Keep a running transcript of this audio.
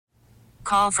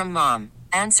Call from mom.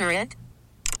 Answer it.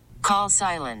 Call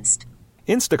silenced.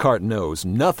 Instacart knows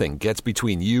nothing gets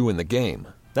between you and the game.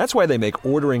 That's why they make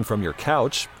ordering from your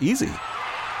couch easy.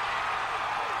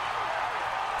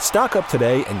 Stock up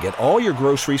today and get all your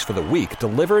groceries for the week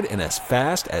delivered in as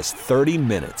fast as 30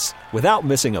 minutes without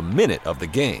missing a minute of the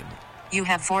game. You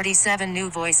have 47 new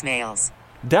voicemails.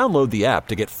 Download the app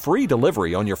to get free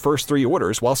delivery on your first 3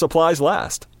 orders while supplies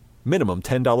last. Minimum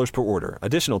 $10 per order.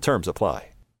 Additional terms apply.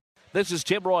 This is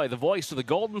Tim Roy, the voice of the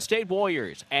Golden State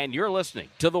Warriors, and you're listening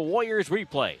to the Warriors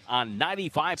Replay on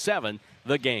 95.7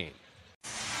 The Game.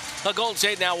 The Golden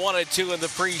State now 1-2 in the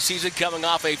preseason, coming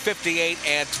off a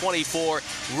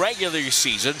 58-24 regular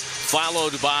season,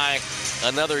 followed by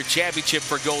another championship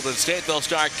for Golden State. They'll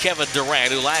start Kevin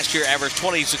Durant, who last year averaged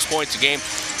 26 points a game,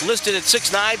 listed at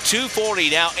 6'9", 240,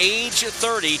 now age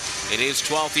 30. In his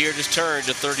 12th year, just turned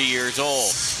to 30 years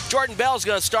old. Jordan Bell's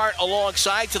going to start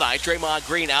alongside tonight. Draymond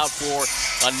Green out for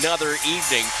another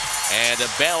evening. And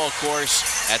Bell, of course,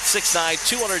 at 6'9",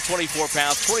 224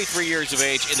 pounds, 23 years of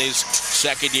age in his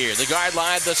second year. The guard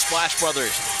line, the Splash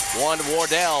Brothers. Juan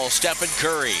Wardell, Stephen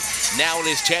Curry. Now in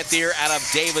his 10th year, Adam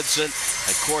Davidson.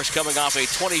 Of course, coming off a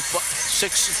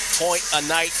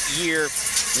 26-point-a-night year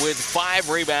with 5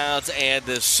 rebounds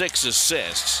and 6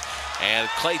 assists. And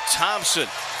Klay Thompson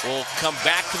will come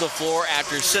back to the floor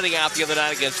after sitting out the other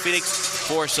night against Phoenix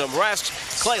for some rest.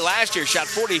 Klay last year shot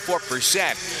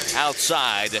 44%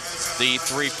 outside the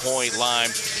three-point line.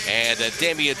 And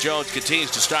Damian Jones continues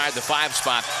to start the 5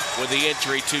 spot with the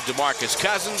injury to DeMarcus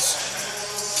Cousins.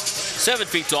 7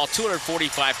 feet tall,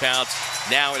 245 pounds.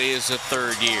 Now it is a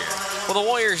third year. Well, the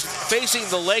Warriors facing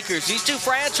the Lakers. These two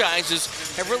franchises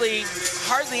have really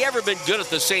hardly ever been good at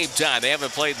the same time. They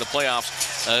haven't played in the playoffs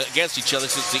against each other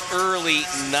since the early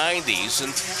 90s.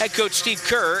 And head coach Steve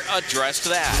Kerr addressed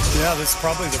that. Yeah, this is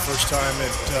probably the first time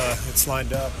it's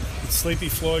lined up. Did Sleepy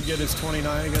Floyd get his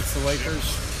 29 against the Lakers?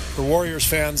 For Warriors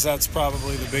fans, that's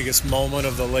probably the biggest moment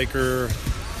of the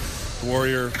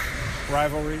Laker-Warrior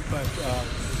rivalry. But I'm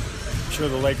sure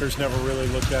the Lakers never really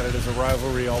looked at it as a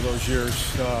rivalry all those years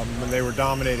when they were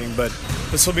dominating. But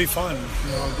this will be fun.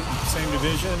 You know, same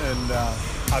division, and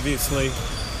obviously,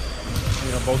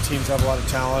 you know, both teams have a lot of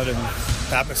talent, and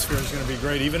the atmosphere is going to be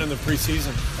great. Even in the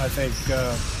preseason, I think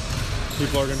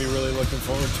people are going to be really looking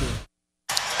forward to it.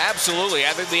 Absolutely. I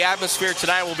think the atmosphere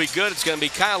tonight will be good. It's going to be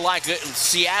kind of like in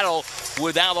Seattle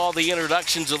without all the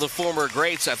introductions of the former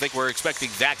greats. I think we're expecting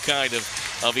that kind of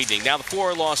evening. Now, the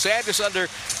for Los Angeles under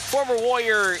former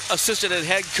Warrior assistant and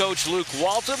head coach Luke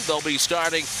Walton. They'll be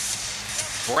starting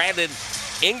Brandon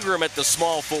Ingram at the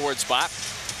small forward spot.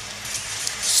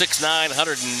 6'9",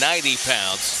 190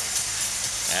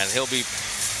 pounds. And he'll be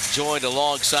joined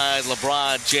alongside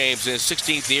LeBron James in his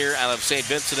 16th year out of St.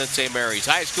 Vincent and St. Mary's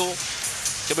High School.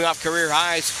 Coming off career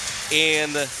highs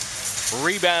in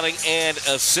rebounding and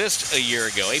assists a year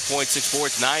ago. 8.6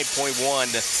 boards,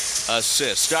 9.1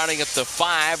 assists. Starting at the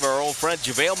 5, our old friend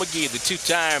JaVale McGee, the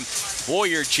 2-time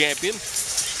Warrior champion.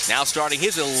 Now starting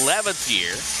his 11th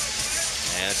year.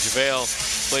 And JaVale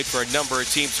played for a number of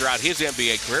teams throughout his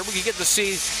NBA career. We can get to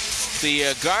see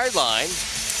the guard line.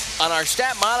 On our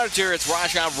stat monitor, it's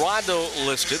Rajon Rondo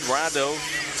listed. Rondo,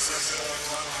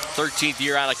 13th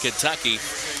year out of Kentucky,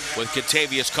 with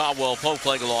Kentavious Caldwell-Pope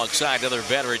playing alongside another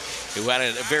veteran who had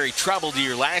a very troubled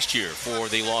year last year for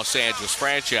the Los Angeles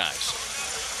franchise.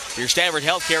 Your Stanford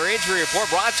Healthcare Injury Report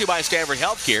brought to you by Stanford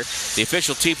Healthcare, the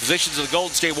official team physicians of the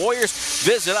Golden State Warriors.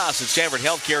 Visit us at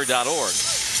StanfordHealthcare.org.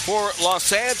 For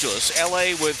Los Angeles,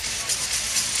 LA with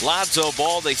Lonzo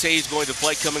Ball, they say he's going to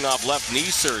play coming off left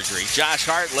knee surgery. Josh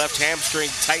Hart, left hamstring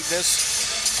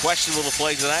tightness, questionable to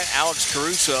play tonight. Alex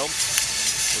Caruso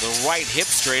with a right hip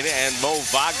strain, and Mo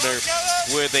Wagner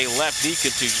with a left knee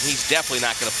contusion. He's definitely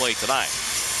not going to play tonight.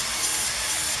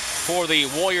 For the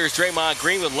Warriors, Draymond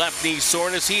Green with left knee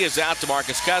soreness. He is out.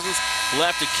 DeMarcus Cousins,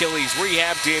 left Achilles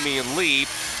rehab. Damian Lee,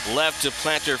 left to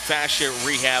plantar fascia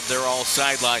rehab. They're all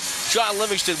sidelined. John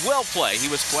Livingston will play. He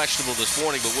was questionable this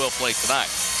morning, but will play tonight.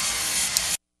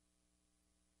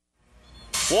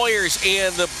 Warriors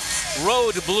in the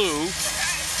road blue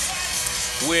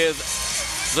with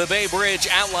the Bay Bridge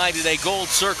outlined in a gold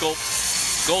circle.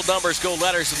 Gold numbers, gold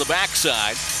letters on the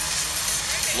backside.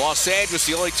 Los Angeles,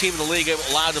 the only team in the league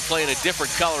allowed to play in a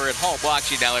different color at home. Well,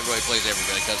 actually, now everybody plays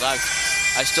everybody, because I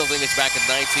still think it's back in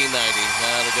 1990.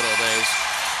 The good old days.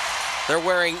 They're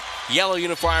wearing yellow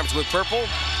uniforms with purple.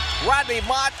 Rodney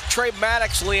Mott, Trey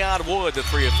Maddox, Leon Wood, the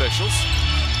 3 officials.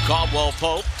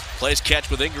 Caldwell-Pope Plays catch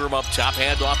with Ingram up top.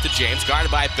 Hand off to James. Guarded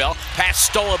by Bell. Pass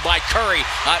stolen by Curry.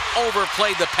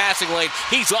 Overplayed the passing lane.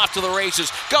 He's off to the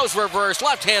races. Goes reverse.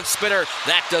 Left-hand spinner.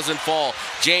 That doesn't fall.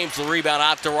 James the rebound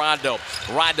out to Rondo.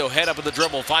 Rondo head up in the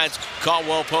dribble. Finds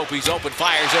Caldwell Pope. He's open.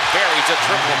 Fires and buries a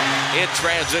triple in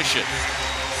transition.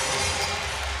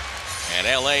 And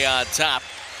LA on top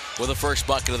with the first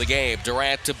bucket of the game.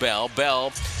 Durant to Bell.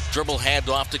 Bell dribble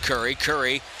handoff to Curry.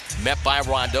 Curry met by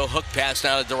Rondo. Hook pass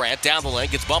down to Durant. Down the lane.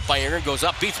 Gets bumped by Ingram. Goes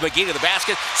up. Beats McGee to the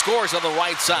basket. Scores on the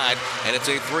right side. And it's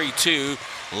a 3-2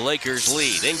 Lakers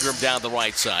lead. Ingram down the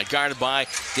right side. Guarded by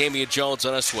Damian Jones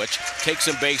on a switch. Takes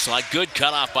him baseline. Good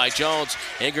cutoff by Jones.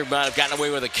 Ingram might have gotten away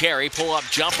with a carry. Pull-up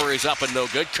jumper is up and no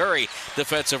good. Curry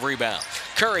defensive rebound.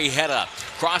 Curry head up.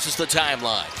 Crosses the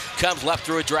timeline. Comes left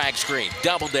through a drag screen.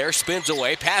 Double there. Spins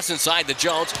away. Pass inside to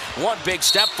Jones. One big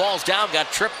step. Falls down.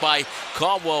 Got tripped by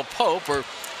Caldwell Pope. Or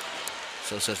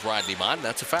so says Rodney Mott.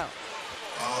 That's a foul.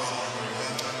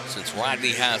 Since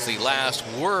Rodney has the last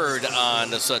word on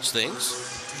such things.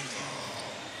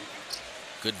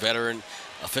 Good veteran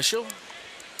official.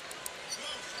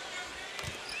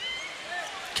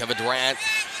 Kevin Durant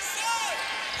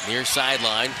near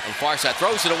sideline on far side,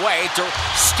 throws it away.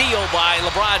 Steal by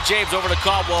LeBron James over to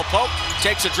Caldwell Pope.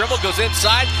 Takes a dribble, goes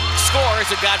inside, scores,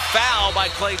 and got fouled by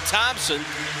Klay Thompson.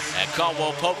 And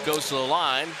Caldwell Pope goes to the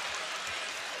line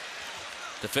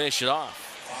to finish it off.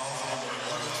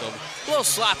 So a little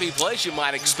sloppy place you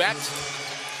might expect.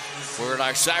 We're in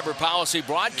our Cyber Policy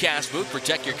broadcast booth.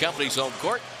 Protect your company's home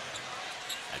court.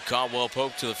 And Caldwell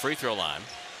Pope to the free throw line.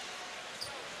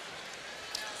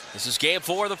 This is game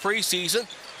 4 of the preseason.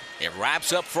 It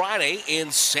wraps up Friday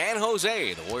in San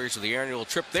Jose. The Warriors of the annual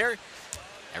trip there.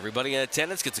 Everybody in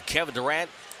attendance gets a Kevin Durant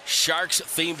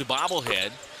Sharks-themed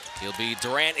bobblehead. He'll be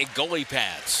Durant in goalie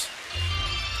pads.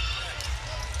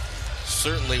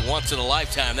 Certainly once in a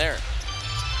lifetime there.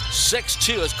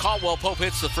 6-2 as Caldwell Pope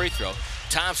hits the free throw.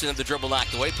 Thompson had the dribble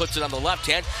knocked away, puts it on the left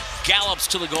hand, gallops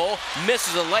to the goal,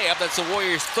 misses a layup. That's the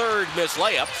Warriors' third missed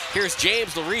layup. Here's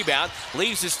James, the rebound,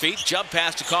 leaves his feet, jump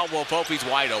pass to Caldwell Pope. He's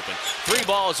wide open. 3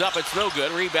 balls up, it's no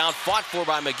good. Rebound fought for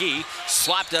by McGee,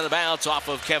 slapped out of bounds off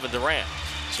of Kevin Durant.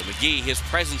 So McGee, his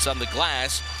presence on the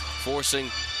glass, forcing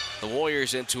the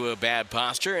Warriors into a bad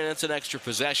posture, and it's an extra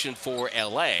possession for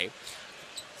LA.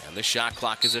 And the shot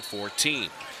clock is at 14.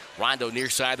 Rondo near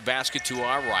side the basket to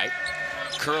our right.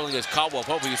 Curling is Caldwell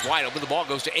Pope. He's wide open. The ball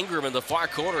goes to Ingram in the far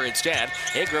corner instead.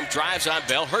 Ingram drives on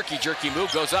Bell. Herky-jerky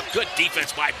move goes up. Good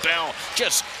defense by Bell.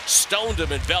 Just stoned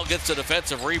him, and Bell gets the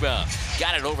defensive rebound.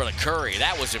 Got it over to Curry.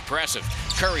 That was impressive.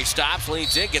 Curry stops,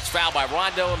 leans in, gets fouled by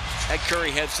Rondo, and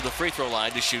Curry heads to the free throw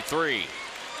line to shoot 3.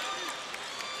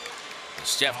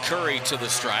 Steph Curry to the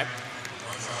stripe.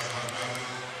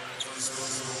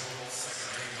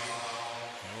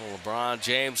 LeBron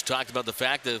James talked about the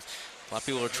fact that a lot of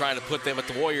people are trying to put them at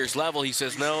the Warriors level. He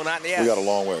says, no, not yet. We got a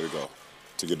long way to go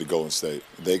to get to Golden State.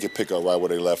 They can pick up right where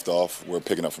they left off. We're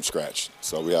picking up from scratch.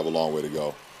 So we have a long way to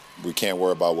go. We can't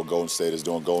worry about what Golden State is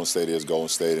doing. Golden State is Golden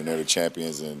State, and they're the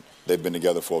champions, and they've been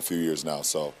together for a few years now.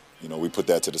 So, we put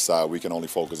that to the side. We can only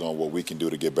focus on what we can do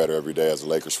to get better every day as a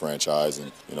Lakers franchise.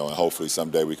 And, and hopefully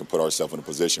someday we can put ourselves in a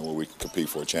position where we can compete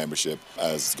for a championship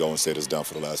as Golden State has done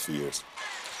for the last few years.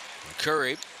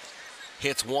 Curry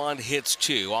hits 1, hits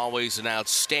 2. Always an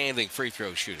outstanding free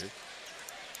throw shooter.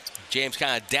 James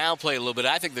kind of downplayed a little bit.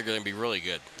 I think they're going to be really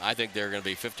good. I think they're going to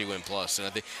be 50-win plus. And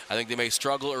I think they may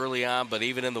struggle early on, but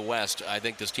even in the West, I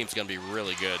think this team's going to be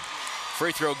really good.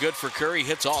 Free throw good for Curry.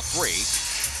 Hits all 3.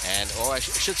 I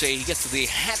should say he gets to the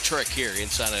hat trick here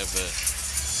inside of the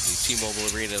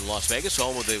T-Mobile Arena in Las Vegas,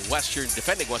 home of the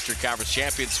defending Western Conference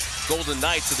champions, Golden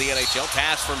Knights of the NHL.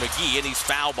 Pass for McGee, and he's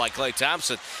fouled by Klay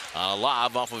Thompson.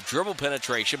 Lob off of dribble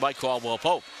penetration by Caldwell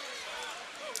Pope.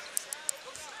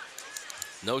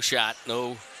 No shot,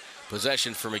 no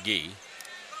possession for McGee.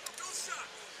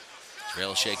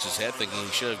 Trail shakes his head, thinking he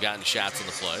should have gotten shots in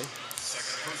the play.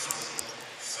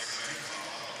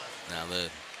 Now,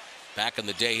 back in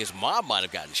the day, his mom might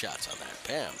have gotten shots on that.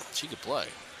 Pam, she could play.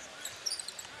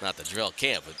 Not that JaVale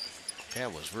can't, but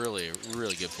Pam was really a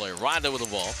really good player. Rondo with the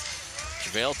ball.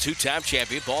 JaVale, 2-time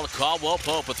champion. Ball to Caldwell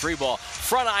Pope, a 3-ball.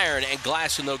 Front iron and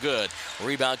glass and no good.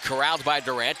 Rebound corralled by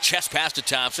Durant. Chest pass to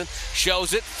Thompson.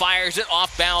 Shows it, fires it,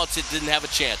 off balance. It didn't have a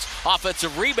chance.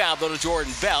 Offensive rebound, though, to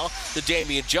Jordan Bell. To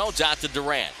Damian Jones, out to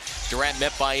Durant. Durant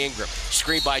met by Ingram.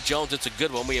 Screen by Jones. It's a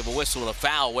good one. We have a whistle and a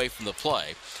foul away from the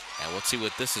play. And let's see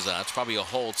what this is on. It's probably a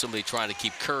hold. Somebody trying to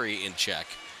keep Curry in check.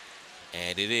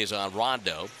 And it is on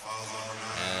Rondo,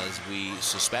 as we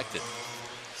suspected.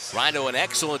 Rondo, an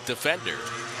excellent defender.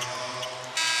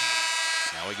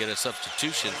 Now we get a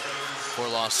substitution for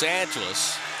Los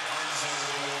Angeles.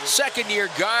 Second-year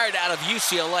guard out of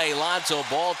UCLA, Lonzo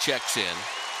Ball checks in.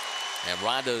 And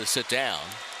Rondo to sit down.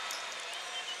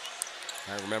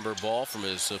 I remember Ball from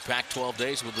his Pac-12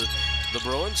 days with the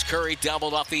Bruins. Curry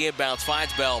doubled off the inbounds,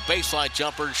 finds Bell. Baseline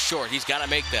jumper short. He's got to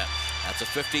make that. That's a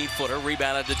 15-footer,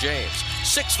 rebounded to James.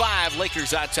 6-5,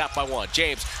 Lakers on top by 1.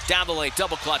 James down the lane,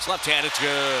 double clutch, left hand, it's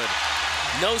good.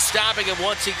 No stopping him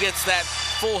once he gets that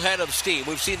full head of steam.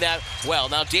 We've seen that well.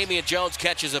 Now Damian Jones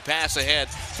catches a pass ahead,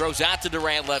 throws out to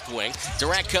Durant left wing.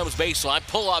 Durant comes baseline,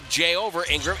 pull up Jay over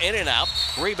Ingram, in and out.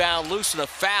 Rebound loose and a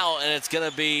foul, and it's going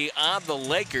to be on the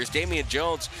Lakers. Damian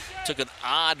Jones took an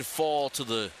odd fall to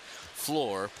the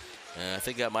floor. I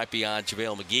think that might be on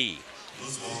JaVale McGee.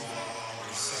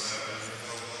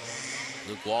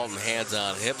 Luke Walton, hands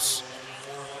on hips.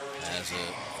 Has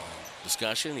a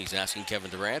discussion. He's asking Kevin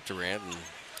Durant. Durant and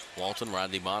Walton,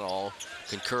 Rodney Mott all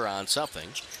concur on something.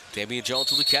 Damian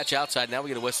Jones with the catch outside. Now we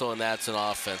get a whistle, and that's an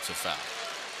offensive foul.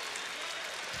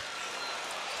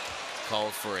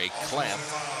 Called for a clamp.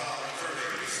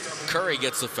 Curry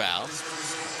gets the foul.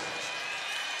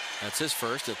 That's his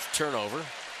first. It's a turnover.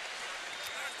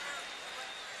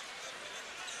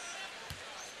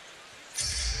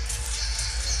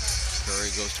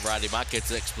 Curry goes to Rodney Mott, gets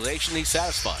the explanation. He's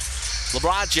satisfied.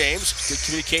 LeBron James, good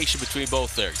communication between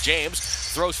both there. James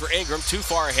throws for Ingram, too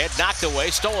far ahead, knocked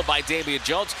away, stolen by Damian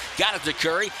Jones, got it to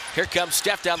Curry. Here comes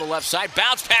Steph down the left side,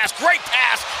 bounce pass, great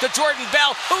pass to Jordan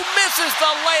Bell, who misses the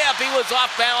layup. He was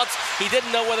off balance. He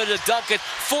didn't know whether to dunk it.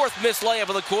 Fourth missed layup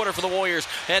of the quarter for the Warriors.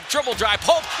 And dribble drive,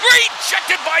 Pope,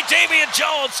 rejected by Damian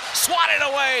Jones, swatted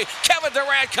away. Kevin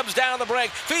Durant comes down the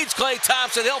break, feeds Klay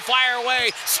Thompson, he'll fire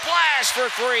away, splash for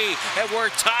 3, and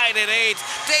we're tied at 8.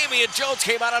 Damian Jones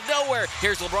came out of nowhere.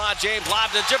 Here's LeBron James,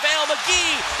 lob to JaVale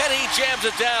McGee, and he jams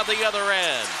it down the other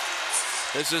end.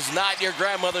 This is not your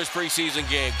grandmother's preseason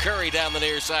game. Curry down the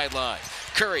near sideline.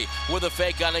 Curry with a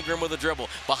fake on Ingram with a dribble.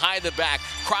 Behind the back,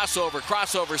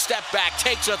 crossover, step back,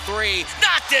 takes a 3,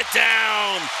 knocked it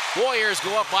down. Warriors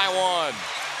go up by 1.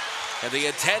 And the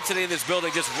intensity of this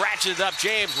building just ratcheted up.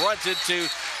 James runs into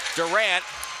Durant,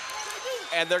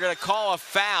 and they're going to call a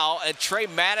foul, and Trey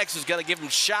Maddox is going to give him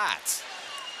shots,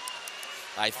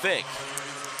 I think.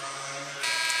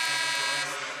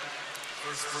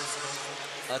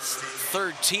 That's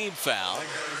third team foul.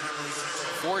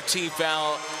 14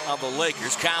 foul on the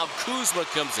Lakers. Kyle Kuzma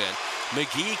comes in.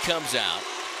 McGee comes out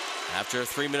after a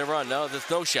 3-minute run. No, there's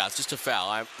no shots, just a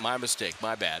foul. My mistake,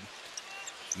 my bad.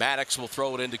 Maddox will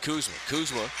throw it into Kuzma.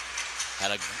 Kuzma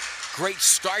had a great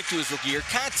start to his rookie year.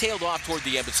 Kind of tailed off toward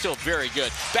the end, but still very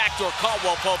good. Backdoor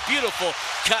Caldwell Pope, beautiful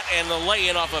cut and the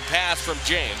lay-in off a pass from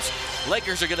James.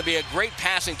 Lakers are going to be a great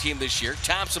passing team this year.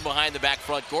 Thompson behind the back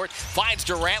front court. Finds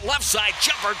Durant. Left side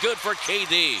jumper good for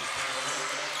KD.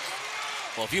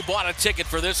 Well, if you bought a ticket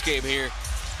for this game here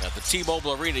at the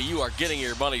T-Mobile Arena, you are getting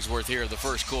your money's worth here in the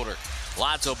first quarter.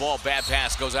 Lonzo Ball, bad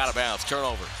pass, goes out of bounds.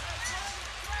 Turnover.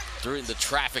 Through the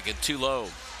traffic and too low.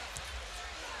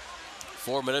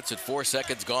 4 minutes and 4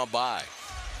 seconds gone by.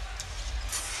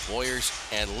 Warriors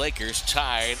and Lakers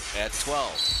tied at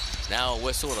 12. Now a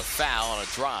whistle and a foul on a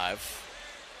drive.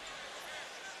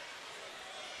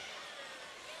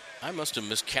 I must have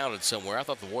miscounted somewhere. I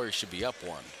thought the Warriors should be up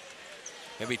 1.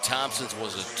 Maybe Thompson's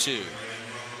was a 2.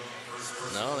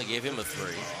 No, they gave him a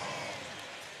 3.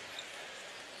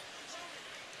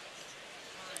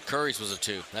 Curry's was a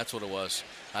 2. That's what it was.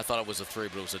 I thought it was a 3,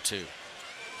 but it was a 2.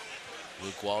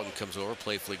 Luke Walton comes over,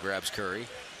 playfully grabs Curry.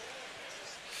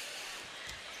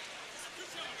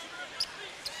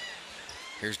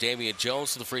 Here's Damian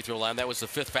Jones to the free throw line. That was the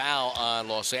 5th foul on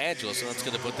Los Angeles, and that's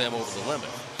going to put them over the limit.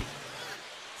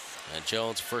 And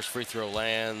Jones' first free throw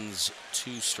lands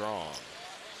too strong.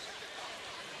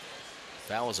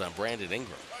 Foul is on Brandon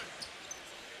Ingram.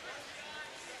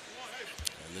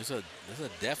 And there's a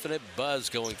definite buzz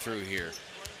going through here.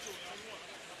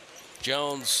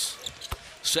 Jones,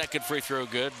 second free throw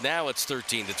good. Now it's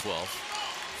 13-12.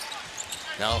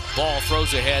 Now Ball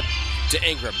throws ahead to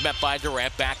Ingram, met by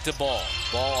Durant, back to Ball.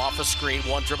 Ball off a screen,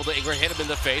 one dribble to Ingram, hit him in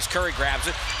the face. Curry grabs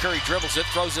it, Curry dribbles it,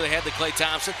 throws it ahead to Klay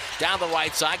Thompson. Down the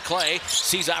right side, Klay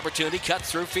sees opportunity, cuts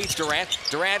through, feeds Durant.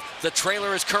 Durant, the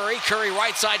trailer is Curry. Curry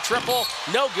right side triple,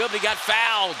 no good, but he got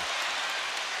fouled.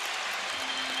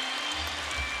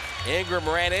 Ingram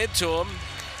ran into him.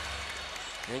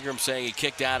 Ingram saying he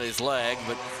kicked out his leg,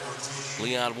 but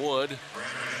Leon Wood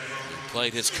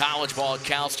played his college ball at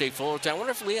Cal State Fullerton. I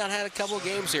wonder if Leon had a couple of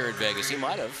games here in Vegas. He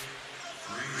might have.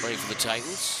 Playing for the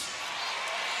Titans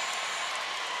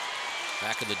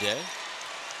back in the day.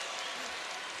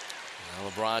 Now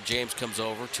LeBron James comes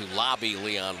over to lobby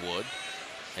Leon Wood,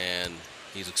 and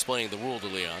he's explaining the rule to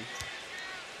Leon.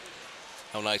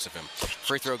 How nice of him.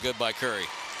 Free throw good by Curry.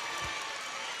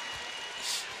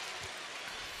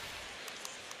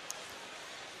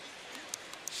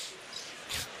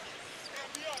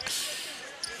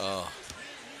 Oh.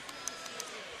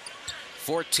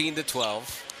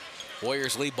 14-12.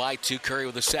 Warriors lead by 2. Curry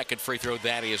with the second free throw.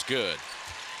 That is good.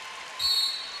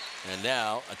 And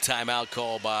now a timeout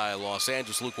call by Los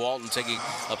Angeles. Luke Walton taking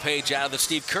a page out of the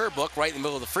Steve Kerr book right in the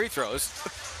middle of the free throws.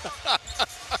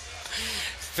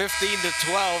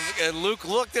 15-12, and Luke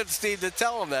looked at Steve to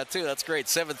tell him that too. That's great.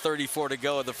 7:34 to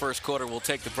go in the first quarter. We'll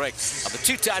take the break of the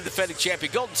two-time defending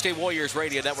champion Golden State Warriors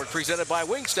Radio Network, presented by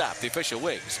Wingstop, the official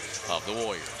wings of the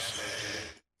Warriors.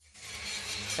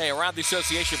 Hey, Around the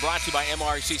Association brought to you by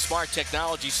MRC Smart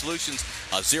Technology Solutions,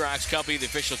 a Xerox company, the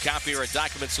official copier and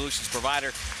document solutions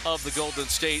provider of the Golden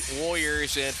State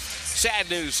Warriors. And sad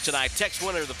news tonight. Tex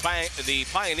Winter, the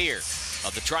pioneer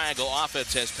of the Triangle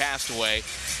offense, has passed away.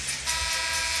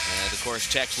 And, of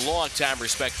course, Tex, long time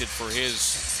respected for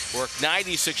his work,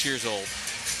 96 years old.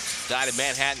 Died in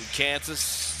Manhattan,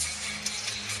 Kansas.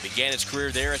 Began his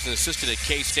career there as an assistant at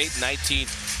K-State in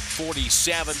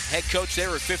 1947. Head coach there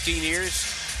for 15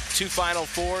 years. 2 Final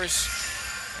Fours,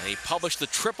 and he published the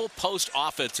Triple Post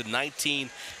Offense in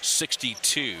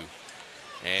 1962,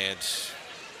 and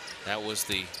that was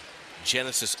the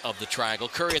genesis of the triangle.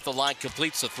 Curry at the line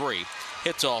completes the 3,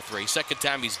 hits all 3. Second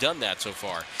time he's done that so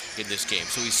far in this game,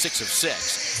 so he's 6 of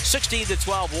 6.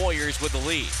 16-12 Warriors with the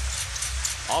lead.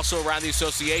 Also around the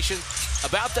association,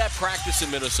 about that practice in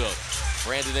Minnesota.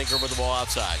 Brandon Ingram with the ball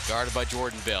outside, guarded by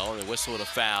Jordan Bell, and they whistle with a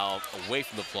foul away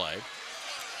from the play.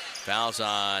 Fouls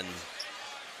on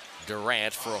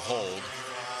Durant for a hold.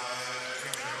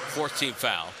 4th team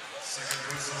foul.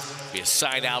 Be a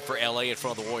side out for LA in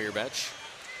front of the Warrior bench.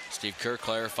 Steve Kerr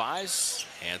clarifies.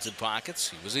 Hands in pockets.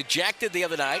 He was ejected the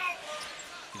other night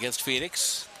against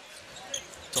Phoenix.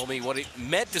 Told me what he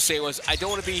meant to say was, I don't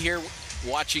want to be here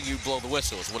watching you blow the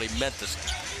whistle, is what he meant to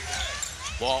say.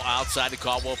 Ball outside to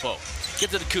Caldwell Pope. Give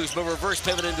to the Kuzma, reverse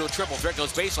pivot into a triple threat,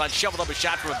 goes baseline, shoveled up a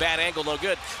shot from a bad angle, no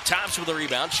good. Thompson with the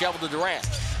rebound, shoveled to Durant.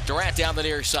 Durant down the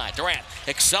near side. Durant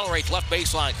accelerates left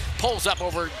baseline, pulls up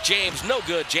over James, no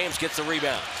good. James gets the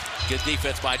rebound. Good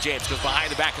defense by James, goes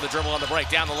behind the back of the dribble on the break,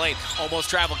 down the lane, almost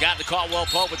traveled, got to Caldwell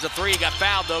Pope, it's a 3, got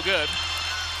fouled, no good.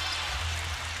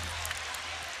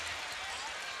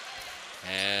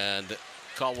 And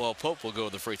Caldwell Pope will go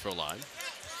to the free throw line.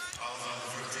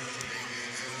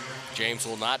 James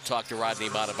will not talk to Rodney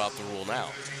about the rule now.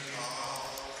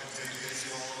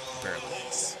 Apparently.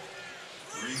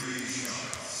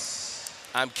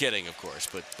 I'm kidding, of course,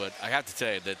 but I have to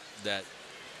tell you that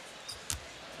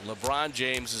LeBron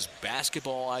James's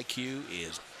basketball IQ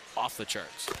is off the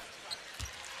charts.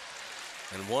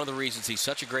 And one of the reasons he's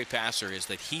such a great passer is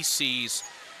that he sees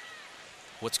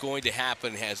what's going to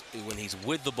happen when he's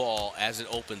with the ball as it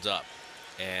opens up.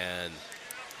 And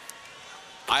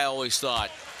I always thought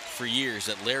for years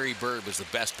that Larry Bird was the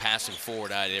best passing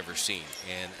forward I'd ever seen.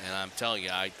 And I'm telling you,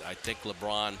 I think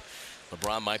LeBron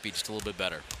might be just a little bit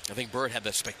better. I think Bird had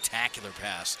that spectacular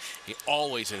pass,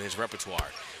 always in his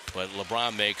repertoire. But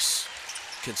LeBron makes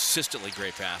consistently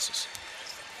great passes.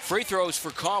 Free throws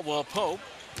for Caldwell Pope,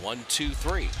 1, 2,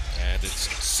 3. And it's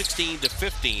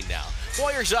 16-15 now.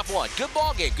 Warriors up 1. Good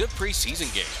ball game, good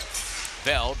preseason game.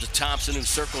 Bell to Thompson, who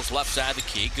circles left side of the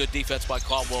key. Good defense by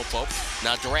Caldwell Pope.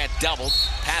 Now Durant doubled.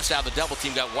 Passed out of the double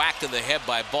team, got whacked in the head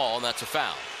by Ball, and that's a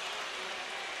foul.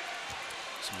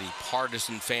 Some of the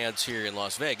partisan fans here in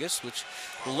Las Vegas, which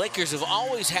the Lakers have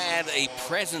always had a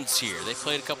presence here. They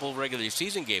played a couple of regular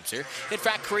season games here. In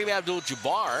fact, Kareem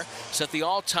Abdul-Jabbar set the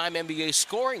all-time NBA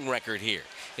scoring record here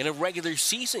in a regular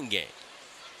season game.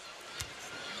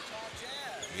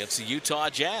 Against the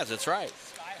Utah Jazz, that's right.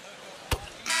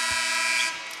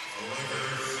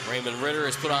 Raymond Ritter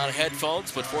has put on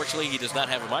headphones, but fortunately he does not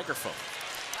have a microphone.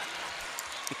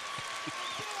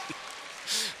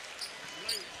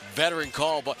 Veteran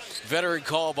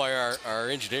call by our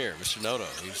engineer, Mr. Noto.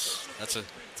 That's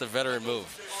a veteran move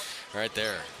right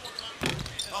there.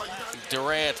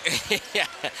 Durant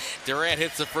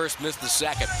hits the first, missed the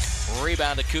second.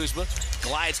 Rebound to Kuzma,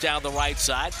 glides down the right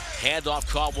side. Hand off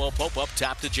Caldwell Pope up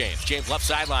top to James. James left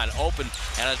sideline open,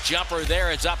 and a jumper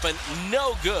there is up and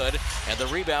no good. And the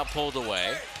rebound pulled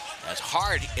away. As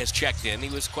Hard has checked in, he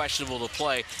was questionable to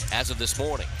play as of this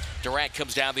morning. Durant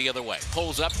comes down the other way,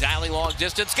 pulls up, dialing long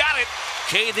distance, got it!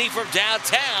 KD from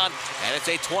downtown, and it's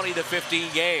a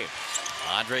 20-15 game.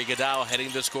 Andre Iguodala heading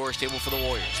to the scorer's table for the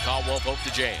Warriors. Caldwell Pope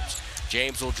to James.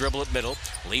 James will dribble at middle,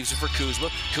 leaves it for Kuzma.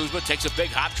 Kuzma takes a big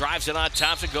hop, drives it on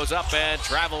Thompson, goes up and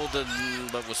traveled,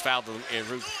 but was fouled en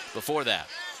route before that.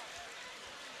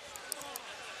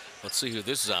 Let's see who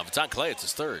this is on. If it's on Clay, it's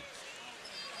his third.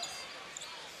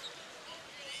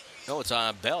 No, it's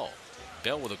on Bell.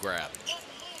 Bell with a grab.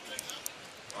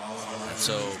 And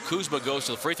so Kuzma goes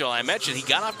to the free throw. I mentioned he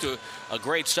got off to a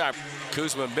great start.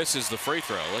 Kuzma misses the free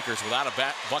throw. Lakers without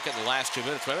a bucket in the last 2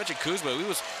 minutes. But I mentioned Kuzma. He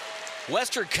was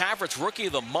Western Conference Rookie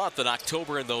of the Month in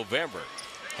October and November.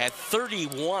 Had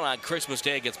 31 on Christmas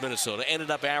Day against Minnesota. Ended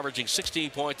up averaging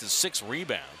 16 points and 6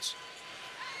 rebounds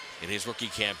in his rookie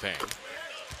campaign.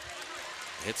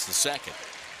 Hits the second.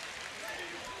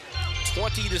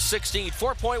 20-16,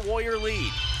 4-point Warrior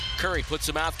lead. Curry puts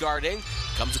the mouth guard in,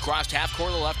 comes across half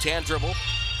court, the left-hand dribble,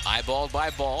 eyeballed by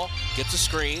Ball, gets a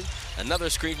screen, another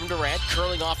screen from Durant,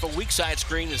 curling off a weak side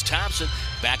screen is Thompson.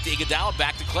 Back to Iguodala,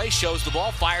 back to Clay, shows the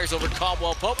ball, fires over to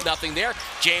Caldwell Pope, nothing there.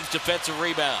 James defensive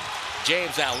rebound.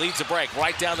 James now leads the break,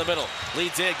 right down the middle,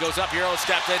 leads in, goes up, Euro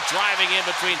step, then driving in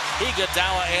between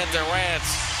Iguodala and Durant.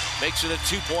 Makes it a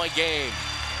 2-point game.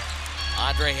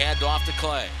 Andre handoff to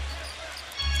Clay.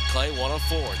 Clay 1 of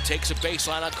 4, takes a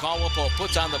baseline on Caldwell Pope,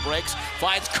 puts on the brakes,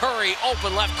 finds Curry,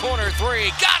 open left corner three,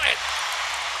 got it!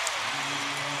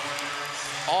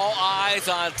 All eyes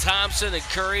on Thompson, and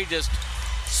Curry just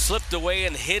slipped away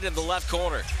and hit in the left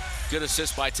corner. Good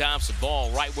assist by Thompson.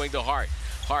 Ball right wing to Hart.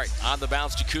 Hart on the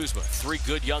bounce to Kuzma. 3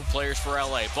 good young players for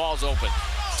LA. Ball's open,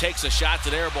 takes a shot to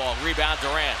the air ball, rebound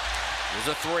Durant. There's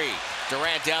a 3.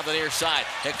 Durant down the near side,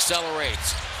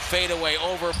 accelerates. Fade away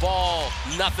over Ball,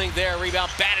 nothing there. Rebound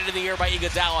batted in the air by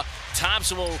Iguodala.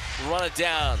 Thompson will run it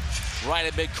down right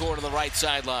at midcourt on the right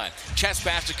sideline. Chest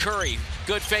pass to Curry.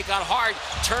 Good fake on Hart.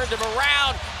 Turned him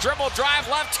around. Dribble drive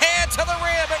left hand to the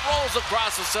rim. It rolls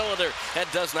across the cylinder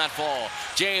and does not fall.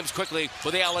 James quickly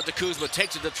with the outlet to Kuzma.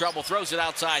 Takes it to trouble. Throws it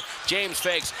outside. James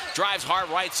fakes. Drives Hart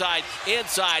right side.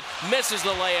 Inside. Misses the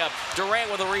layup.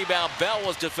 Durant with a rebound. Bell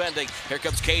was defending. Here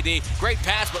comes KD. Great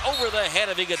pass, but over the head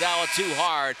of Iguodala too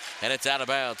hard. And it's out of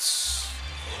bounds.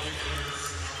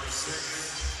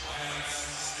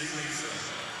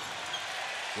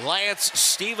 Lance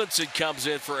Stevenson comes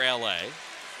in for LA.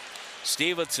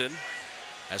 Stevenson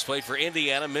has played for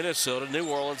Indiana, Minnesota, New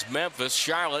Orleans, Memphis,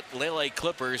 Charlotte, LA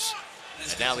Clippers,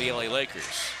 and now the LA Lakers.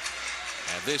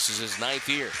 And this is his 9th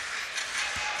year.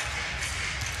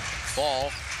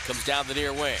 Ball comes down the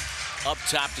near wing. Up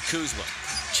top to Kuzma.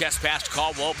 Chest pass to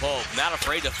Caldwell Pope. Not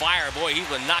afraid to fire. Boy, he's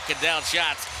been knocking down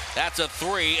shots. That's a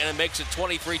 3, and it makes it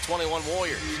 23-21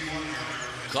 Warriors.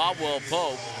 Caldwell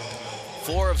Pope,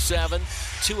 4 of 7.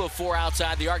 2 of 4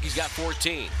 outside the arc. He's got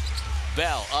 14.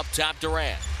 Bell up top,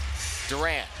 Durant.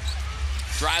 Durant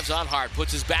drives on Hart,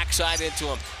 puts his backside into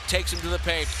him, takes him to the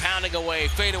paint, pounding away,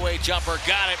 fadeaway jumper,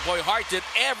 got it. Boy, Hart did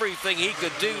everything he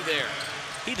could do there.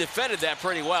 He defended that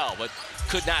pretty well, but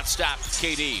could not stop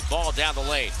KD. Ball down the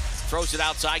lane. Throws it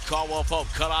outside, Caldwell Pope,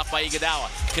 cut off by Iguodala.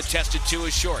 Contested 2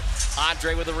 is short.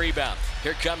 Andre with a rebound.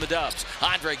 Here come the Dubs.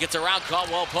 Andre gets around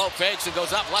Caldwell Pope, fakes and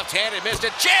goes up left-handed, missed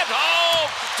it. Jammed home!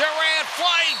 Durant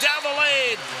flying down the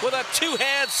lane with a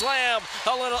 2-hand slam.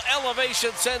 A little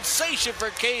elevation sensation for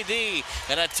KD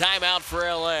and a timeout for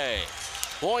LA.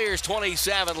 Warriors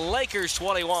 27, Lakers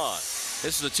 21.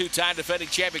 This is the 2-time defending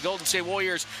champion Golden State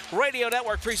Warriors Radio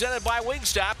Network presented by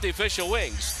Wingstop, the official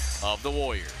wings of the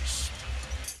Warriors.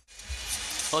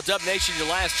 Well, Dub Nation, your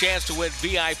last chance to win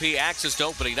VIP access to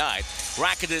opening night.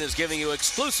 Rakuten is giving you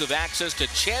exclusive access to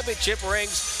championship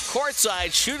rings,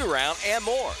 courtside shoot-around, and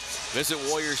more. Visit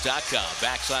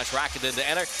Warriors.com/Rakuten to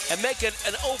enter and make it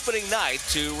an opening night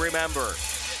to remember.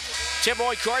 Tim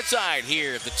Roy courtside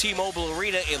here at the T-Mobile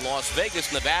Arena in Las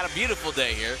Vegas, Nevada. Beautiful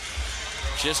day here.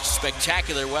 Just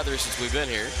spectacular weather since we've been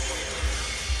here.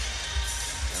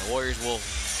 And the Warriors will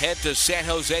head to San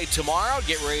Jose tomorrow.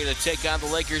 Get ready to take on the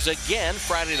Lakers again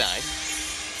Friday night.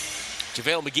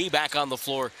 JaVale McGee back on the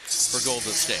floor for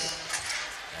Golden State.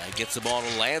 Gets the ball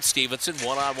to Lance Stevenson.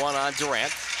 One-on-one on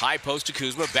Durant. High post to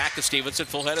Kuzma. Back to Stevenson.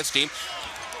 Full head of steam.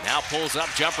 Now pulls up.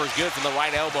 Jumper is good from the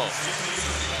right elbow.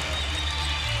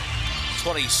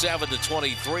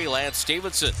 27-23. Lance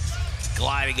Stevenson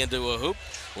gliding into a hoop.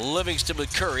 Livingston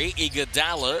with Curry.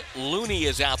 Iguodala. Looney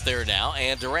is out there now.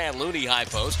 And Durant. Looney high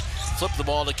post. Flip the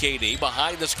ball to KD.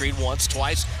 Behind the screen once,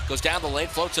 twice. Goes down the lane.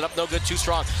 Floats it up. No good. Too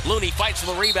strong. Looney fights for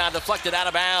the rebound. Deflected out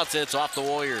of bounds. It's off the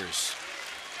Warriors.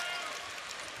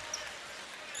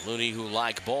 Looney, who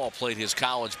like ball, played his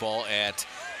college ball at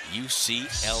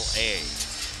UCLA.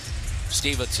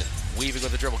 Stevenson weaving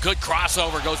with the dribble. Good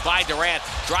crossover. Goes by Durant.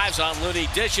 Drives on Looney.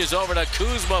 Dishes over to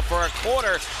Kuzma for a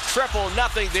quarter. Triple.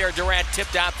 Nothing there. Durant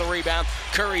tipped out the rebound.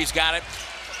 Curry's got it.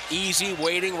 Easy,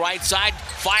 waiting, right side,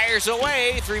 fires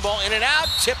away. 3-ball in and out,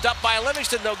 tipped up by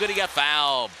Livingston. No good, he got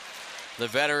fouled. The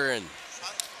veteran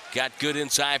got good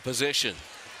inside position.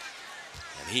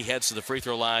 And He heads to the free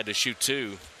throw line to shoot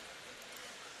 2.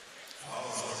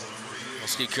 Well,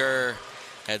 Steve Kerr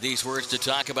had these words to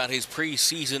talk about his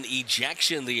preseason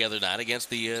ejection the other night against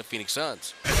the Phoenix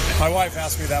Suns. My wife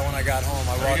asked me that when I got home.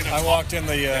 I walked in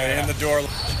the door.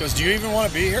 She goes, "Do you even want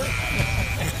to be here?"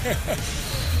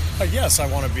 Yes, I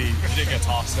want to be. You didn't get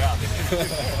tossed out, did you?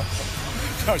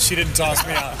 No, she didn't toss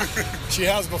me out. She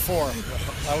has before.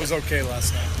 I was okay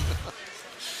last night.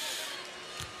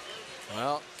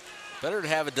 Well, better to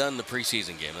have it done in the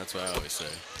preseason game. That's what I always say.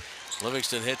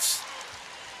 Livingston hits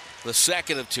the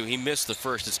second of 2. He missed the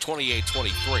first. It's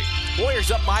 28-23.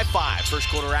 Warriors up by 5. First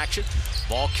quarter action.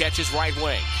 Ball catches right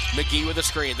wing. McGee with a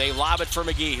screen. They lob it for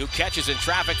McGee, who catches in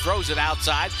traffic, throws it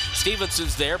outside.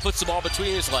 Stevenson's there, puts the ball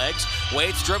between his legs.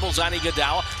 Waits, dribbles on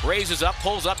Iguodala, raises up,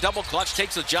 pulls up, double clutch,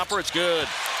 takes the jumper. It's good.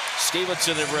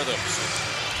 Stevenson in rhythm.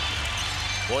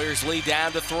 Warriors lead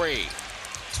down to 3.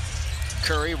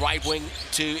 Curry, right wing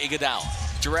to Iguodala.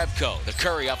 Jerebko, the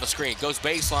Curry off the screen, goes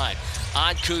baseline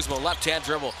on Kuzma, left-hand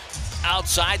dribble.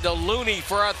 Outside to Looney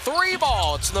for a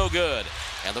 3-ball. It's no good.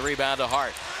 And the rebound to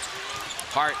Hart.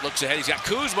 Hart looks ahead. He's got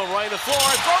Kuzma running the floor,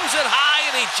 throws it high,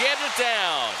 and he jammed it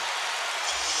down.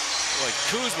 Boy,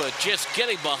 Kuzma just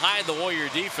getting behind the Warrior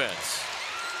defense.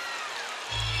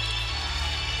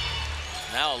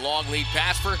 Now a long lead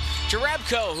pass for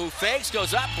Jerebko, who fakes,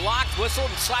 goes up, blocked, whistled,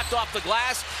 and slapped off the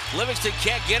glass. Livingston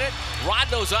can't get it.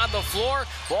 Rondo's on the floor.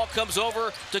 Ball comes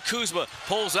over to Kuzma.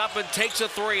 Pulls up and takes a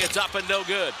 3. It's up and no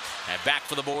good. And back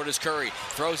for the board is Curry.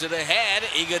 Throws it ahead.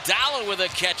 Iguodala with a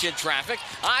catch in traffic.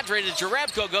 Andre to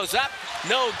Jerebko, goes up.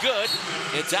 No good.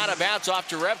 It's out of bounds off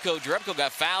Jerebko. Jerebko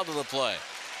got fouled in the play.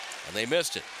 And they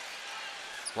missed it.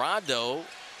 Rondo,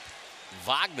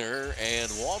 Wagner,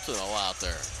 and Walton all out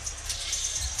there.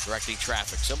 Directing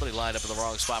traffic. Somebody lined up in the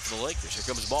wrong spot for the Lakers. Here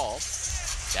comes the ball.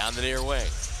 Down the near wing.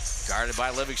 Guarded by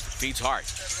Livingston. Feeds Hart.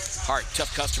 Hart,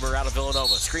 tough customer out of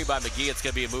Villanova. Screen by McGee. It's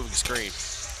going to be a moving screen.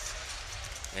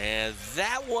 And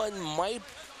that one might...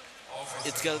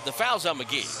 the foul's on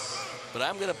McGee. But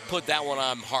I'm going to put that one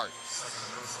on Hart.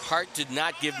 Hart did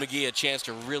not give McGee a chance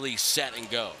to really set and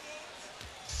go.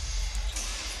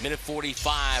 Minute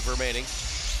 45 remaining.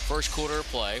 First quarter of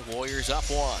play. Warriors up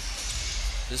 1.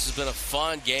 This has been a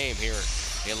fun game here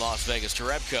in Las Vegas.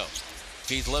 Jerebko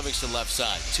feeds Livingston left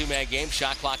side. 2-man game,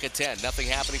 shot clock at 10. Nothing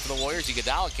happening for the Warriors.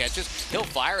 Iguodala catches. He'll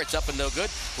fire. It's up and no good.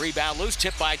 Rebound loose.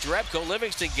 Tipped by Jerebko.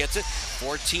 Livingston gets it.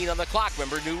 14 on the clock.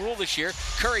 Remember, new rule this year.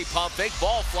 Curry pump fake.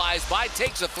 Ball flies by.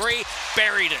 Takes a 3.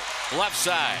 Buried it. Left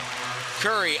side.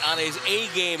 Curry on his A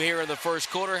game here in the first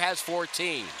quarter has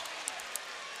 14.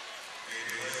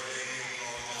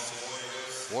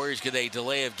 Warriors get a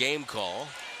delay of game call.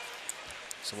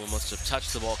 Someone must have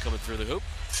touched the ball coming through the hoop.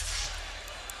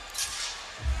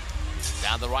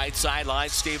 Down the right sideline,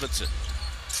 Stevenson.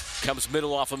 Comes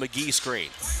middle off a McGee screen.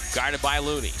 Guarded by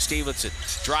Looney. Stevenson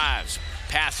drives.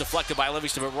 Pass deflected by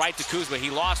Livingston, but right to Kuzma.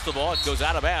 He lost the ball. It goes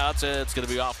out of bounds, and it's going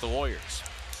to be off the Warriors.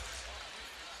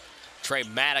 Trey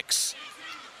Maddox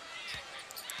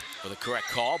with a correct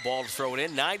call. Ball to throw it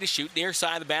in. 9 to shoot. Near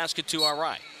side of the basket to our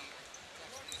right.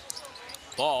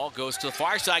 Ball goes to the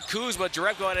far side. Kuzma,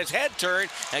 Jerebko on his head turn,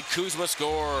 and Kuzma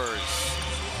scores.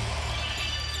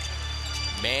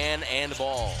 Man and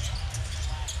ball.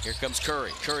 Here comes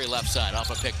Curry. Curry left side, off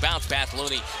a pick. Bounce pass,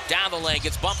 Looney. Down the lane,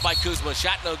 gets bumped by Kuzma.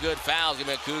 Shot no good, fouls him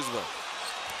at Kuzma.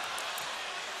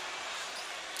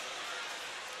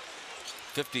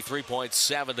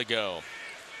 53.7 to go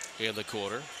in the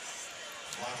quarter.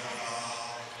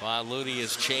 While Looney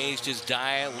has changed his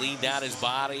diet, leaned out his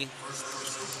body.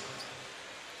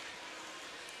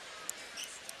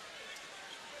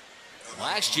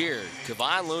 Last year,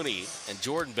 Kevon Looney and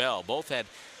Jordan Bell both had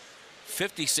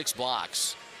 56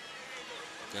 blocks.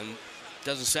 And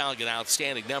doesn't sound like an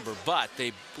outstanding number, but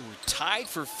they were tied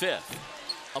for 5th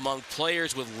among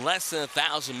players with less than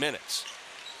 1,000 minutes.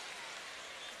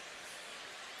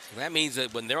 And that means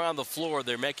that when they're on the floor,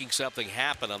 they're making something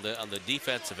happen on the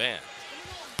defensive end.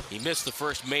 He missed the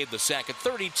first, made the second.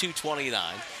 32-29,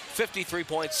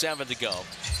 53.7 to go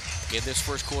in this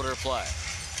first quarter of play.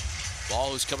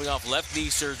 Ball, who's coming off left knee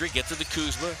surgery, gets it to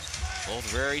Kuzma.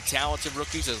 Both very talented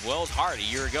rookies, as well as Hart a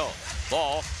year ago.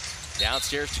 Ball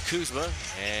downstairs to Kuzma,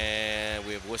 and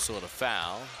we have whistle and a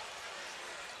foul.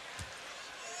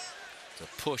 It's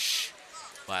a push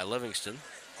by Livingston.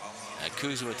 And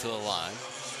Kuzma to the line.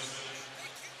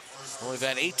 Well, we've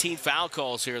had 18 foul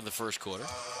calls here in the first quarter.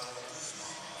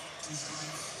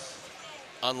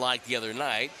 Unlike the other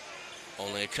night,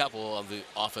 only a couple of the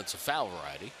offensive foul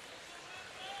variety.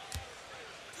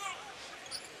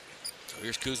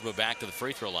 Here's Kuzma back to the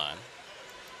free throw line.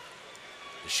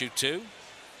 To shoot 2.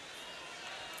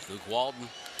 Luke Walton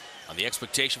on the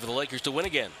expectation for the Lakers to win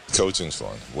again. Coaching's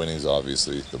fun. Winning's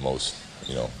obviously the most,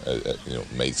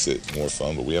 makes it more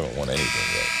fun, but we haven't won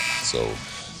anything yet. So,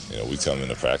 we come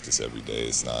into practice every day.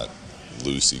 It's not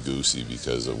loosey-goosey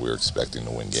because we're expecting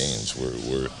to win games.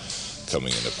 We're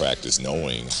coming into practice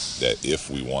knowing that if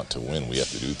we want to win, we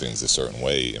have to do things a certain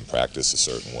way and practice a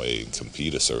certain way and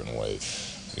compete a certain way.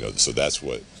 So that's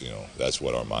what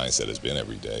our mindset has been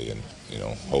every day. And,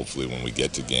 hopefully when we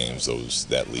get to games,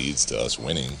 that leads to us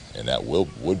winning, and that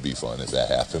would be fun if that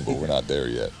happened, but we're not there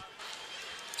yet.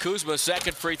 Kuzma,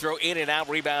 second free throw, in and out,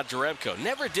 rebound, Jerebko.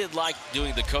 Never did like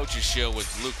doing the coach's show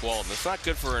with Luke Walton. It's not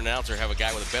good for an announcer to have a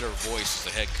guy with a better voice as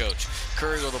the head coach.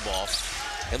 Curry with the ball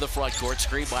in the front court,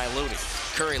 screened by Looney.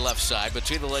 Curry left side,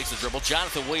 between the legs of the dribble.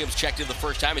 Jonathan Williams checked in the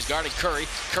first time. He's guarding Curry.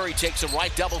 Curry takes him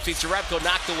right, double feeds Jerebko,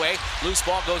 knocked away. Loose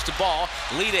ball goes to Ball.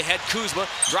 Lead ahead, Kuzma.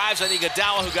 Drives on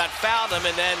Iguodala, who got fouled him,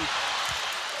 and then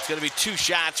it's going to be 2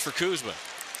 shots for Kuzma.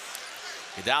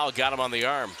 Iguodala got him on the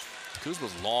arm.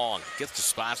 Kuzma's long, gets the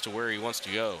spots to where he wants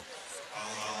to go.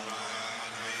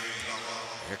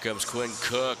 Here comes Quinn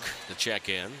Cook to check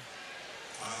in.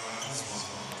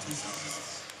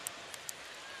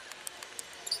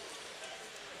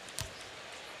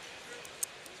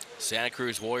 Santa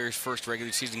Cruz Warriors' first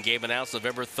regular season game announced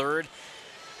November 3rd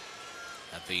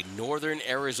at the Northern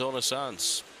Arizona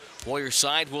Suns. Warriors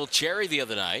signed Will Cherry the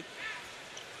other night.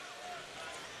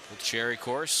 Will Cherry, of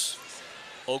course,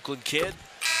 Oakland kid.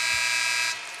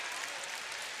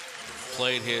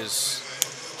 Played his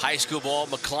high school ball at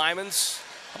McClymonds.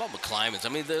 How about McClymonds? I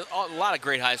mean, a lot of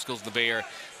great high schools in the Bay Area.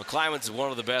 McClymonds is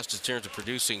one of the best in terms of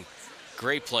producing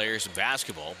great players in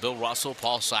basketball. Bill Russell,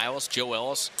 Paul Silas, Joe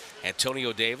Ellis,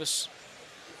 Antonio Davis.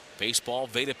 Baseball,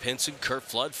 Veda Pinson, Kurt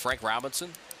Flood, Frank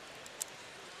Robinson.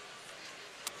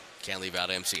 Can't leave out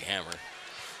MC Hammer.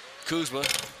 Kuzma,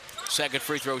 second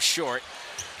free throw short.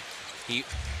 He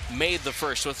made the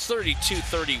first, so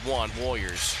 32-31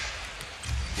 Warriors.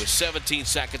 With 17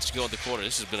 seconds to go in the quarter.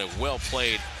 This has been a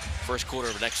well-played first quarter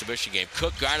of an exhibition game.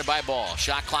 Cook guarded by Ball.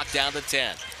 Shot clock down to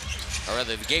 10. Or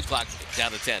rather, the game clock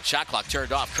down to 10. Shot clock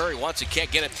turned off. Curry wants it,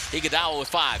 can't get it. Iguodala with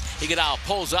 5. Iguodala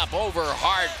pulls up, over,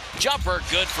 hard jumper.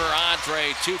 Good for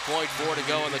Andre. 2.4 to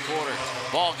go in the quarter.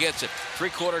 Ball gets it.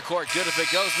 Three-quarter court. Good if it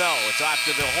goes. No, it's off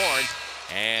to the horn.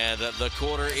 And the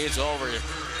quarter is over.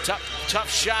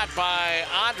 Tough shot by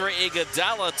Andre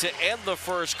Iguodala to end the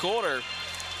first quarter.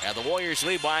 And the Warriors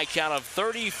lead by a count of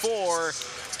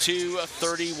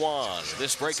 34-31.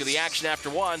 This break of the action after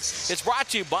one is brought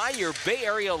to you by your Bay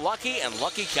Area Lucky and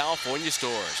Lucky California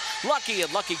stores. Lucky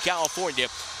and Lucky California,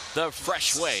 the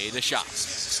fresh way to shop.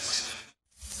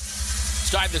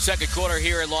 Start the second quarter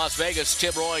here in Las Vegas.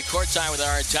 Tim Roy courtside with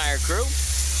our entire crew.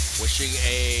 Wishing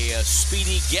a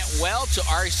speedy get well to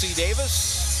R.C.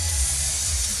 Davis.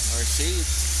 R.C.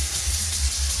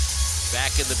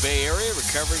 back in the Bay Area,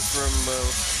 recovering from,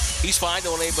 he's fine,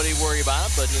 don't want anybody to worry about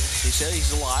him, but he said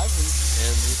he's alive,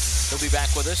 and he'll be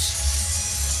back with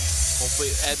us.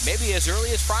 Hopefully, maybe as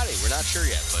early as Friday, we're not sure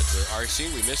yet, but RC,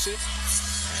 we miss you.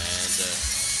 And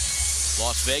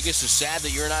Las Vegas is sad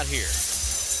that you're not here.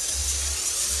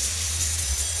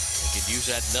 We could use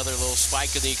that another little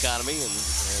spike in the economy, and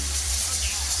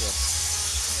yeah.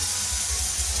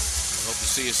 Hope to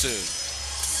see you soon.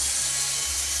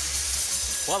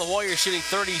 Well, the Warriors shooting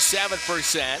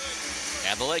 37%,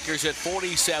 and the Lakers at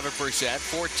 47%.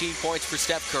 14 points for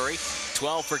Steph Curry,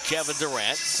 12 for Kevin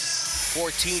Durant,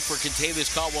 14 for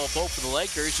Kentavious Caldwell-Pope for the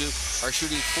Lakers, who are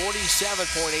shooting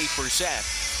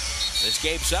 47.8%. This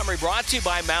game summary brought to you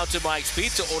by Mountain Mike's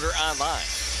Pizza. Order online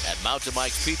at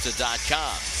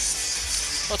mountainmikespizza.com.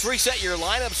 Let's reset your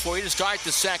lineups for you to start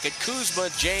the second.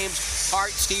 Kuzma, James,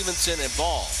 Hart, Stevenson, and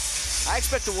Ball. I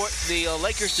expect the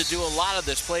Lakers to do a lot of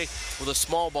this, play with a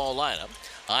small ball lineup.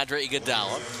 Andre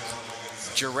Iguodala,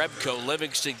 Jerebko,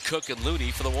 Livingston, Cook, and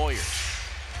Looney for the Warriors.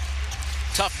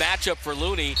 Tough matchup for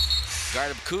Looney.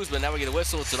 Guarded Kuzma. Now we get a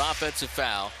whistle. It's an offensive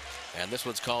foul. And this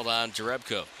one's called on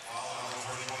Jerebko.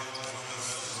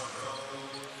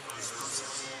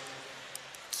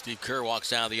 Steve Kerr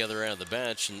walks down the other end of the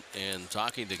bench and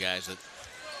talking to guys that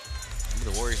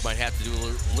the Warriors might have to do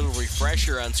a little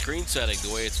refresher on screen setting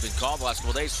the way it's been called the last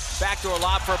couple days. Backdoor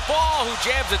lob for Ball, who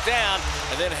jams it down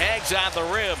and then hangs on the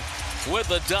rim with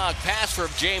the dunk. Pass from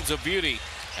James of Beauty,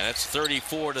 and it's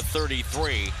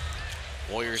 34-33.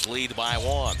 Warriors lead by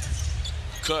 1.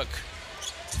 Cook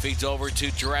feeds over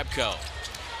to Jerebko.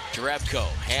 Jerebko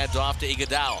hands off to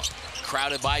Iguodala.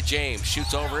 crowded by James.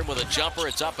 Shoots over him with a jumper.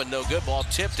 It's up and no good. Ball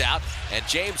tipped out, and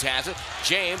James has it.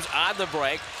 James on the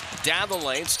break, down the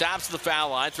lane, stops the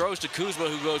foul line, throws to Kuzma,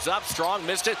 who goes up strong,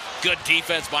 missed it. Good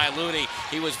defense by Looney.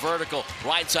 He was vertical.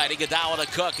 Right side, Iguodala to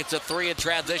Cook. It's a 3 in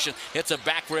transition. It's a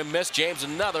back rim miss. James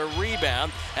another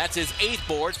rebound. That's his 8th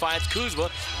board. Finds Kuzma.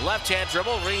 Left-hand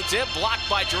dribble, leans in, blocked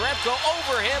by Jerebko.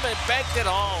 Over him and banked it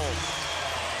home.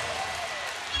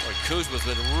 Boy, Kuzma's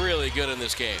been really good in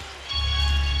this game.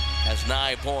 Has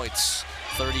 9 points.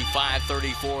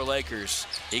 35-34 Lakers.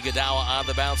 Iguodala on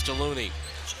the bounce to Looney.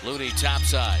 Looney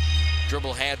topside.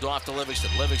 Dribble handoff to Livingston.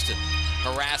 Livingston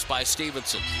harassed by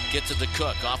Stevenson. Gets it to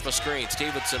Cook off the screen.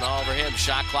 Stevenson all over him.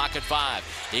 Shot clock at 5.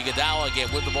 Iguodala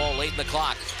again with the ball late in the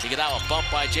clock. Iguodala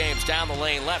bumped by James down the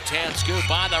lane. Left hand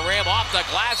scoop on the rim. Off the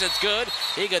glass. It's good.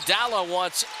 Iguodala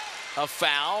wants a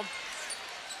foul.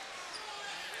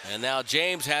 And now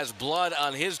James has blood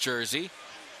on his jersey.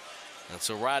 And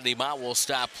so Rodney Mott will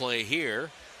stop play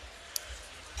here.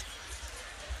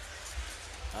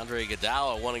 Andre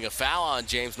Iguodala wanting a foul on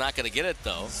James. Not going to get it,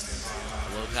 though.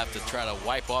 We'll have to try to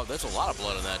wipe off. There's a lot of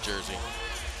blood in that jersey.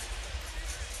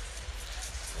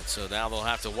 And so now they'll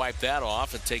have to wipe that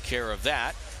off and take care of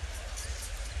that.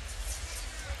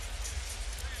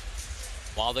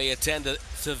 While they attend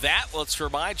to that, let's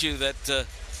remind you that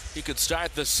you could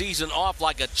start the season off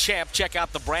like a champ. Check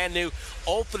out the brand new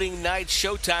opening night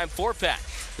Showtime 4-pack.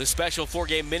 The special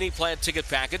 4-game mini plan ticket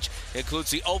package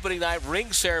includes the opening night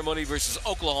ring ceremony versus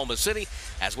Oklahoma City,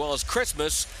 as well as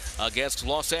Christmas against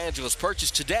Los Angeles. Purchase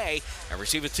today and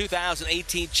receive a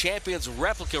 2018 Champions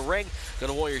replica ring. Go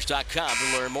to Warriors.com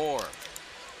to learn more.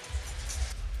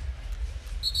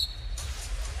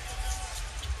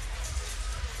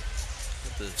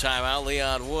 At the timeout,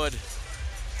 Leon Wood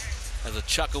has a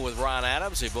chuckle with Ron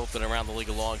Adams. They've both been around the league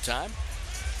a long time.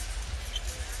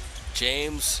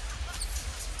 James,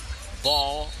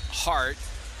 Ball, Hart,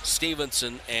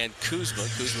 Stevenson, and Kuzma.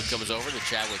 Kuzma comes over to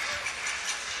chat with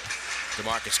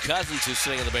DeMarcus Cousins, who's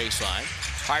sitting on the baseline.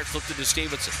 Hart flipped it to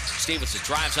Stevenson. Stevenson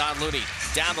drives on Looney.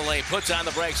 Down the lane, puts on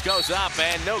the brakes, goes up,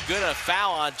 and no good. A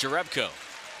foul on Jerebko.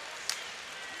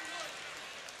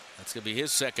 That's going to be his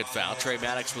 2nd foul. Trey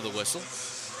Maddox with a whistle.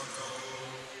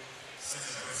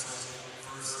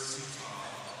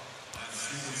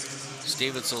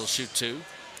 Stevenson will shoot 2.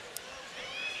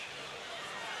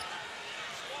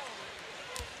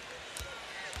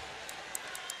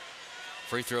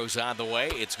 Free throws on the way.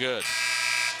 It's good.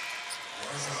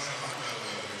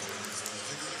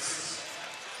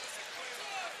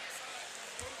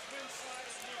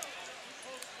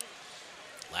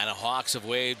 Atlanta Hawks have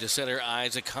waved to center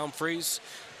Isaac Humphries.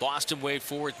 Boston waved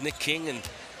forward Nick King and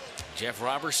Jeff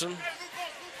Robertson.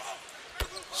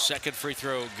 2nd free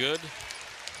throw good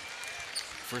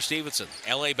for Stevenson.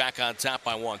 LA back on top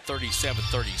by 1,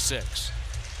 37-36.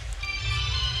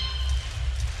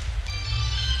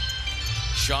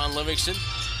 Sean Livingston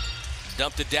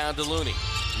dumped it down to Looney.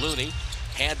 Looney,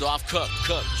 handoff Cook.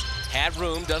 Cook had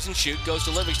room, doesn't shoot, goes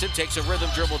to Livingston, takes a rhythm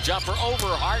dribble jumper over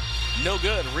Hart. No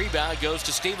good. Rebound goes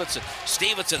to Stevenson.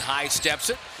 Stevenson high steps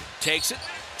it, takes it,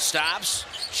 stops,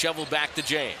 shovel back to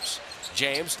James.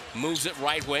 James moves it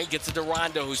right wing, gets it to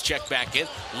Rondo, who's checked back in.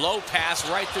 Low pass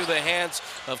right through the hands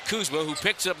of Kuzma, who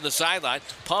picks it up in the sideline.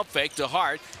 Pump fake to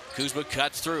Hart. Kuzma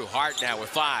cuts through. Hart now with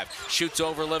 5. Shoots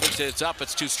over Livingston. It's up.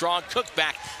 It's too strong. Cook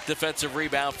back. Defensive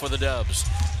rebound for the Dubs.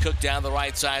 Cook down the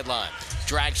right sideline.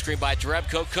 Drag screen by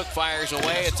Jerebko. Cook fires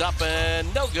away. It's up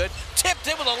and no good. Tipped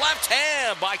in with a left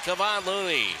hand by Kevon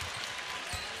Looney.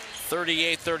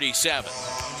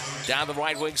 38-37. Down the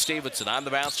right wing, Stevenson on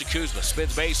the bounce to Kuzma.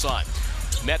 Spins baseline.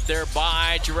 Met there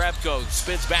by Jerebko.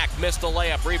 Spins back. Missed the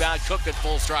layup. Rebound. Cook at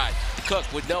full stride. Cook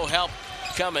with no help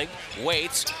coming.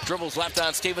 Waits. Dribbles left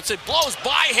on Stevenson. Blows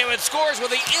by him and scores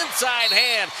with the inside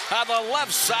hand on the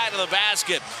left side of the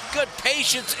basket. Good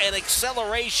patience and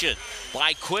acceleration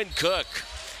by Quinn Cook.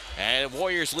 And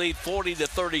Warriors lead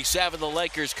 40-37. The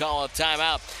Lakers call a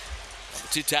timeout.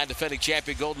 Two-time defending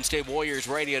champion Golden State Warriors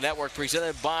Radio Network,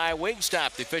 presented by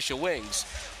Wingstop, the official wings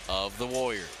of the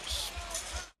Warriors.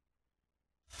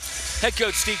 Head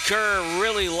coach Steve Kerr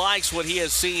really likes what he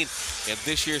has seen in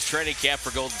this year's training camp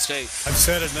for Golden State. I've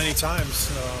said it many times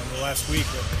in the last week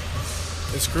that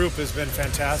this group has been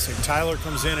fantastic. Tyler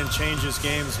comes in and changes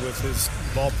games with his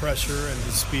ball pressure and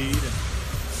his speed.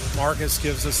 And Marcus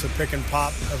gives us a pick and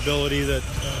pop ability that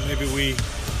maybe we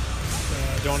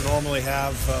don't normally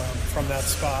have from that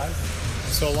spot.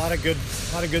 So a lot of good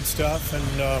stuff,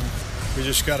 and we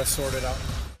just got to sort it out.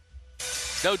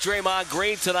 No Draymond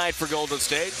Green tonight for Golden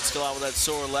State. Still out with that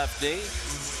sore left knee.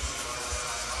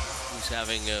 He's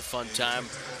having a fun time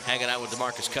hanging out with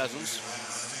DeMarcus Cousins.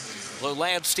 Well,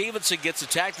 Lance Stevenson gets a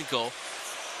technical.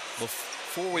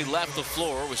 Before we left the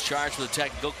floor, was charged with a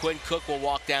technical. Quinn Cook will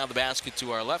walk down the basket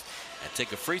to our left and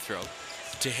take a free throw.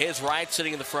 To his right,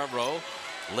 sitting in the front row,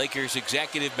 Lakers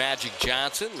executive Magic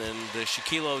Johnson and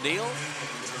Shaquille O'Neal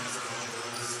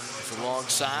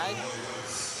alongside.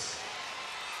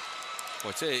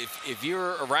 If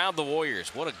you're around the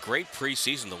Warriors, what a great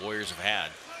preseason the Warriors have had.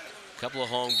 A couple of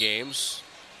home games.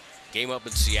 Game up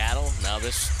in Seattle. Now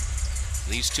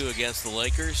these two against the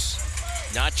Lakers.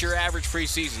 Not your average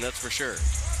preseason, that's for sure.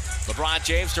 LeBron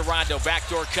James to Rondo.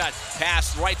 Backdoor cut.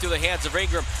 Pass right through the hands of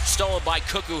Ingram. Stolen by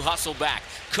Cook, who hustled back.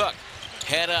 Cook,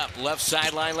 head up. Left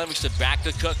sideline. Livingston back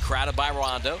to Cook. Crowded by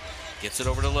Rondo. Gets it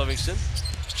over to Livingston.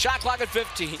 Shot clock at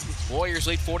 15. Warriors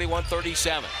lead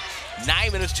 41-37.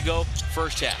 9 minutes to go,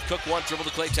 first half. Cook one, dribble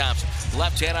to Klay Thompson.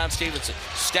 Left hand on Stevenson.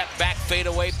 Step back, fade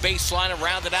away, baseline and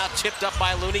rounded out. Tipped up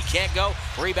by Looney, can't go.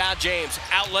 Rebound James.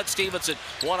 Outlet Stevenson.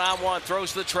 One-on-one,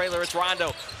 throws to the trailer. It's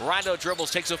Rondo. Rondo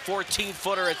dribbles, takes a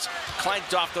 14-footer. It's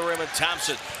clanked off the rim, and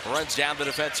Thompson runs down the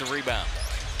defensive rebound.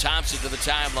 Thompson to the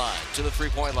timeline, to the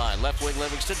three-point line. Left wing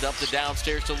Livingston dumped it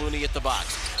downstairs to Looney at the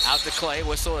box. Out to Klay,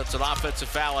 whistle. It's an offensive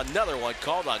foul. Another one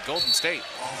called on Golden State.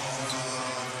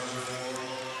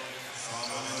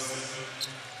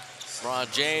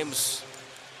 LeBron James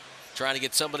trying to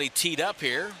get somebody teed up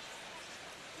here.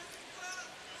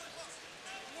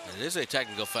 And it is a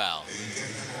technical foul.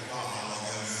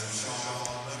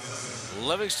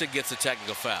 Livingston gets a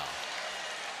technical foul.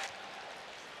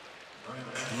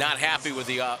 Not happy with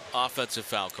the offensive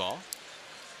foul call.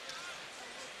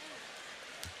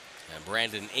 And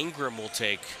Brandon Ingram will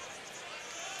take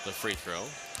the free throw.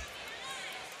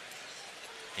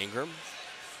 Ingram,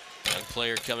 young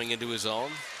player coming into his own.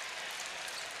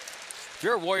 If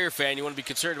you're a Warrior fan, you want to be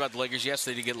concerned about the Lakers. Yes,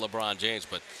 they did get LeBron James,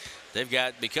 but they've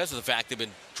got, because of the fact they've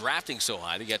been drafting so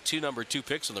high, they got two number 2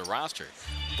 picks on their roster,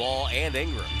 Ball and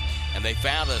Ingram. And they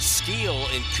found a steal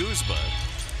in Kuzma.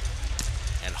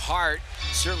 And Hart,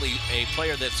 certainly a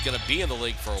player that's going to be in the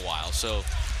league for a while. So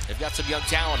they've got some young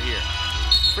talent here.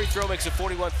 Free throw makes it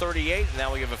 41-38. And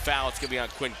now we have a foul. It's going to be on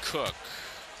Quinn Cook.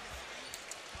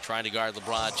 Trying to guard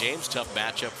LeBron James. Tough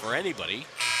matchup for anybody.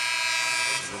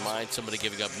 Remind somebody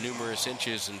giving up numerous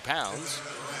inches and pounds.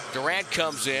 Durant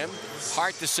comes in.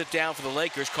 Hart to sit down for the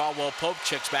Lakers. Caldwell Pope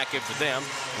checks back in for them.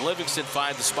 Livingston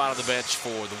finds the spot on the bench for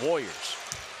the Warriors.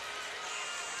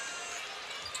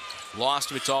 Lost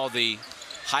amidst all the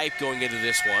hype going into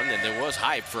this one, and there was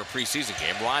hype for a preseason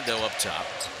game. Rondo up top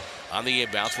on the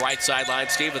inbounds. Right sideline,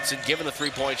 Stevenson given the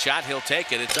three-point shot. He'll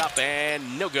take it. It's up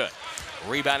and no good.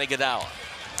 Rebounding Iguodala.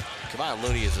 Kevon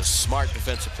Looney is a smart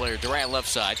defensive player. Durant left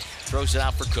side, throws it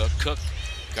out for Cook. Cook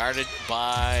guarded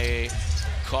by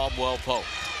Caldwell Pope.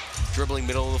 Dribbling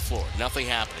middle of the floor, nothing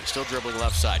happening. Still dribbling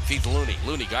left side, feeds Looney.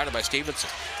 Looney guarded by Stevenson.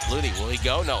 Looney, will he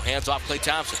go? No, hands off Klay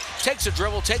Thompson. Takes a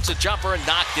dribble, takes a jumper, and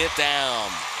knocked it down.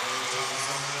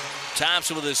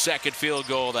 Thompson with his second field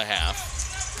goal of the half.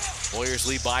 Warriors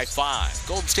lead by 5.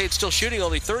 Golden State still shooting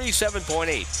only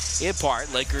 37.8. In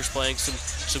part, Lakers playing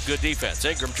some good defense.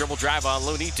 Ingram dribble drive on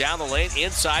Looney, down the lane,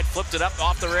 inside, flipped it up,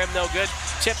 off the rim, no good.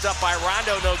 Tipped up by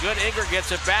Rondo, no good. Ingram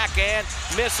gets it back and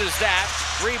misses that.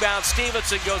 Rebound,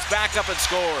 Stevenson goes back up and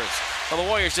scores. Well, the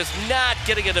Warriors just not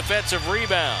getting a defensive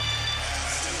rebound.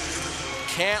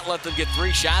 Can't let them get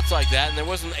 3 shots like that, and there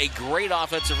wasn't a great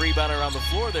offensive rebound around the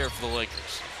floor there for the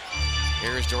Lakers.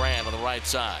 Here's Durant on the right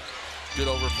side. Good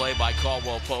overplay by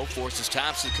Caldwell Pope. Forces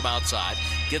Thompson to come outside.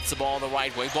 Gets the ball in the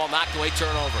right way. Ball knocked away,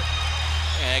 turnover.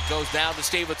 And it goes down to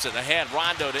Stevenson. Ahead,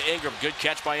 Rondo to Ingram. Good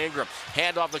catch by Ingram.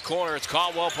 Hand off the corner. It's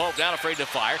Caldwell Pope, not afraid to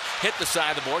fire. Hit the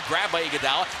side of the board. Grabbed by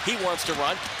Iguodala. He wants to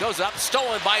run. Goes up.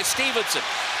 Stolen by Stevenson.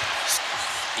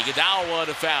 Iguodala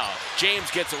wanted a foul. James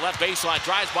gets it left baseline.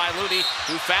 Drives by Looney,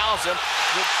 who fouls him.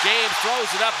 James throws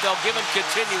it up. They'll give him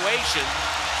continuation.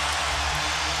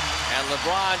 And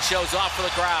LeBron shows off for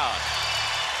the crowd.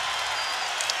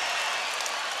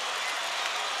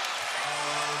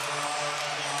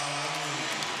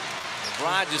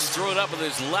 LeBron just threw it up with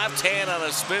his left hand on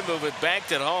a spin move. It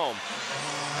banked it home.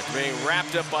 After being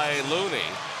wrapped up by Looney.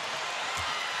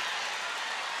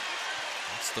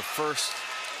 It's the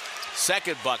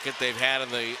second bucket they've had in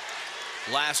the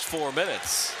last 4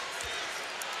 minutes.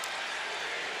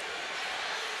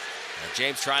 And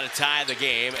James trying to tie the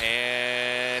game,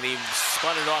 and he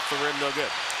spun it off the rim, no good.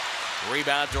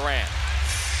 Rebound Durant.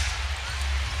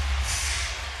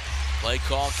 Play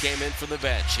call came in from the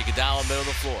bench. Iguodala middle of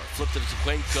the floor. Flipped it to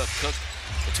Quinn Cook. Cook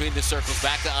between the circles.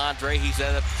 Back to Andre. He's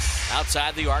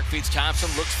outside the arc. Feeds Thompson.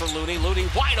 Looks for Looney. Looney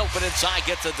wide open inside.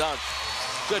 Gets a dunk.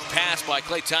 Good pass by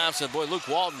Klay Thompson. Boy, Luke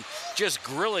Walton just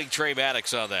grilling Trey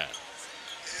Maddox on that.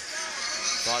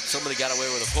 Thought somebody got away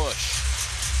with a push.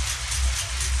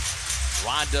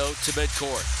 Rondo to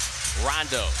midcourt.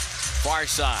 Rondo, far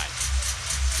side.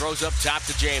 Throws up top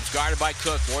to James, guarded by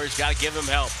Cook. Warriors got to give him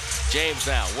help. James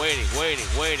now, waiting.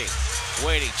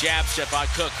 Jab step on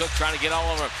Cook. Cook trying to get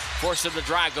all over him. Forces him to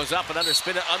drive, goes up and under,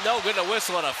 spin it. No good, a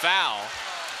whistle and a foul.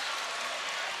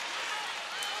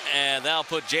 And that'll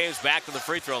put James back to the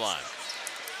free throw line.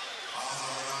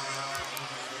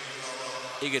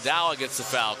 Iguodala gets the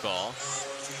foul call.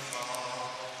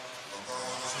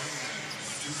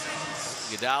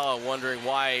 Iguodala wondering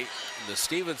why the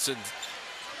Stevenson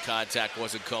contact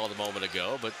wasn't called a moment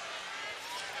ago, but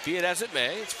be it as it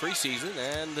may, it's preseason,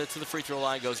 and to the free throw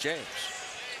line goes James.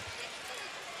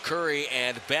 Curry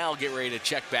and Bell get ready to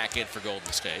check back in for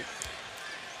Golden State.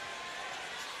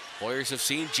 Warriors have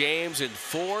seen James in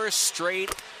 4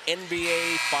 straight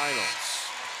NBA Finals.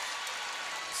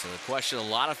 So the question a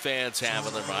lot of fans have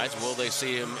in their minds, will they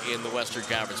see him in the Western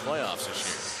Conference playoffs this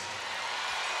year?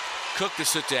 Cook to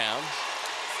sit down.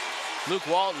 Luke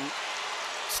Walton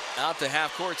out to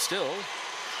half court still.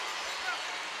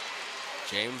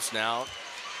 James now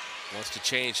wants to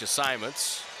change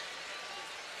assignments.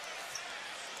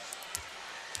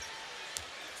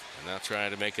 And now trying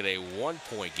to make it a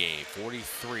 1-point game.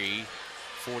 43-44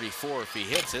 if he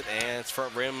hits it, and it's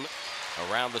front rim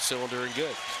around the cylinder and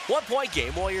good. 1-point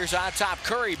game, Warriors on top.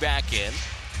 Curry back in.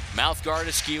 Mouth guard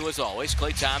askew as always.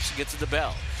 Klay Thompson gets it to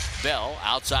Bell. Bell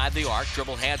outside the arc,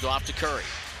 dribble handoff to Curry.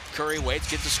 Curry waits,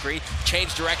 gets the screen,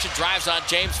 change direction, drives on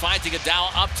James, finds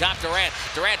Iguodala up top, Durant.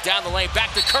 Durant down the lane,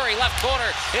 back to Curry, left corner.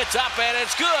 It's up and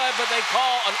it's good, but they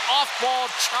call an off-ball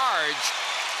charge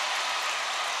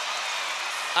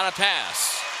on a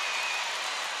pass.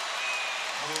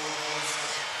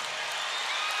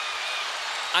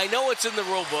 I know it's in the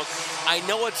rule book. I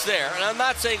know it's there, and I'm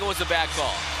not saying it was a bad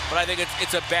call, but I think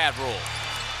it's a bad rule.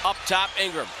 Up top,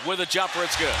 Ingram with a jumper,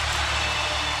 it's good.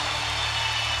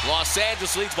 Los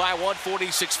Angeles leads by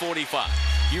 146-45.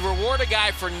 You reward a guy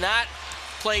for not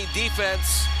playing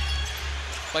defense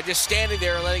by just standing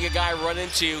there and letting a guy run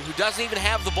into you who doesn't even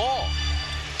have the ball.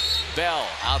 Bell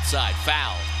outside,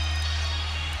 foul.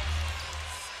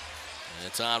 And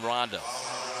it's on Rondo.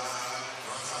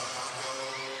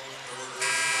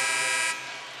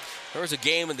 There was a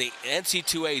game in the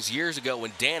NC2As years ago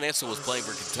when Dan Issel was playing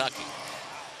for Kentucky.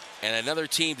 And another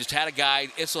team just had a guy,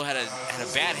 Issel had a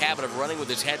bad habit of running with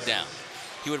his head down.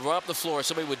 He would run up the floor,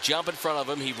 somebody would jump in front of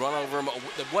him, he'd run over him,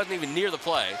 that wasn't even near the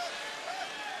play,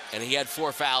 and he had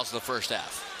 4 fouls in the first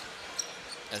half.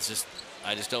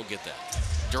 I just don't get that.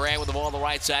 Durant with the ball on the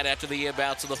right side after the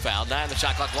inbounds of the foul. 9 on the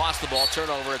shot clock, lost the ball,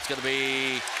 turnover, it's gonna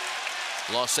be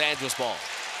Los Angeles ball.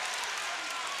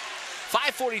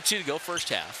 5:42 to go, first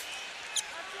half.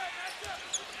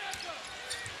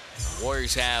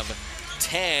 Warriors have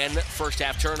 10 first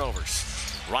half turnovers.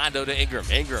 Rondo to Ingram.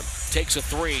 Ingram takes a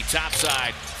 3, top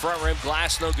side, front rim,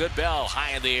 glass, no good. Bell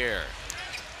high in the air.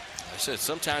 I said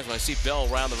sometimes when I see Bell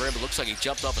around the rim, it looks like he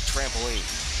jumped off a trampoline.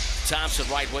 Thompson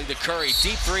right wing to Curry,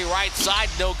 deep 3 right side,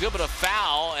 no good, but a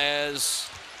foul as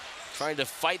trying to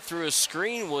fight through a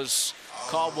screen was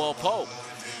Caldwell Pope.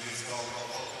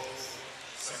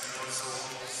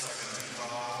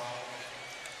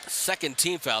 Second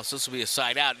team foul, so this will be a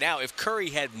side out. Now, if Curry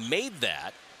had made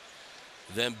that,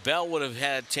 then Bell would have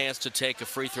had a chance to take a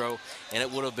free throw, and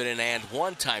it would have been an and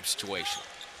one type situation.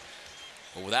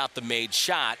 But without the made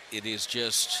shot, it is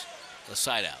just a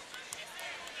side out.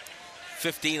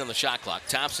 15 on the shot clock.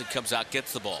 Thompson comes out,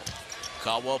 gets the ball.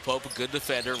 Caldwell Pope, a good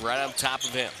defender, right on top of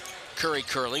him. Curry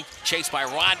curling, chased by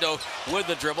Rondo with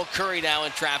the dribble. Curry now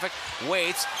in traffic,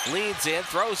 waits, leans in,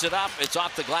 throws it up. It's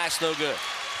off the glass, no good.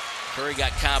 Curry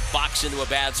got kind of boxed into a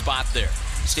bad spot there.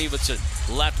 Stevenson,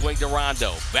 left wing to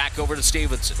Rondo. Back over to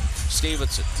Stevenson.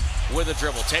 Stevenson with a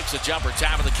dribble, takes a jumper,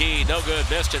 top of the key, no good,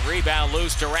 missed it, rebound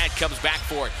loose. Durant comes back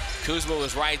for it. Kuzma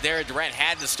was right there. Durant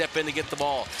had to step in to get the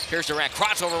ball. Here's Durant,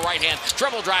 crossover right hand,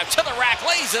 dribble drive to the rack,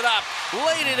 lays it up,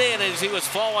 laid it in as he was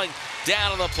falling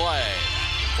down on the play.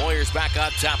 Warriors back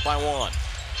on top by 1.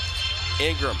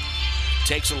 Ingram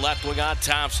takes a left wing on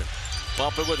Thompson.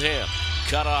 Bumping with him.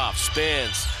 Cut off,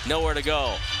 spins, nowhere to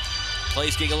go.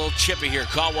 Play's getting a little chippy here.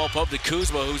 Caldwell Pope to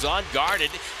Kuzma, who's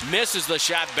unguarded, misses the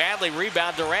shot badly.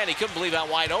 Rebound Durant. He couldn't believe how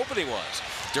wide open he was.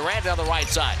 Durant on the right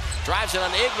side, drives it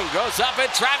on Ingram, goes up in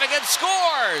traffic and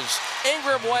scores.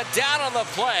 Ingram went down on the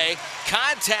play.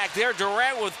 Contact there.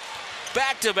 Durant with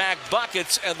back-to-back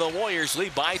buckets, and the Warriors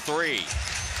lead by 3.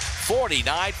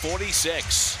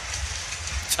 49-46.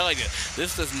 I'm telling you,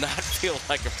 this does not feel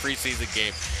like a preseason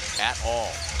game at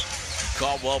all.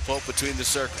 Caldwell Pope between the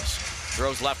circles.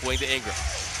 Throws left wing to Ingram.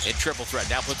 in triple threat.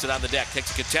 Now puts it on the deck,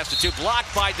 takes a contested 2,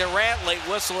 blocked by Durant, late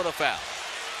whistle and a foul.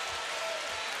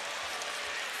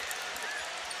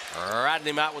 Riding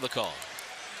him out with a call.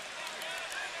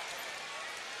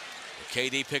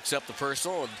 KD picks up the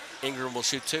personal, and Ingram will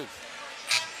shoot 2.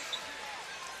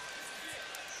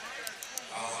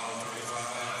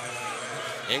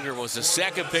 Ingram was the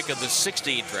second pick of the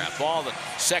 16 draft. Ball the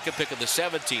second pick of the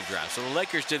 17 draft. So the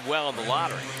Lakers did well in the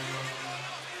lottery.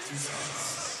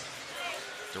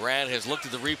 Durant has looked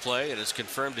at the replay and has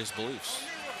confirmed his beliefs.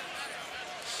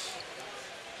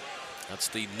 That's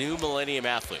the new Millennium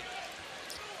Athlete.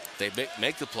 They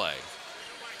make the play,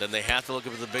 then they have to look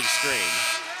up at the big screen,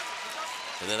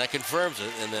 and then that confirms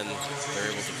it, and then they're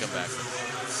able to come back.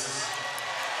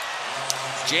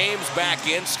 James back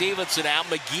in, Stevenson out,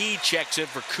 McGee checks in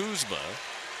for Kuzma.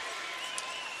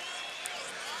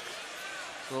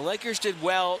 The Lakers did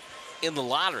well in the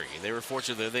lottery. They were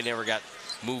fortunate that they never got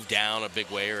moved down a big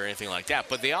way or anything like that,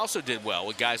 but they also did well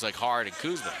with guys like Hart and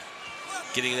Kuzma,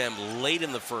 getting them late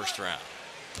in the first round.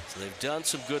 So they've done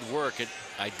some good work at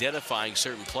identifying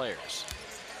certain players.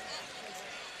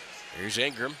 Here's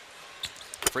Ingram.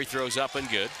 Free throws up and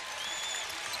good.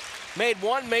 Made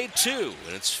 1, made 2,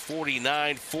 and it's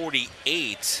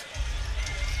 49-48.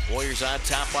 Warriors on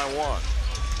top by 1.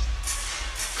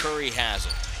 Curry has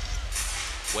it.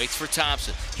 Waits for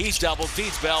Thompson. He's doubled,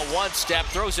 feeds Bell, 1 step,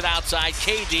 throws it outside.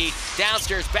 KD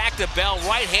downstairs, back to Bell,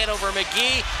 right hand over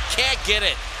McGee, can't get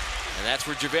it. And that's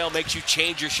where JaVale makes you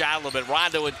change your shot a little bit.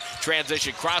 Rondo in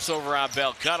transition, crossover on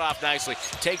Bell, cut off nicely,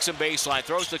 takes some baseline,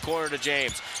 throws the corner to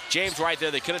James. James right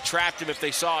there, they could have trapped him if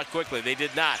they saw it quickly. They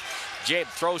did not. James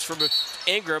throws from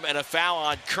Ingram and a foul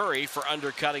on Curry for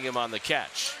undercutting him on the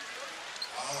catch.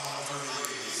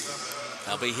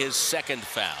 That'll be his second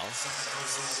foul.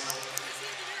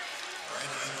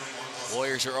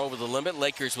 Warriors are over the limit.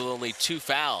 Lakers with only 2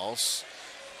 fouls.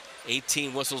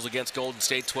 18 whistles against Golden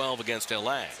State, 12 against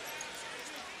LA.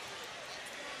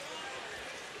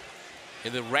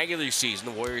 In the regular season,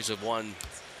 the Warriors have won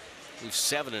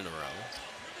 7 in a row.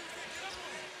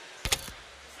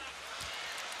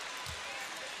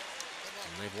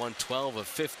 And they've won 12 of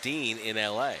 15 in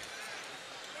LA.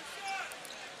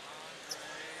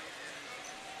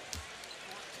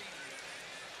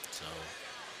 So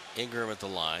Ingram at the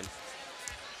line.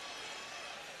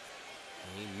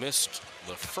 He missed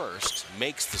the first,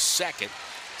 makes the second,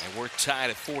 and we're tied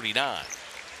at 49.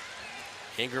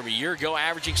 Ingram a year ago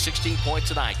averaging 16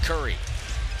 points a night. Curry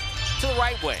to the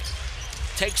right wing.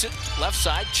 Takes it left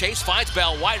side. Chase finds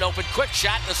Bell wide open. Quick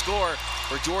shot and a score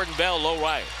for Jordan Bell, low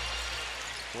right.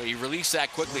 Well, he released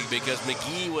that quickly because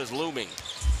McGee was looming.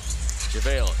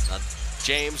 JaVale.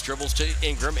 James dribbles to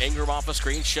Ingram. Ingram off a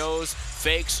screen. Shows,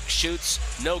 fakes, shoots.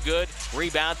 No good.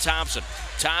 Rebound Thompson.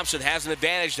 Thompson has an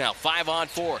advantage now.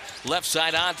 5-on-4. Left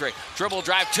side Andre. Dribble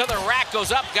drive to the rack.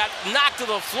 Goes up. Got knocked to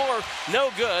the floor.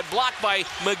 No good. Blocked by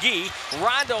McGee.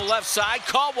 Rondo left side.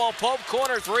 Caldwell Pope.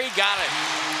 Corner 3. Got it.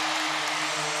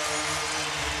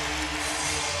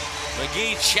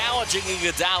 McGee challenging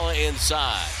Iguodala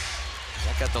inside.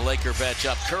 That got the Laker bench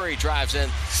up. Curry drives in,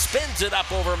 spins it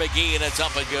up over McGee, and it's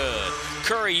up and good.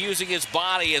 Curry using his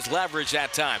body as leverage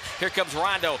that time. Here comes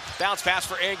Rondo. Bounce pass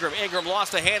for Ingram. Ingram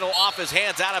lost the handle off his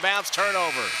hands, out of bounds,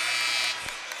 turnover.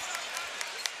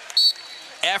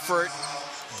 Effort,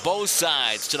 both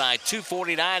sides tonight.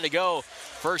 2:49 to go.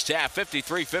 First half,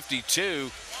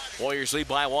 53-52. Warriors lead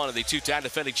by 1 of the 2-time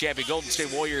defending champion Golden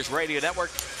State Warriors Radio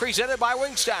Network, presented by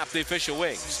Wingstop, the official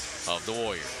wings of the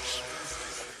Warriors.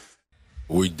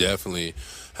 We definitely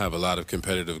have a lot of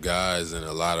competitive guys and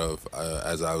a lot of,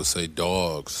 as I would say,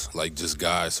 dogs, like just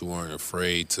guys who aren't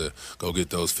afraid to go get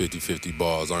those 50-50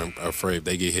 balls, aren't afraid if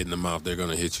they get hit in the mouth, they're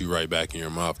going to hit you right back in your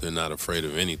mouth. They're not afraid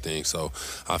of anything. So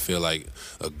I feel like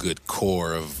a good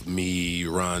core of me,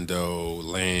 Rondo,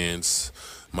 Lance,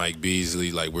 Mike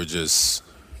Beasley, like we're just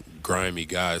grimy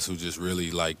guys who just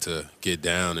really like to get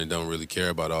down and don't really care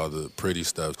about all the pretty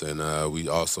stuff. And we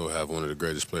also have one of the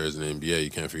greatest players in the NBA.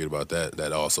 You can't forget about that.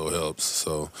 That also helps.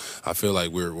 So I feel like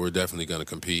we're definitely going to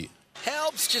compete.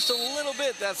 Helps just a little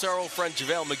bit. That's our old friend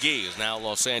JaVale McGee, who's now a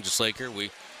Los Angeles Laker. We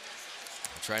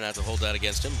try not to hold that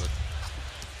against him, but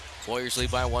Warriors lead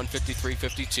by 1,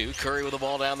 53-52. Curry with the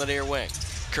ball down the near wing.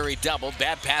 Curry doubled,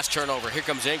 bad pass turnover. Here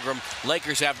comes Ingram.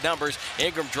 Lakers have numbers.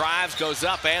 Ingram drives, goes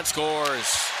up, and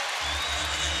scores.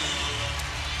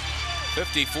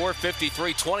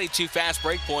 54-53, 22 fast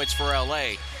break points for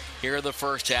LA here in the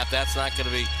first half. That's not going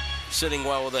to be sitting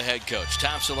well with the head coach.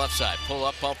 Thompson left side, pull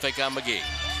up, pump fake on McGee.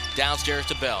 Downstairs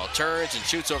to Bell, turns and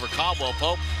shoots over Caldwell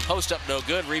Pope. Post up no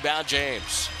good, rebound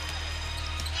James.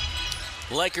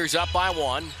 Lakers up by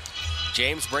 1.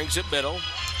 James brings it middle.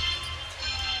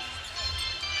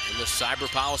 the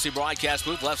Cyber Policy broadcast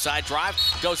booth. Left side drive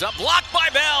goes up, blocked by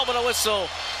Bell, but a whistle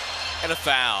and a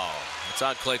foul. It's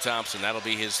on Klay Thompson. That'll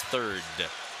be his third.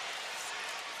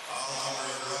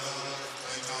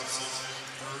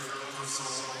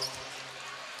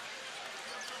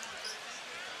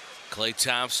 Klay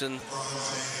Thompson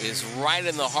is right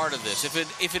in the heart of this.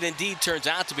 If it indeed turns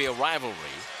out to be a rivalry,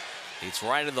 it's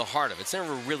right in the heart of it. It's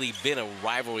never really been a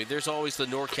rivalry. There's always the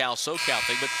NorCal-SoCal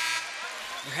thing, but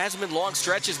there hasn't been long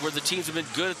stretches where the teams have been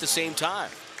good at the same time.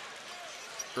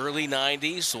 Early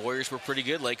 90s, the Warriors were pretty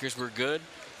good. Lakers were good.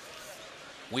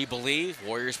 We believe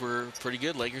Warriors were pretty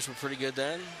good. Lakers were pretty good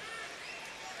then.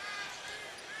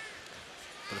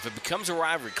 But if it becomes a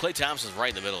rivalry, Klay Thompson's right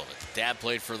in the middle of it. Dad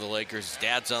played for the Lakers. His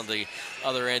dad's on the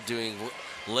other end doing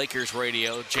Lakers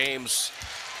radio. James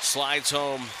slides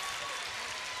home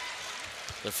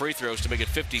the free throws to make it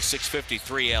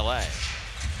 56-53 LA.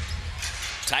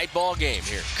 Tight ball game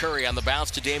here. Curry on the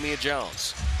bounce to Damian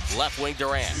Jones. Left wing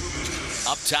Durant.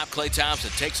 Up top, Klay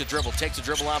Thompson takes a dribble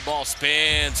on ball,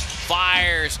 spins,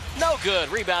 fires, no good.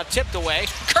 Rebound tipped away.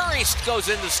 Curry goes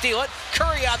in to steal it.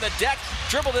 Curry on the deck,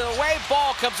 dribbled it away.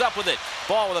 Ball comes up with it.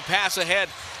 Ball with a pass ahead.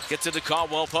 Gets it to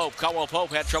Caldwell Pope. Caldwell Pope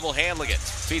had trouble handling it.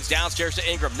 Feeds downstairs to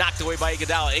Ingram. Knocked away by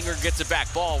Iguodala. Ingram gets it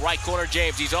back. Ball right corner,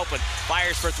 James. He's open.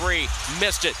 Fires for three.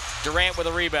 Missed it. Durant with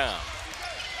a rebound.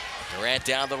 Durant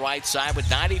down the right side with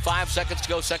 95 seconds to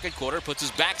go second quarter. Puts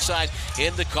his backside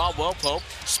into Caldwell Pope.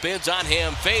 Spins on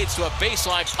him. Fades to a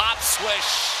baseline. Pop,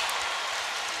 swish.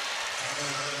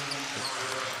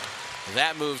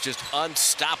 That move's just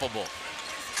unstoppable.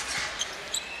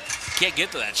 Can't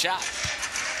get to that shot.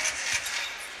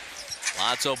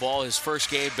 Lonzo Ball, his first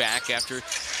game back after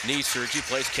knee surgery.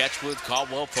 Plays catch with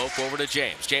Caldwell Pope over to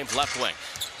James. James left wing.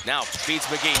 Now feeds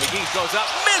McGee. McGee goes up,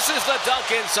 misses the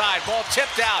dunk inside. Ball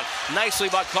tipped out nicely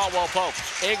by Caldwell Pope.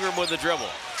 Ingram with the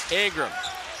dribble. Ingram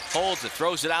holds it,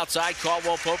 throws it outside.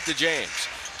 Caldwell Pope to James.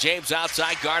 James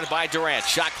outside, guarded by Durant.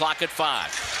 Shot clock at 5.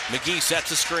 McGee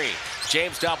sets a screen.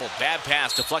 James double. Bad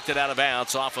pass deflected out of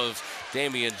bounds off of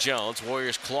Damian Jones.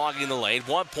 Warriors clogging the lane.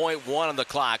 1.1 on the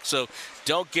clock, so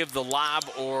don't give the lob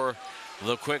or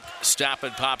the quick stop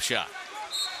and pop shot.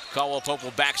 Caldwell Pope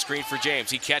will back screen for James.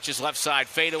 He catches left side,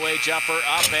 fadeaway jumper,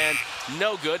 up and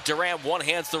no good. Durant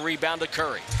one-hands the rebound to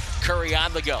Curry. Curry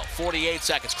on the go, 48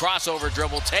 seconds. Crossover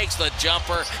dribble, takes the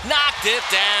jumper, knocked it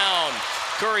down.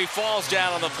 Curry falls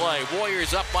down on the play.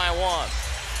 Warriors up by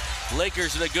 1.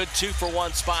 Lakers in a good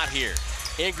 2-for-1 spot here.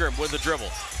 Ingram with the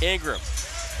dribble. Ingram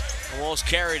almost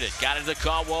carried it, got it to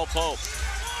Caldwell Pope.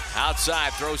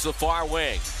 Outside, throws the far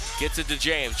wing. Gets it to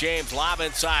James. James lob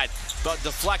inside, but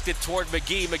deflected toward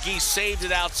McGee. McGee saved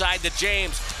it outside to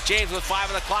James. James with 5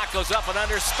 on the clock goes up and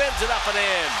under, spins it up and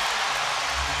in.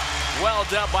 Well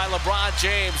done by LeBron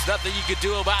James. Nothing you could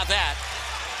do about that.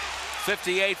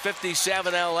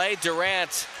 58-57 LA.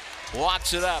 Durant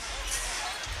walks it up.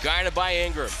 Guarded by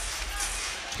Ingram.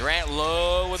 Durant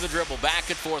low with the dribble. Back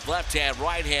and forth. Left hand,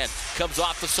 right hand. Comes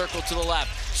off the circle to the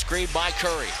left. Screened by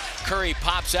Curry. Curry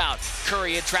pops out.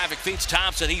 Curry in traffic, feeds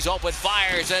Thompson. He's open,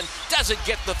 fires, and doesn't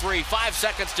get the 3. 5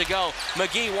 seconds to go.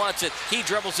 McGee wants it. He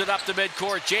dribbles it up to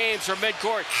midcourt. James from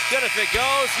midcourt. Good if it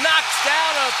goes. Knocks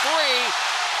down a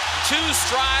 3. 2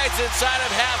 strides inside of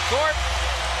half court.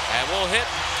 And we'll hit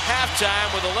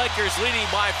halftime with the Lakers leading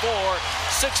by 4,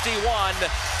 61-57.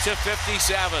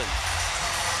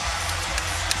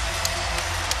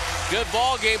 Good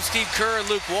ball game. Steve Kerr and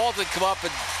Luke Walton come up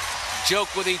and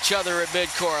joke with each other at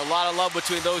midcourt. A lot of love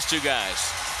between those two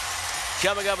guys.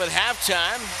 Coming up at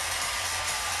halftime,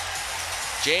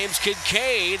 James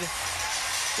Kincaid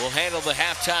will handle the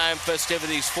halftime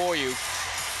festivities for you.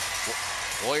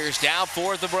 Warriors down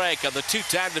 4 at the break on the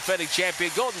 2-time defending champion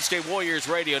Golden State Warriors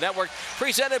Radio Network,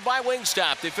 presented by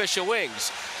Wingstop, the official wings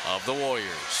of the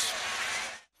Warriors.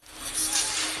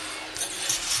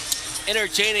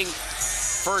 Entertaining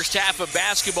first half of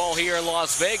basketball here in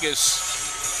Las Vegas.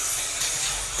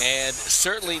 And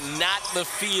certainly not the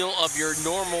feel of your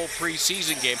normal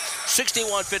preseason game.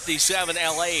 61-57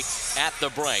 LA at the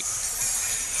break.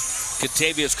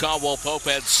 Kentavious Caldwell-Pope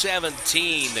had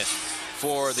 17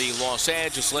 for the Los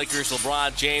Angeles Lakers.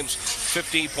 LeBron James,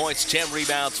 15 points, 10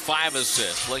 rebounds, 5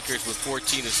 assists. Lakers with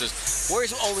 14 assists.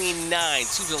 Warriors only 9.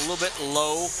 Seems a little bit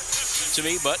low to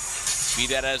me, but be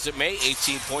that as it may,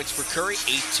 18 points for Curry,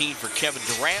 18 for Kevin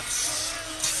Durant.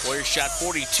 Warriors shot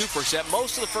 42%.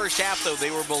 Most of the first half, though, they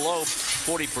were below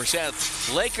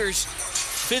 40%. Lakers'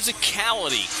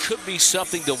 physicality could be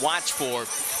something to watch for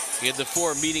in the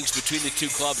 4 meetings between the two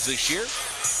clubs this year.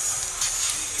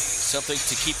 Something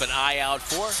to keep an eye out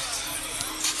for.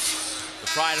 The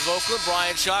pride of Oakland,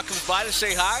 Brian Shaw, comes by to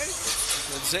say hi.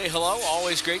 And say hello.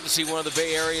 Always great to see one of the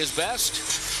Bay Area's best.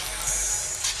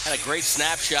 Had a great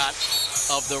snapshot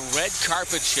of the red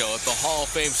carpet show at the Hall of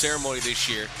Fame ceremony this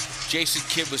year. Jason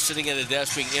Kidd was sitting at a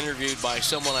desk being interviewed by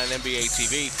someone on NBA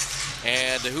TV.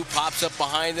 And who pops up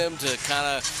behind them to kind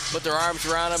of put their arms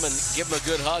around him and give him a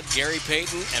good hug? Gary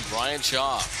Payton and Brian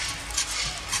Shaw.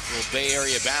 Little Bay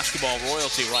Area basketball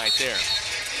royalty right there.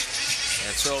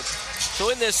 And so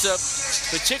in this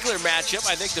particular matchup,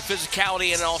 I think the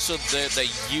physicality and also the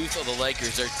youth of the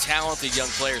Lakers, they're talented young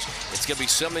players. It's going to be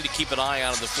something to keep an eye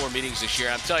on in the 4 meetings this year.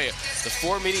 I'm telling you, the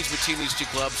 4 meetings between these two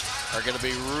clubs are going to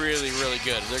be really, really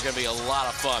good. They're going to be a lot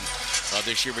of fun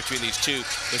this year between these two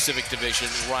Pacific Division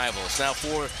rivals. Now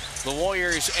for the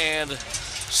Warriors and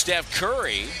Steph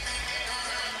Curry,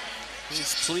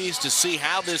 he's pleased to see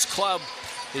how this club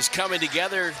is coming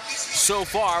together so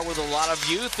far with a lot of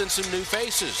youth and some new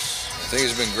faces. I think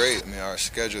it's been great. I mean, our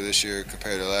schedule this year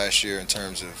compared to last year in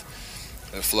terms of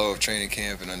the flow of training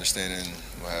camp and understanding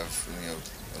we'll have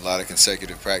a lot of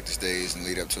consecutive practice days and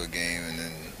lead up to a game and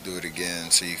then do it again,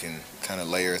 so you can kind of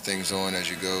layer things on as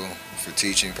you go for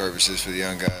teaching purposes for the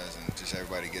young guys and just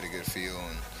everybody get a good feel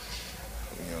and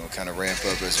kind of ramp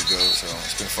up as we go. So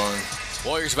it's been fun.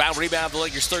 Warriors about rebound. The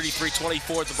Lakers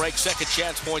 33-24 at the break. Second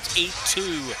chance points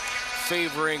 8-2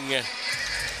 favoring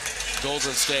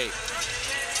Golden State.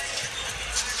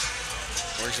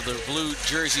 Warriors with their blue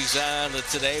jerseys on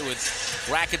today with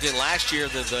Rakuten. Last year,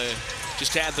 the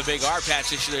just had the big R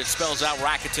patch this year that spells out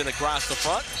Rakuten across the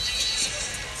front.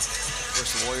 Of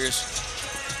course, the Warriors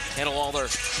handle all their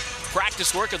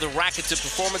practice work at the Rakuten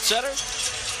Performance Center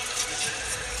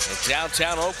in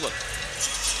downtown Oakland.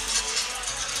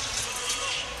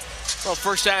 Well,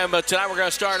 first time tonight, we're going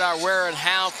to start our where and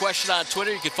how question on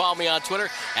Twitter. You can follow me on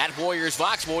Twitter at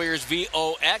WarriorsVox,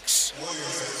 WarriorsVox.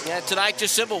 And tonight,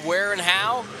 just simple, where and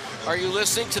how are you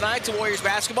listening tonight to Warriors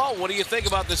basketball? What do you think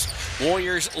about this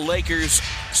Warriors-Lakers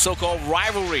so-called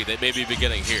rivalry that may be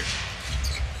beginning here?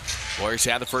 Warriors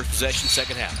have the first possession,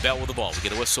 second half. Bell with the ball. We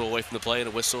get a whistle away from the play and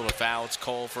a whistle and a foul. It's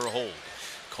called for a hold.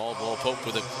 Caldwell Pope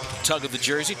with a tug of the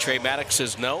jersey. Trey Maddox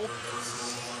says no.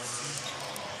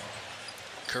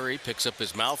 Curry picks up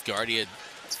his mouth guard. He had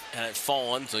it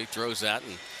fallen, so he throws that.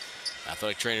 And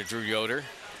athletic trainer Drew Yoder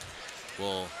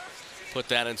will put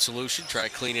that in solution, try to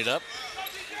clean it up.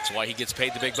 That's why he gets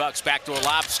paid the big bucks. Backdoor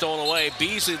lob stolen away.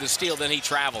 Beasley the steal, then he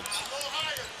traveled.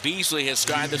 Beasley has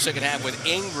started the second half with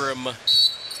Ingram,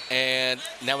 and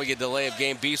now we get delay of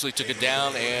game. Beasley took it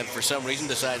down and for some reason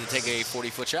decided to take a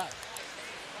 40-foot shot.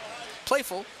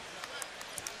 Playful.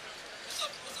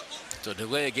 So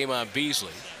delay of game on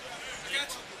Beasley.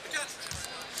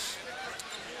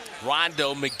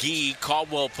 Rondo, McGee,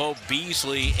 Caldwell Pope,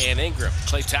 Beasley, and Ingram.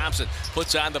 Klay Thompson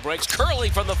puts on the brakes. Curley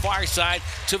from the far side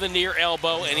to the near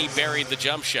elbow, and he buried the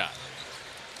jump shot.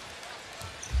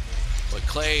 But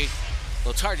Klay, well,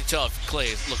 it's hard to tell if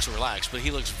Klay looks relaxed, but he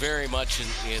looks very much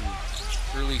in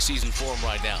early season form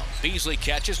right now. Beasley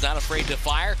catches, not afraid to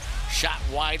fire. Shot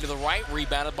wide to the right,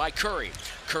 rebounded by Curry.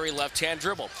 Curry left-hand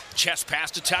dribble. Chest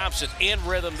pass to Thompson. In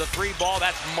rhythm, the three ball,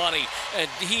 that's money. And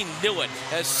he knew it.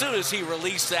 As soon as he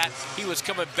released that, he was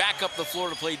coming back up the floor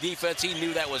to play defense. He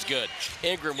knew that was good.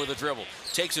 Ingram with a dribble.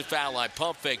 Takes a foul line,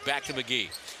 pump fake, back to McGee.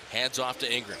 Hands off to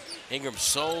Ingram. Ingram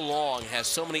so long, has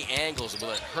so many angles with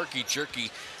a herky-jerky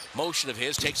motion of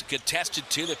his. Takes a contested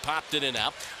two that popped in and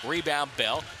out. Rebound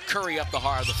Bell. Curry up the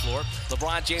heart of the floor.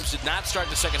 LeBron James did not start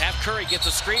the second half. Curry gets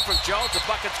a screen from Jones. The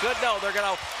bucket's good. No, they're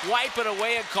going to wipe it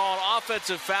away and call an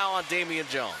offensive foul on Damian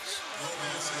Jones.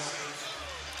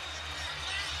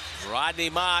 Rodney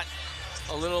Mott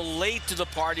a little late to the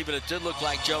party, but it did look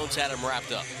like Jones had him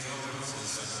wrapped up.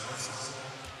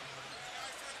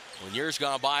 When years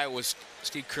gone by, it was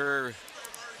Steve Kerr,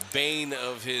 bane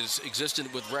of his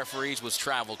existence with referees was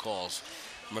travel calls.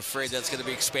 I'm afraid that's going to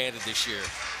be expanded this year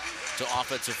to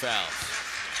offensive fouls.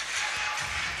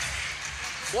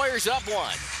 Warriors up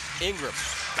one. Ingram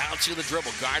bouncing the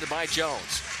dribble, guarded by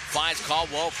Jones. Finds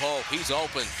Caldwell Pope. He's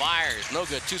open, fires, no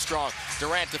good, too strong.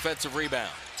 Durant defensive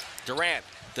rebound. Durant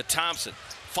to Thompson.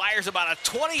 Fires about a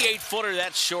 28-footer.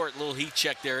 That's short. Little heat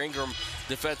check there. Ingram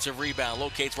defensive rebound.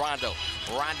 Locates Rondo.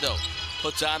 Rondo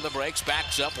puts on the brakes,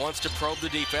 backs up, wants to probe the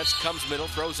defense, comes middle,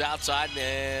 throws outside,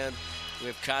 and we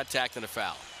have contact and a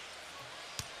foul.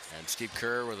 And Steve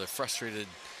Kerr, with a frustrated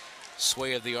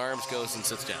sway of the arms, goes and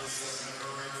sits down.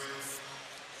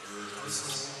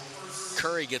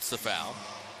 Curry gets the foul.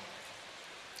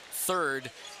 Third,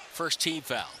 first team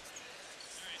foul.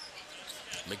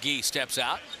 McGee steps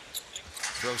out,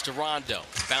 throws to Rondo,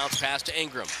 bounce pass to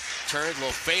Ingram. Turned, little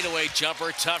fadeaway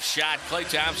jumper, tough shot. Klay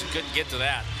Thompson couldn't get to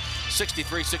that.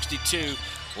 63-62,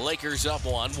 Lakers up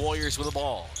one, Warriors with the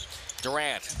ball.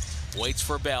 Durant waits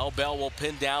for Bell. Bell will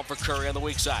pin down for Curry on the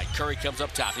weak side. Curry comes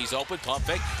up top. He's open. Pump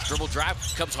fake. Dribble drive.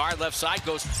 Comes hard left side.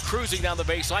 Goes cruising down the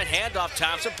baseline. Handoff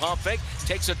Thompson. Pump fake.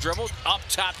 Takes a dribble. Up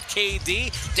top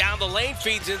KD. Down the lane.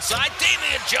 Feeds inside.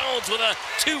 Damian Jones with a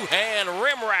two-hand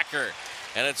rim racker.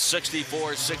 And it's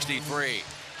 64-63.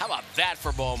 How about that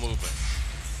for ball movement?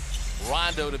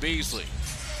 Rondo to Beasley.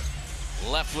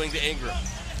 Left wing to Ingram.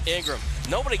 Ingram.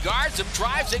 Nobody guards him.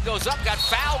 Drives it. Goes up. Got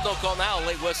fouled. No call now. A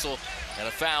late whistle. And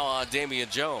a foul on Damian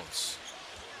Jones.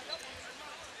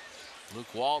 Luke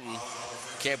Walton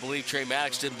can't believe Trey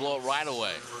Maddox didn't blow it right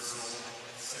away.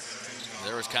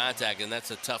 There was contact, and that's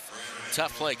a tough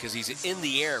play because he's in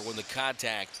the air when the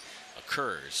contact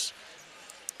occurs.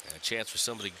 And a chance for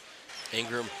somebody.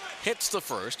 Ingram hits the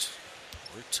first.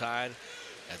 We're tied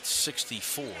at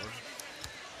 64.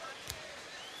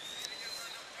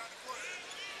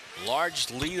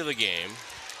 Largest lead of the game.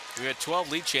 We had 12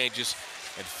 lead changes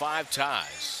and 5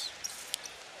 ties.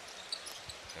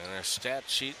 And our stat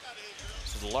sheet,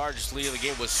 so the largest lead of the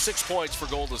game was 6 points for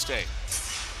Golden State.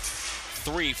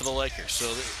 3 for the Lakers,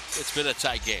 so it's been a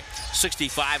tight game.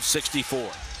 65-64.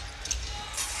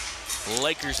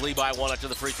 Lakers lead by 1 after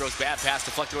the free throws. Bad pass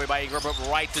deflected away by Ingram, but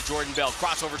right to Jordan Bell.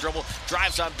 Crossover dribble,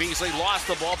 drives on Beasley, lost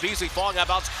the ball. Beasley falling out of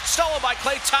bounds, stolen by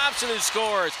Klay Thompson, who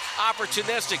scores.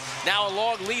 Opportunistic. Now a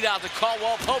long lead out to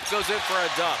Caldwell Pope goes in for a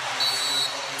dunk.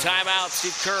 Timeout.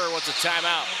 Steve Kerr wants a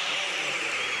timeout.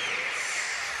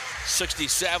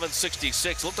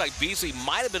 67-66. Looked like Beasley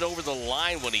might have been over the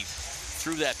line when he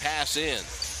threw that pass in.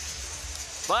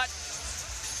 But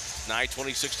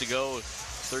 9:26 to go,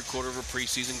 third quarter of a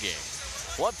preseason game.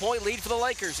 1 point lead for the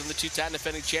Lakers in the two-time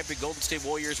defending champion Golden State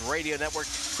Warriors Radio Network,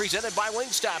 presented by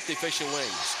Wingstop, the official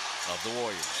wings of the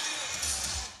Warriors.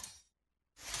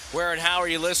 Where and how are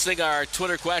you listening? Our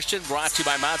Twitter question brought to you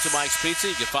by Mountain Mike's Pizza.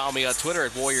 You can follow me on Twitter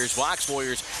at WarriorsVox,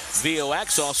 Warriors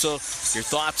VOX. Also, your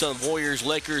thoughts on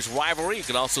Warriors-Lakers rivalry. You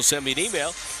can also send me an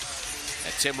email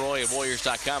at timroye at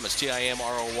warriors.com. It's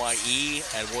TIMROYE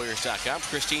at warriors.com.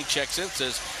 Christine checks in,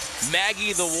 says,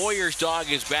 Maggie the Warriors dog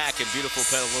is back in beautiful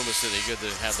Petaluma City. Good to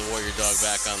have the Warrior dog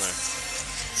back on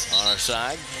our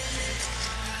side.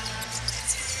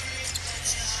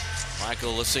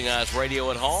 Michael, listening on his radio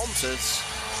at home, says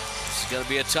it's going to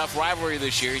be a tough rivalry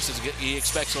this year. He says he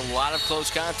expects a lot of close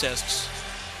contests.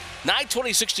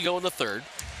 9:26 to go in the third.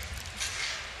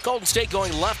 Golden State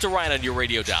going left to right on your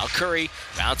radio dial. Curry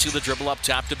bouncing the dribble up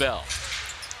top to Bell.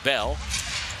 Bell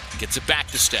gets it back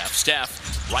to Steph.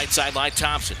 Steph, right sideline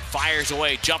Thompson, fires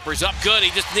away, jumpers up good.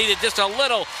 He just needed just a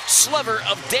little sliver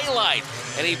of daylight,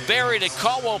 and he buried it.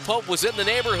 Caldwell Pope was in the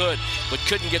neighborhood, but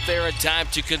couldn't get there in time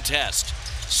to contest.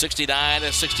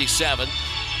 69-67.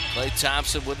 Klay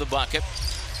Thompson with the bucket.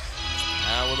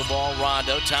 Now with the ball,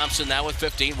 Rondo. Thompson now with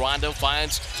 15. Rondo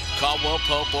finds Caldwell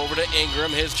Pope over to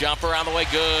Ingram. His jumper on the way,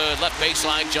 good. Left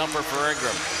baseline jumper for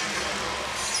Ingram.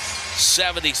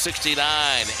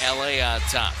 70-69, LA on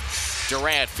top.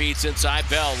 Durant feeds inside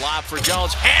Bell. Lob for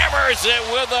Jones. Hammers it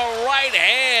with the right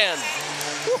hand.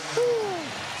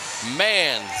 Woo-hoo.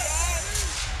 Man,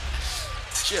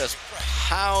 just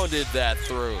pounded that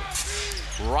through.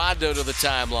 Rondo to the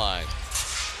timeline.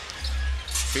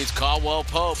 Feeds Caldwell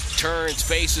Pope. Turns,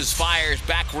 faces, fires.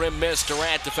 Back rim miss.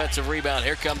 Durant defensive rebound.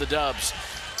 Here come the Dubs.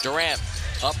 Durant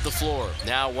up the floor.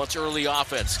 Now wants early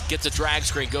offense. Gets a drag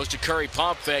screen. Goes to Curry.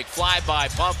 Pump fake. Fly by.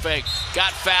 Pump fake.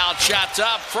 Got fouled. Shots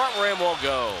up. Front rim will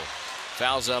go.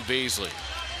 Fouls on Beasley.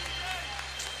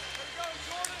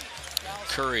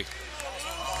 Curry.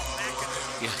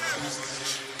 Yeah.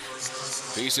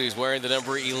 Beasley's wearing the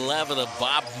number 11 of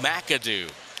Bob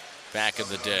McAdoo back in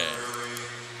the day.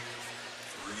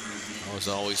 I was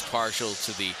always partial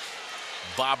to the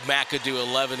Bob McAdoo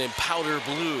 11 in powder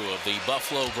blue of the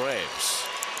Buffalo Braves.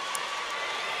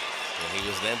 And he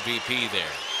was an MVP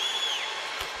there.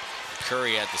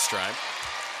 Curry at the stripe.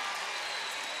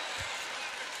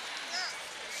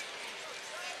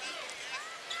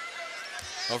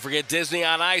 Don't forget, Disney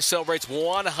on Ice celebrates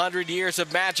 100 years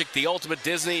of magic, the ultimate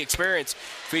Disney experience,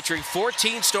 featuring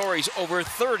 14 stories, over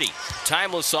 30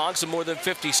 timeless songs, and more than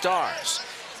 50 stars.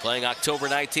 Playing October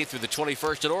 19th through the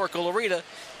 21st at Oracle Arena.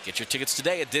 Get your tickets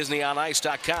today at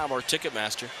DisneyOnIce.com or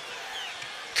Ticketmaster.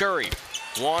 Curry,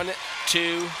 1,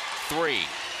 2, 3.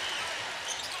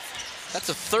 That's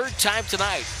the third time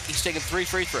tonight he's taken 3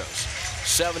 free throws.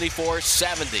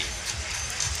 74-70.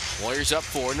 Warriors up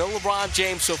 4. No LeBron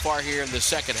James so far here in the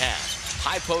second half.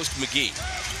 High post McGee.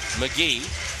 McGee,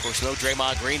 of course, no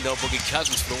Draymond Green, no Boogie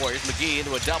Cousins for the Warriors. McGee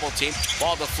into a double team.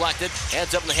 Ball deflected.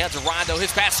 Hands up in the hands of Rondo.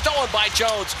 His pass stolen by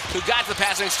Jones, who got the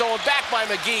pass and stolen back by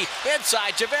McGee.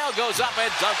 Inside, JaVale goes up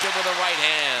and dunked it with the right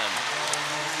hand.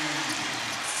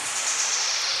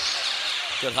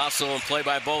 Good hustle and play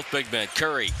by both big men.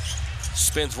 Curry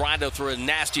spins Rondo through a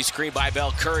nasty screen by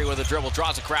Bell. Curry with a dribble,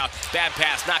 draws a crowd. Bad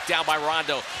pass, knocked down by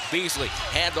Rondo. Beasley,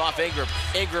 hand off Ingram.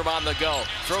 Ingram on the go,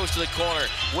 throws to the corner.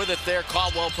 With it there,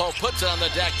 Caldwell Pope puts it on the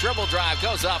deck. Dribble drive,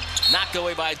 goes up, knocked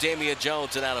away by Damian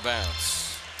Jones and out of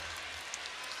bounds.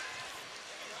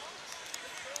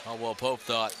 Caldwell Pope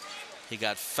thought he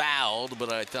got fouled,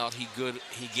 but I thought he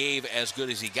gave as good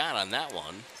as he got on that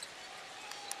one.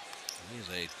 He's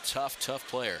a tough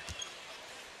player.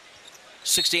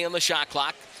 60 on the shot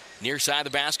clock. Near side of the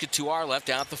basket to our left,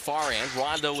 down at the far end.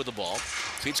 Rondo with the ball.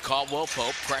 Feeds Caldwell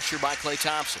Pope. Pressure by Klay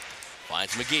Thompson.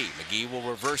 Finds McGee. McGee will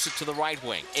reverse it to the right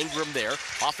wing. Ingram there,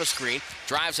 off a screen.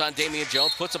 Drives on Damian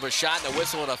Jones. Puts up a shot and a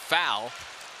whistle and a foul.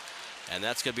 And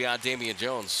that's going to be on Damian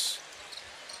Jones.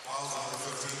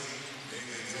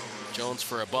 Jones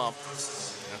for a bump.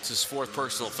 That's his 4th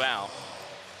personal foul.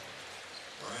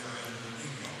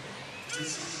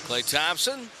 Klay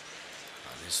Thompson.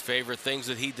 His favorite things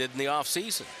that he did in the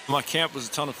offseason. My camp was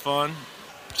a ton of fun.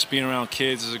 Just being around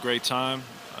kids is a great time.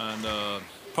 And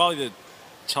probably the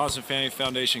Thompson Family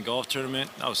Foundation golf tournament.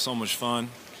 That was so much fun.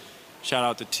 Shout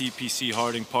out to TPC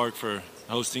Harding Park for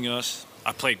hosting us.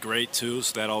 I played great too,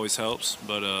 so that always helps.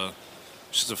 But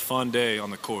it's just a fun day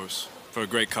on the course for a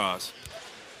great cause.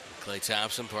 Klay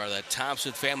Thompson, part of that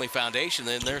Thompson Family Foundation.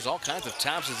 And there's all kinds of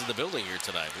Thompsons in the building here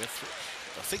tonight. We have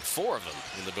I think 4 of them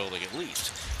in the building at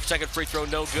least. Second free throw,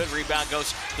 no good. Rebound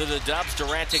goes to the Dubs.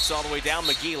 Durant takes all the way down.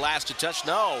 McGee last to touch.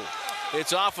 No,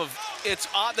 it's off of.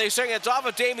 They're saying it's off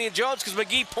of Damian Jones because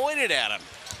McGee pointed at him.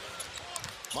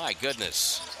 My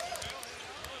goodness.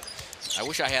 I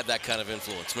wish I had that kind of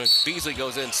influence. Beasley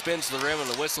goes in, spins to the rim, and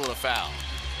a whistle and a foul.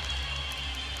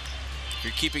 If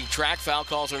you're keeping track, foul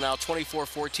calls are now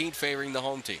 24-14, favoring the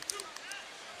home team.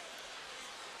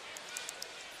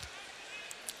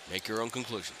 Make your own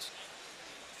conclusions.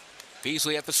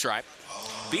 Beasley at the stripe.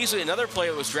 Beasley, another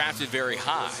player that was drafted very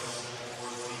high.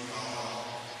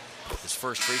 His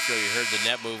first free throw, you heard the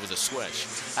net move with a switch.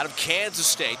 Out of Kansas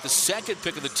State, the 2nd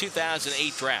pick of the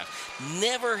 2008 draft.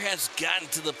 Never has gotten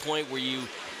to the point where you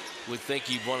would think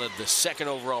he wanted the 2nd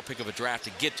overall pick of a draft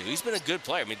to get to. He's been a good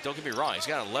player. I mean, don't get me wrong. He's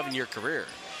got an 11-year career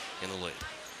in the league.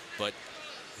 But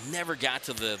never got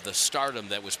to the stardom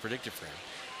that was predicted for him.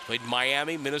 Played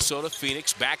Miami, Minnesota,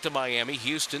 Phoenix, back to Miami,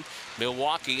 Houston,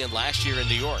 Milwaukee, and last year in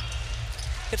New York.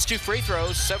 Hits 2 free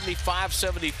throws,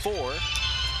 75-74.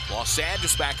 Los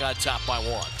Angeles back on top by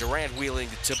 1. Durant wheeling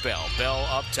to Bell. Bell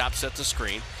up top, sets the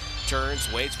screen.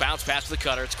 Turns, waits, bounce pass to the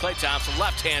cutter. It's Klay Thompson,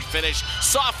 left-hand finish,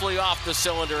 softly off the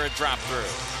cylinder and drop through.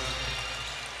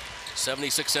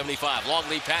 76-75, long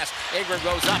lead pass. Ingram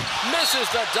goes up, misses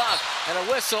the dunk, and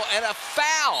a whistle and a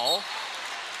foul,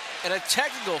 and a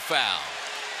technical foul.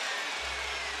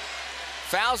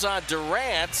 Fouls on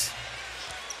Durant.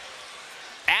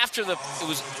 After the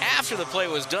play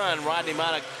was done, Rodney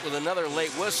Mott with another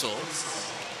late whistle.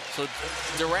 So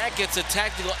Durant gets a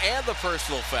technical and the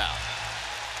personal foul.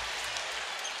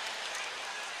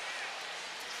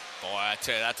 Boy, I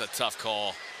tell you, that's a tough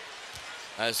call.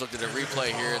 I just looked at the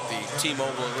replay here at the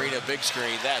T-Mobile Arena big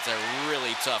screen. That's a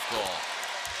really tough call.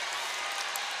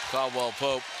 Caldwell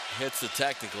Pope hits the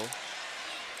technical.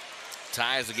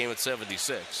 Ties the game at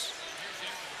 76.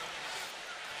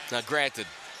 Now, granted,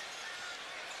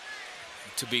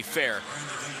 to be fair,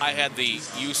 I had the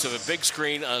use of a big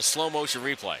screen on a slow motion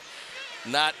replay.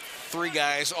 Not 3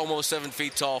 guys almost 7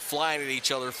 feet tall flying at each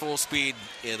other full speed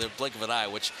in the blink of an eye,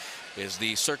 which is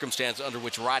the circumstance under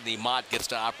which Rodney Mott gets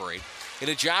to operate in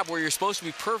a job where you're supposed to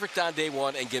be perfect on day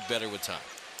 1 and get better with time.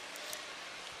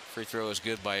 Free throw is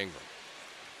good by Ingram.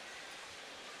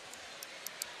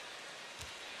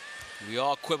 We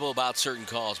all quibble about certain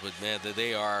calls, but man,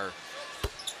 they are,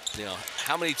 you know,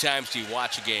 how many times do you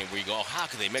watch a game where you go, oh, how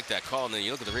could they make that call? And then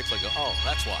you look at the replay and go, oh,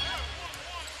 that's why.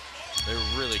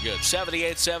 They're really good.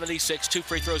 78-76, 2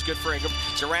 free throws good for Ingram.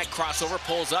 Durant crossover,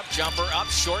 pulls up, jumper up,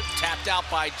 short, tapped out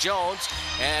by Jones.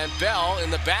 And Bell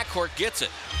in the backcourt gets it.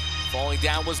 Falling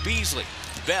down was Beasley.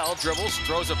 Bell dribbles,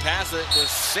 throws a pass that was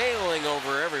sailing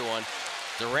over everyone.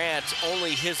 Durant,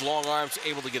 only his long arms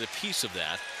able to get a piece of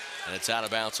that. And it's out of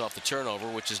bounds off the turnover,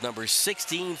 which is number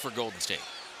 16 for Golden State.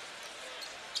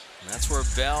 And that's where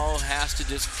Bell has to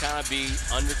just kind of be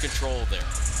under control there.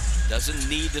 Doesn't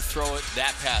need to throw it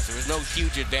that pass. There was no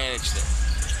huge advantage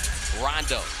there.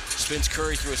 Rondo spins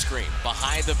Curry through a screen.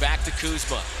 Behind the back to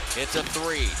Kuzma. It's a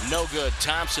 3. No good.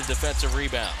 Thompson defensive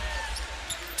rebound.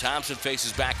 Thompson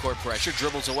faces backcourt pressure.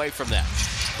 Dribbles away from that.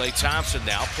 Klay Thompson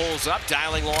now pulls up,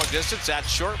 dialing long distance. That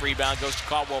short rebound goes to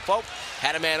Caldwell Pope.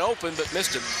 Had a man open, but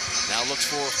missed him. Now looks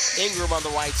for Ingram on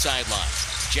the right sideline.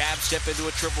 Jab step into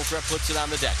a triple threat, puts it on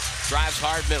the deck. Drives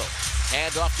hard middle.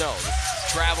 Handoff, no.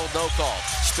 Travel, no call.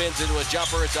 Spins into a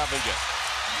jumper, it's up and good.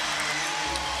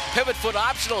 Pivot foot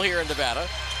optional here in Nevada.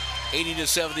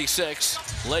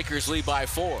 80-76. Lakers lead by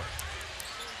 4.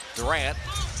 Durant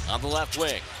on the left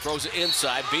wing. Throws it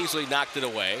inside. Beasley knocked it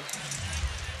away.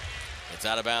 It's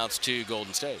out of bounds to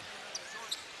Golden State.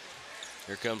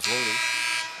 Here comes Looney.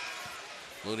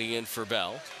 Looney in for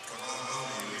Bell.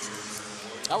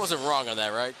 I wasn't wrong on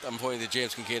that, right? I'm pointing to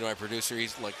James Kincaid, my producer.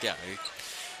 He's like, yeah.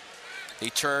 He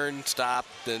turned, stopped,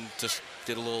 then just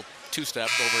did a little two-step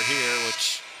over here,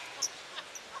 which...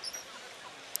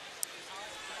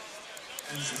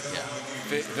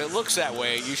 Yeah. If it looks that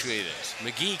way, usually it is.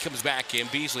 McGee comes back in,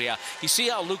 Beasley out. You see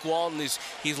how Luke Walton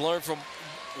he's learned from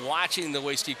watching the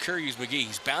way Steve Kerr used McGee.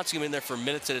 He's bouncing him in there for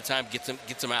minutes at a time, gets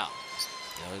him out.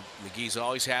 You know, McGee's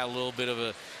always had a little bit of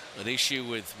an issue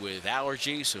with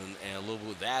allergies and a little bit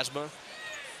with asthma.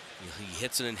 You know, he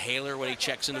hits an inhaler when he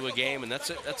checks into a game, and that's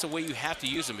the way you have to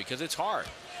use him because it's hard.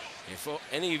 If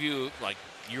any of you, like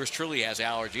yours truly, has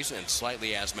allergies and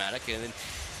slightly asthmatic, and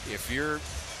if you're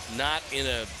not in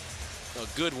a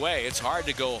good way, it's hard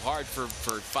to go hard for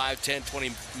 5, 10,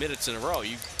 20 minutes in a row.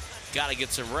 You've got to get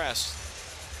some rest.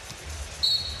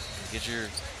 Get your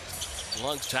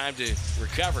lungs time to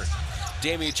recover.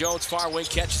 Damian Jones, far wing,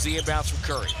 catches the inbounds from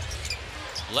Curry.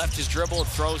 Left his dribble and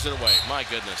throws it away. My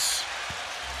goodness.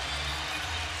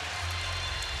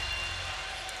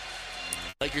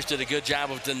 Lakers did a good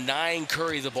job of denying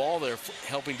Curry the ball there,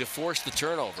 helping to force the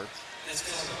turnover.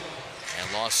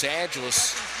 And Los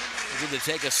Angeles is going to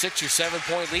take a 6 or 7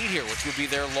 point lead here, which would be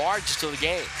their largest of the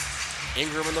game.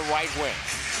 Ingram in the right wing,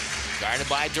 guarded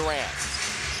by Durant.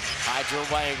 High dribble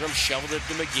by Ingram, shoveled it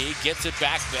to McGee, gets it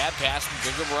back, bad pass.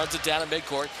 Ingram runs it down at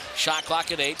midcourt. Shot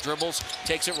clock at 8, dribbles,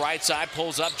 takes it right side,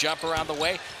 pulls up, jump around the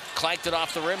way, clanked it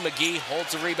off the rim. McGee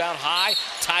holds the rebound high,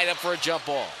 tied up for a jump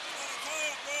ball.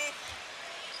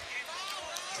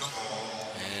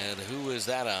 And who is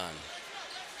that on?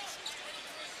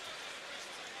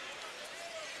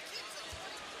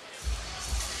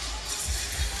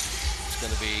 It's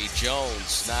going to be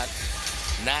Jones,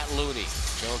 not Looney.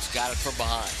 Jones got it from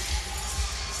behind.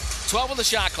 12 on the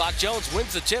shot clock. Jones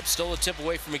wins the tip, still a tip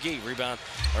away from McGee. Rebound,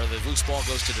 or the loose ball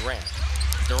goes to Durant.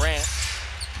 Durant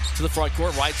to the front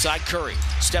court, right side, Curry.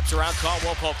 Steps around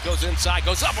Caldwell Pope, goes inside,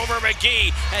 goes up over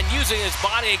McGee, and using his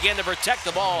body again to protect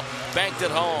the ball, banked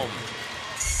it home.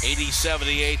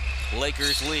 80-78,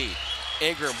 Lakers lead.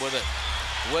 Ingram with a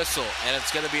whistle, and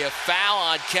it's going to be a foul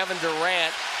on Kevin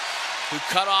Durant, who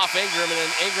cut off Ingram, and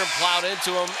then Ingram plowed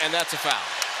into him, and that's a foul.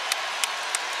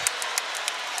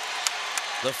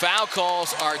 The foul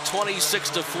calls are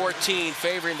 26-14,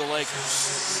 favoring the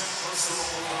Lakers.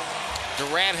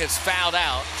 Durant has fouled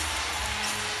out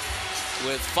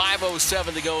with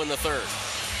 5:07 to go in the third.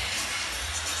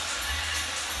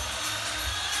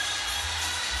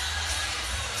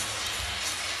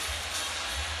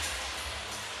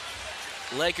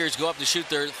 Lakers go up to shoot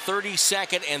their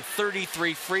 32nd and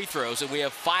 33 free throws, and we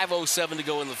have 5:07 to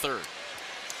go in the third.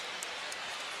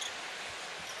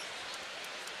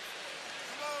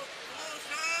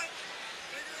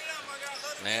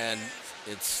 And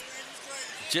it's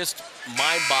just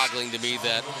mind-boggling to me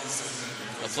that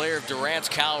a player of Durant's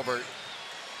caliber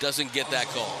doesn't get that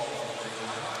call.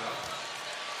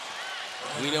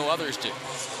 We know others do.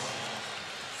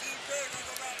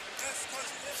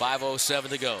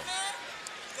 5:07 to go.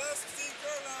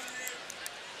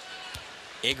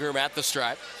 Ingram at the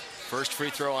stripe. First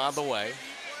free throw on the way.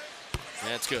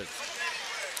 That's good.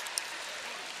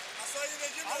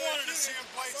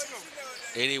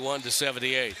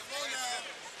 81-78.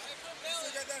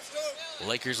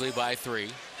 Lakers lead by 3.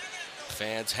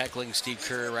 Fans heckling Steve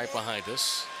Kerr right behind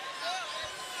us.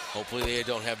 Hopefully they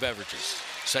don't have beverages.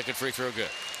 Second free throw good.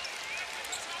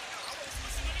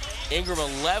 Ingram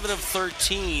 11 of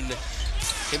 13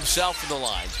 himself in the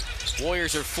line.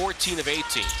 Warriors are 14 of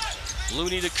 18.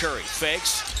 Looney to Curry.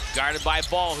 Fakes. Guarded by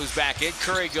Ball, who's back in.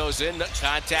 Curry goes in.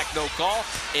 Contact, no call.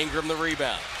 Ingram the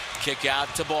rebound. Kick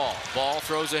out to Ball. Ball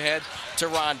throws ahead to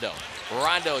Rondo.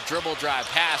 Rondo dribble drive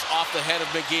pass off the head of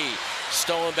McGee.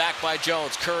 Stolen back by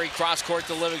Jones. Curry cross court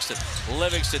to Livingston.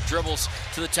 Livingston dribbles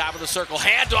to the top of the circle.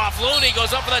 Handoff. Looney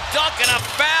goes up with a dunk and a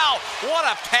foul. What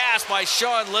a pass by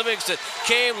Sean Livingston.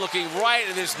 Came looking right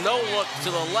and there's no look to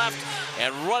the left.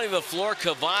 And running the floor,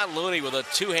 Kevon Looney with a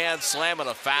two-hand slam and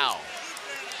a foul.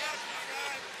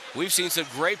 We've seen some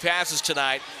great passes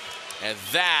tonight, and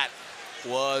that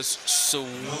was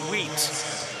sweet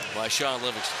by Sean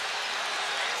Livingston.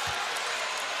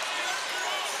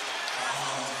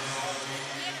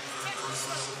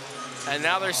 And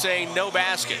now they're saying no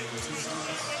basket.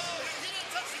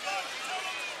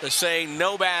 They're saying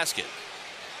no basket.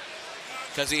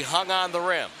 because he hung on the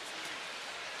rim.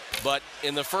 But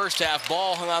in the first half,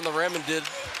 Ball hung on the rim and did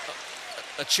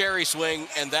a cherry swing,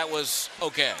 and that was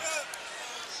okay.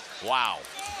 Wow.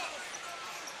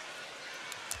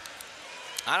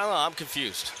 I don't know. I'm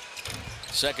confused.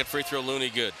 Second free throw, Looney,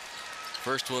 good.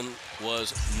 First one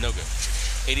was no good.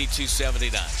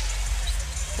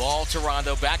 82-79. Ball to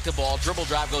Rondo, back to Ball. Dribble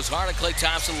drive goes hard on Klay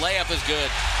Thompson. Layup is good.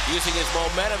 Using his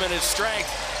momentum and his strength.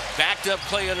 Backed up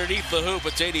Klay underneath the hoop.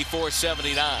 It's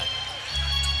 84-79.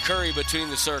 Curry between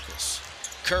the circles.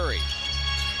 Curry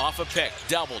off a pick,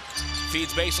 doubled.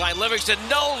 Feeds baseline. Livingston,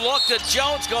 no look to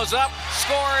Jones. Goes up,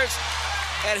 scores,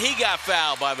 and he got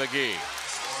fouled by McGee.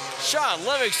 Shaun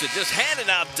Livingston just handing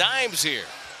out dimes here.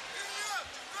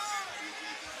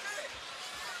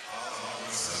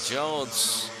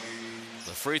 Jones,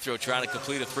 the free throw, trying to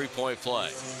complete a three-point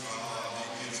play.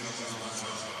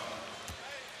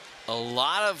 A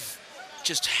lot of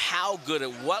just how good,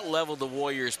 at what level the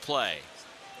Warriors play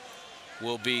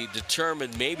will be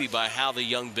determined maybe by how the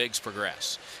young bigs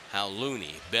progress. How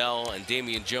Looney, Bell, and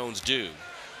Damian Jones do,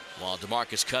 while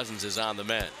DeMarcus Cousins is on the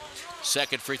mend.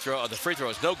 Second free throw, the free throw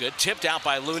is no good. Tipped out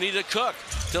by Looney to Cook,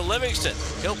 to Livingston.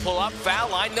 He'll pull up, foul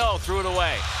line, no, threw it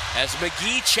away. As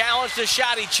McGee challenged the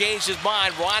shot, he changed his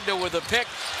mind. Rondo with a pick,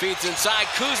 feeds inside.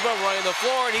 Kuzma running the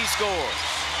floor, and he scores.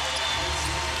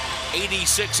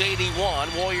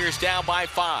 86-81, Warriors down by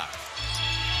 5.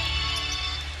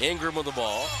 Ingram with the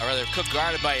ball, or rather Cook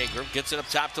guarded by Ingram, gets it up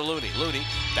top to Looney. Looney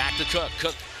back to Cook.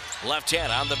 Cook left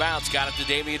hand on the bounce, got it to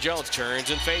Damian Jones, turns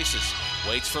and faces.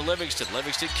 Waits for Livingston.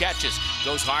 Livingston catches,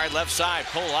 goes hard left side,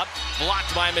 pull up,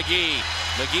 blocked by McGee.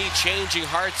 McGee changing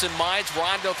hearts and minds.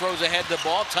 Rondo throws ahead the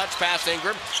ball, touch pass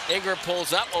Ingram. Ingram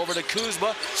pulls up over to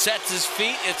Kuzma, sets his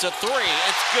feet. It's a three.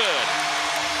 It's good.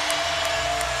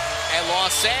 And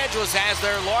Los Angeles has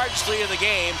their largest lead of the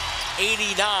game,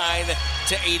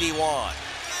 89-81.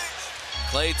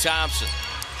 Klay Thompson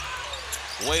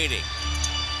waiting,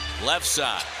 left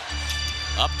side,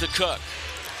 up to Cook.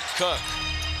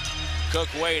 Cook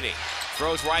waiting,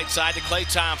 throws right side to Klay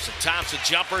Thompson. Thompson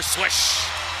jumper, swish.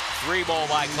 Three ball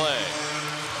by Klay.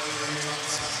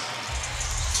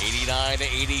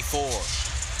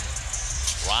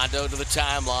 89-84. Rondo to the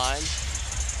timeline,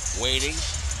 waiting,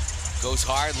 goes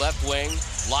hard left wing,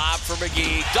 lob for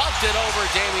McGee, dunked it over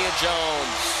Damian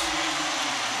Jones.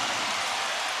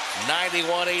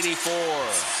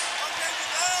 91-84.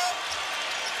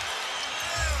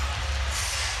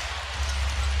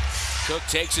 Cook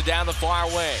takes it down the far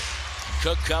way.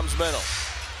 Cook comes middle.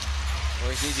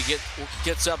 Warriors need to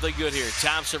get something good here.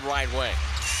 Thompson right wing.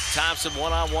 Thompson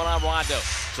one-on-one on Rondo.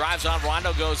 Drives on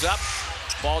Rondo, goes up.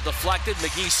 Ball deflected.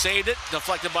 McGee saved it.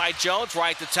 Deflected by Jones.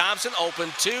 Right to Thompson.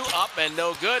 Open two. Up and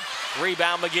no good.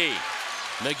 Rebound McGee.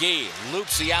 McGee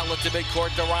loops the outlet to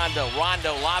midcourt to Rondo.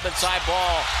 Rondo lob inside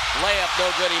ball. Layup no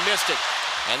good. He missed it.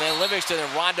 And then Livingston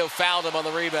and Rondo fouled him on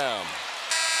the rebound.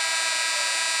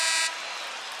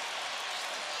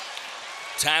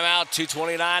 Timeout,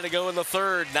 2:29 to go in the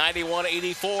third.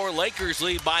 91-84. Lakers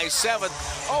lead by 7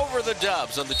 over the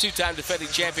Dubs on the two-time defending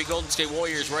champion Golden State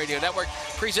Warriors Radio Network,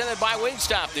 presented by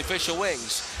Wingstop, the official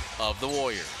wings of the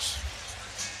Warriors.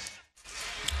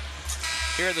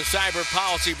 Here at the Cyber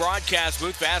Policy broadcast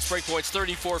booth, fast break points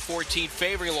 34-14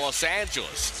 favoring Los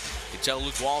Angeles. You can tell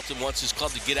Luke Walton wants his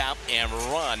club to get out and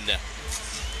run.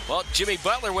 Well, Jimmy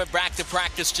Butler went back to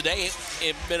practice today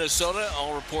in Minnesota.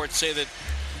 All reports say that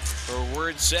her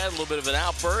words said, a little bit of an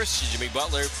outburst. Jimmy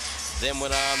Butler then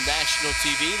went on national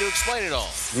TV to explain it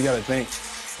all. You got to think,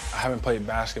 I haven't played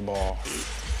basketball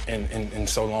in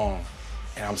so long,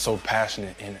 and I'm so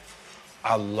passionate, and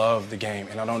I love the game,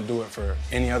 and I don't do it for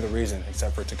any other reason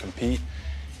except for to compete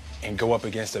and go up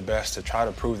against the best to try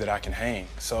to prove that I can hang.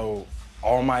 So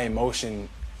all my emotion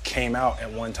came out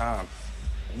at one time.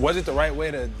 Was it the right way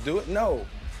to do it? No,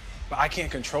 but I can't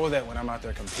control that when I'm out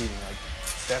there competing. Like,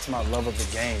 that's my love of the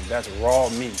game. That's raw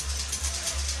me.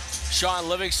 Shaun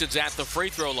Livingston's at the free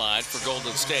throw line for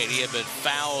Golden State. He had been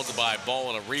fouled by Ball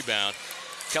on a rebound.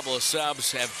 A couple of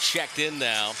subs have checked in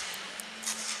now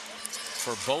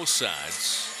for both sides.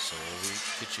 So we'll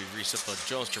get you reset on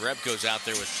Jones. Jerebko's out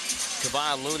there with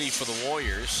Kevon Looney for the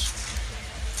Warriors.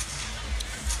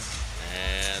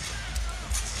 And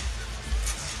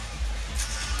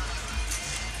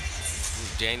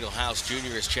Daniel House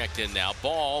Jr. has checked in now.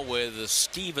 Ball with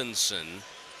Stevenson,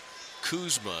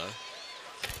 Kuzma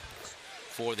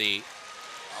for the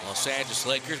Los Angeles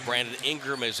Lakers. Brandon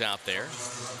Ingram is out there.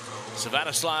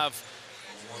 Svatoslav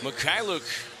Mikhailuk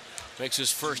makes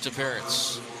his first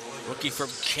appearance. Rookie from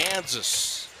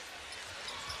Kansas.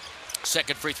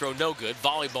 Second free throw, no good.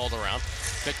 Volleyballed around.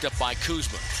 Picked up by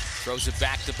Kuzma. Throws it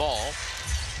back to Ball.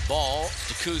 Ball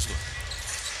to Kuzma.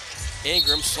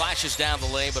 Ingram slashes down the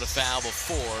lane, but a foul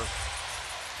before.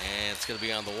 And it's going to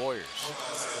be on the Warriors.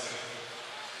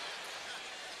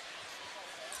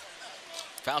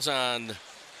 Fouls on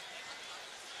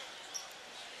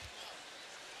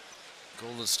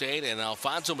Golden State and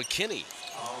Alfonso McKinney.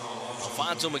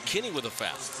 Alfonso McKinney with a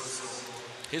foul.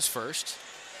 His first.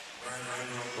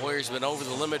 Warriors have been over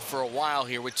the limit for a while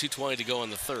here with 2:20 to go in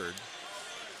the third.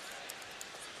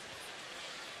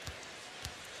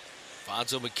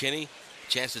 Alfonso McKinney,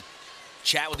 chance to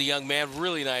chat with the young man.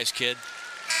 Really nice kid.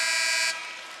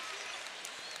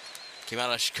 Came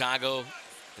out of Chicago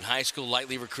in high school,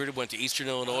 lightly recruited, went to Eastern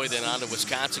Illinois, then on to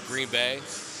Wisconsin, Green Bay.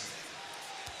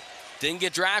 Didn't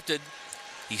get drafted.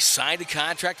 He signed a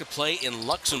contract to play in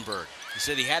Luxembourg. He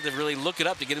said he had to really look it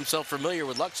up to get himself familiar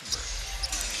with Luxembourg.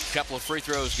 A couple of free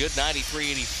throws, good,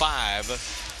 93-85.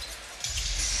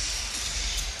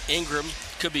 Ingram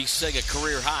could be setting a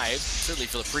career high, certainly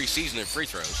for the preseason in free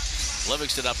throws.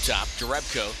 Livingston up top.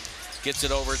 Jerebko gets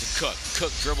it over to Cook.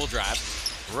 Cook dribble drive,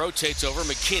 rotates over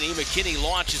McKinney. McKinney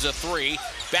launches a three,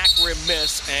 back rim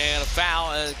miss, and a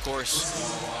foul. And of course,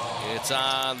 it's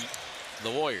on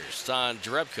the Warriors. It's on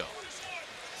Jerebko.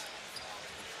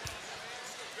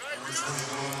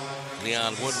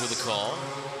 Leon Wood with a call.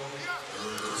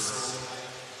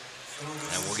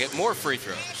 And we'll get more free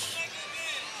throws.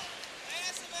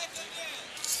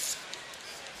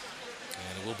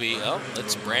 And it will be,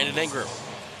 it's Brandon Ingram.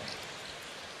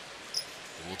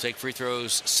 We'll take free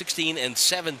throws 16 and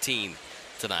 17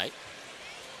 tonight.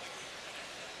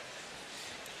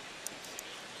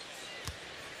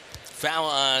 Foul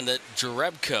on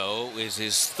Jerebko is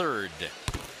his third.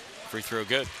 Free throw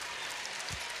good.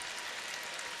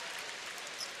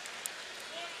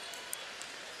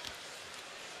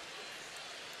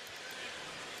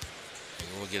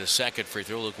 We'll get a second free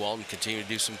throw. Luke Walton continue to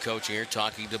do some coaching here,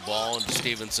 talking to Ball and to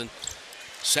Stevenson.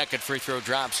 Second free throw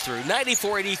drops through.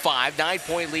 94-85,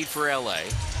 9-point lead for LA.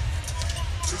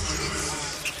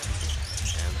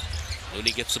 And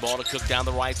Looney gets the ball to Cook down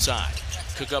the right side.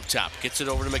 Cook up top, gets it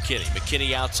over to McKinney.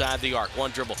 McKinney outside the arc,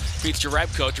 one dribble. Feeds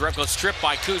Jerebko. Jerebko stripped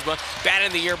by Kuzma. Bat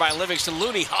in the air by Livingston.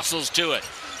 Looney hustles to it.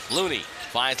 Looney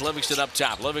finds Livingston up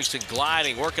top. Livingston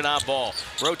gliding, working on Ball.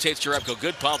 Rotates Jerebko.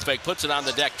 Good pump fake. Puts it on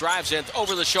the deck. Drives in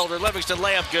over the shoulder. Livingston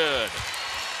layup good.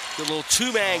 Good little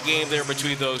two-man game there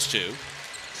between those two.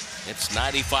 It's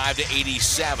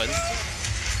 95-87.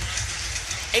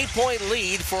 8-point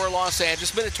lead for Los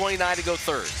Angeles. Minute 29 to go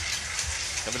third.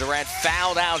 Kevin Durant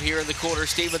fouled out here in the quarter.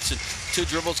 Stevenson, two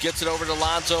dribbles, gets it over to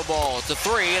Lonzo Ball. It's a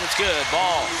three, and it's good.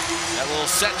 Ball, that little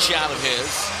set shot of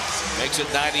his, makes it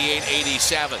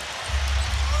 98-87.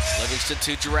 Livingston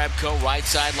to Jerebko, right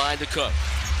sideline to Cook.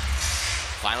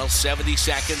 Final 70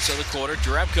 seconds of the quarter.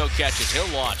 Jerebko catches, he'll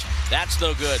launch. That's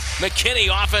no good. McKinney,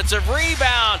 offensive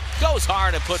rebound, goes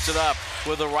hard and puts it up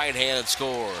with the right hand and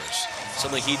scores.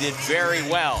 Something he did very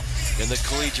well in the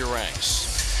collegiate ranks.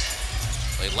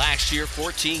 Played last year,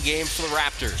 14 games for the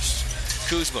Raptors.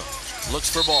 Kuzma looks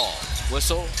for Ball.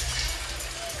 Whistle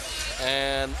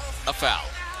and a foul.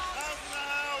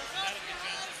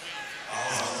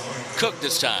 Cook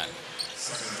this time.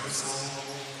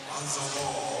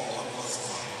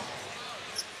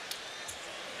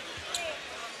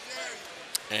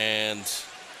 And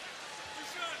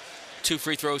two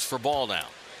free throws for Ball now.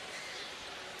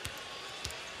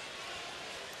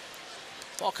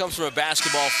 Ball comes from a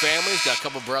basketball family. He's got a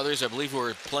couple brothers, I believe, who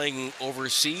are playing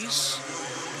overseas.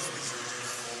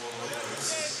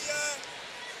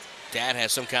 Dad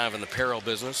has some kind of an apparel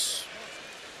business.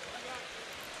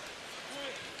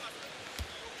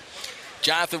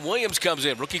 Jonathan Williams comes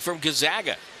in, rookie from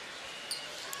Gonzaga.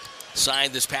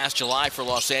 Signed this past July for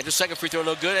Los Angeles. Second free throw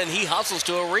no good, and he hustles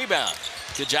to a rebound.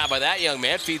 Good job by that young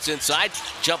man. Feeds inside.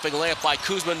 Jumping layup by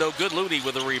Kuzma, no good. Looney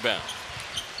with a rebound.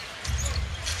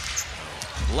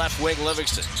 Left wing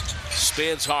Livingston.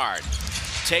 Spins hard.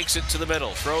 Takes it to the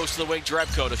middle. Throws to the wing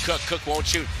Jerebko to Cook. Cook won't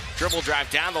shoot. Dribble drive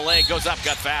down the lane. Goes up.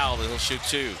 Got fouled. And he'll shoot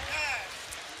two.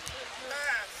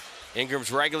 Ingram's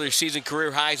regular season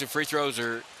career highs in free throws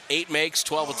are 8 makes,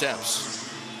 12 attempts.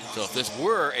 So if this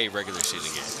were a regular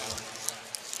season game,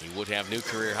 he would have new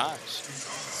career highs.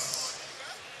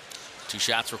 2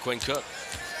 shots for Quinn Cook.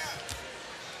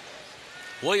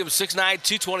 Williams, 6'9",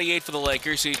 228 for the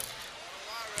Lakers. He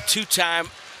two-time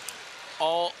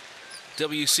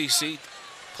All-WCC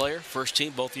player, first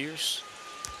team both years.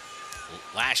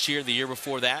 Last year, the year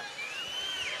before that.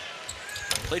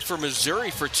 Played for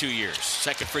Missouri for 2 years.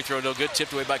 Second free throw, no good.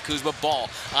 Tipped away by Kuzma. Ball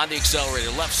on the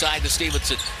accelerator. Left side to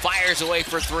Stevenson. Fires away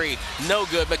for 3. No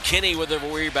good. McKinney with a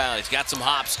rebound. He's got some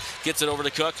hops. Gets it over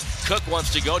to Cook. Cook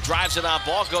wants to go. Drives it on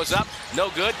ball. Goes up. No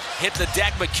good. Hit the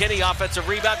deck. McKinney offensive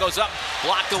rebound. Goes up.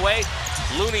 Blocked away.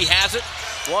 Looney has it.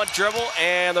 One dribble,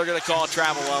 and they're going to call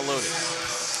travel on Looney.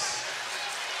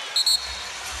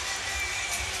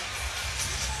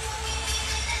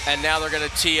 And now they're going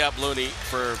to tee up Looney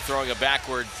for throwing a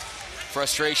backward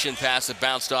frustration pass that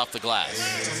bounced off the glass.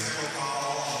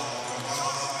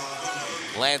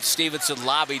 Lance Stevenson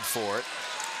lobbied for it,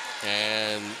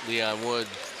 and Leon Wood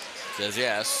says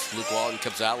yes. Luke Walton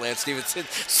comes out. Lance Stevenson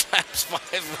slaps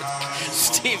 5 with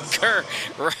Steve Kerr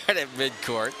right at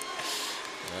midcourt.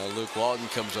 Luke Walton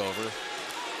comes over,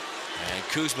 and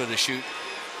Kuzma to shoot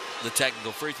the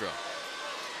technical free throw.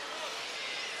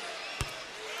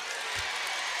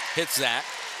 Hits that.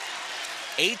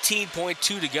 18.2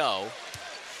 to go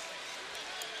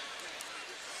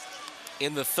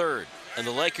in the third. And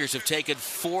the Lakers have taken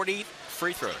 40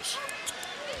 free throws.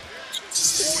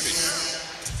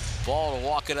 40. Ball to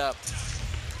walk it up.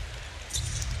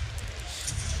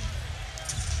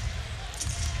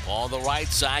 Ball on the right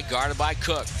side, guarded by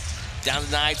Cook. Down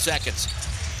to 9 seconds.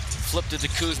 Flipped it to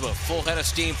Kuzma. Full head of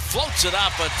steam. Floats it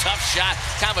up. A tough shot.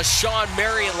 Kind of a Sean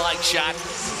Marion-like shot.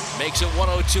 Makes it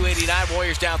 102-89.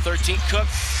 Warriors down 13. Cook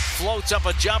floats up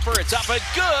a jumper. It's up and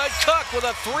good. Cook with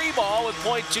a 3-ball with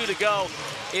 .2 to go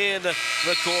in the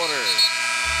quarter.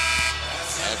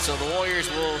 And so the Warriors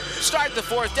will start the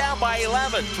fourth down by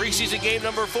 11. Preseason game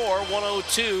number 4.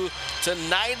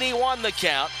 102-91 the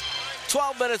count.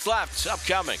 12 minutes left.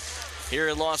 Upcoming here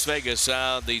in Las Vegas,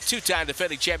 the two-time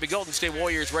defending champion Golden State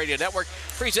Warriors Radio Network,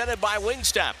 presented by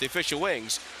Wingstop, the official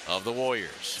wings of the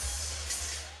Warriors.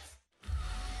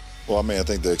 Well, I mean, I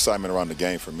think the excitement around the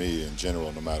game for me in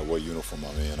general, no matter what uniform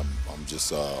I'm in, I'm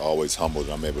just always humbled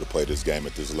that I'm able to play this game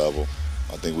at this level.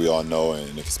 I think we all know,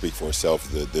 and it can speak for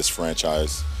itself, that this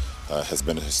franchise has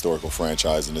been a historical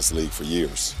franchise in this league for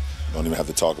years. Don't even have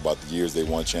to talk about the years they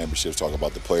won championships, talk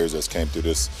about the players that came through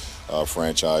this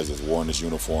franchise, that's worn this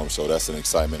uniform, so that's an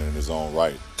excitement in his own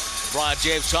right. LeBron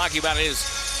James talking about his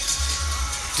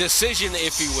decision,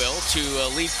 if you will, to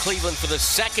leave Cleveland for the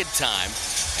second time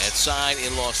and sign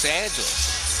in Los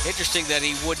Angeles. Interesting that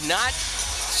he would not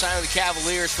sign with the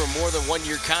Cavaliers for more than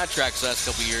 1-year contracts the last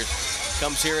couple of years.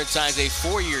 Comes here and signs a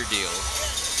 4-year deal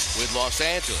with Los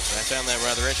Angeles. I found that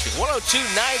rather interesting. 102-90,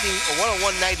 or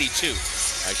 101-92.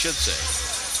 I should say,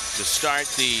 to start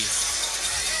the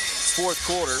fourth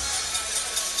quarter.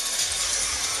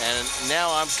 And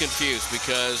now I'm confused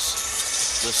because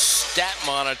the stat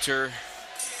monitor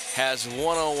has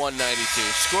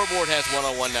 101.92. Scoreboard has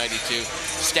 101.92.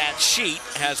 Stat sheet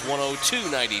has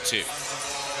 102.92.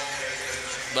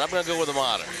 But I'm going to go with the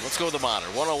monitor. Let's go with the monitor,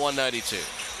 101.92.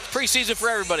 Preseason for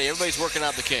everybody. Everybody's working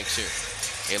out the kinks here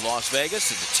in Las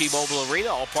Vegas at the T-Mobile Arena.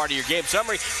 All part of your game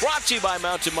summary brought to you by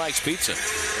Mountain Mike's Pizza.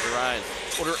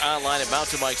 Order online at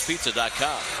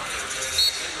mountainmikespizza.com.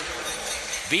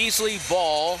 Beasley,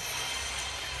 Ball,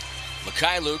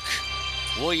 Mikhailuk,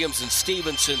 Williams, and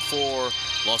Stevenson for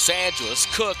Los Angeles.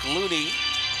 Cook, Looney,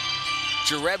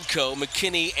 Jerebko,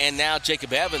 McKinney, and now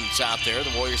Jacob Evans out there,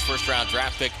 the Warriors' first-round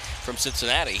draft pick from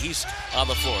Cincinnati. He's on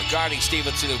the floor, guarding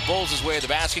Stevenson, who bowls his way to the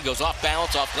basket, goes off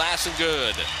balance, off glass, and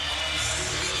good.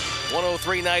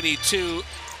 103-92,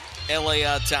 LA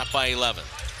on top by 11.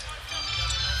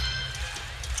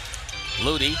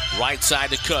 Looney, right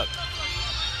side to Cook.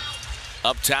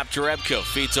 Up top, Jerebko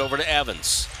feeds over to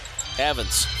Evans.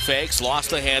 Evans fakes, lost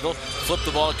the handle, flipped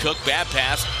the ball to Cook, bad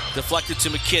pass, deflected to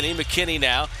McKinney. McKinney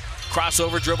now,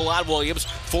 crossover dribble on Williams,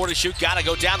 4 to shoot, gotta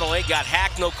go down the lane, got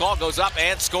hacked, no call, goes up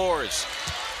and scores.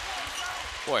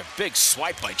 Boy, big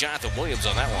swipe by Jonathan Williams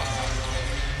on that one.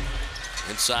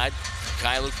 Inside,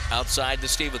 Kyler outside to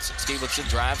Stevenson. Stevenson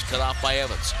drives, cut off by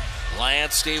Evans.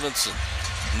 Lance Stevenson.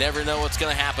 Never know what's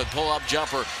going to happen. Pull-up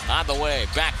jumper on the way.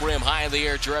 Back rim, high in the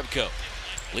air, Jerebko.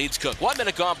 Leads Cook. 1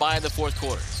 minute gone by in the fourth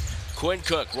quarter. Quinn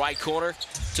Cook, right corner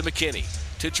to McKinney.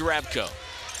 To Jerebko.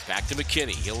 Back to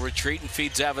McKinney. He'll retreat and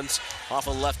feeds Evans off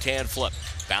a left-hand flip.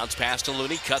 Bounce pass to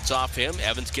Looney. Cuts off him.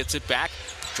 Evans gets it back.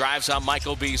 Drives on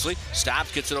Michael Beasley.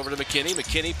 Stops, gets it over to McKinney.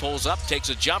 McKinney pulls up, takes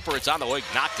a jumper. It's on the way.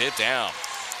 Knocked it down.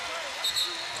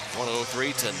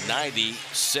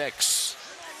 103-96.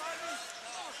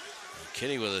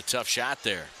 McKinney with a tough shot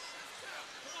there.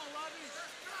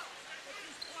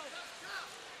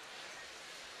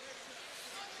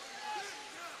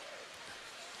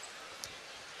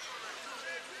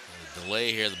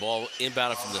 Delay here, the ball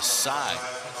inbounded from the side.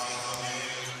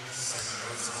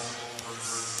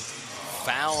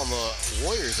 foul on the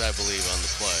Warriors, I believe, on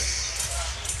the play.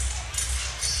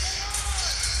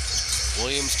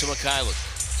 Williams to Mikhailuk.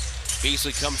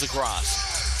 Beasley comes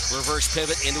across. Reverse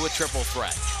pivot into a triple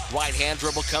threat. Right hand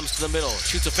dribble comes to the middle.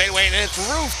 Shoots a fadeaway, and it's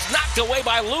roofed. Knocked away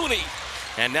by Looney.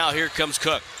 And now here comes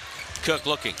Cook. Cook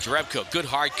looking. Jerebko, good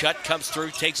hard cut. Comes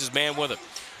through, takes his man with him.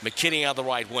 McKinney on the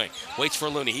right wing. Waits for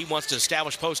Looney. He wants to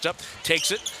establish post up.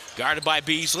 Takes it. Guarded by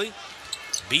Beasley.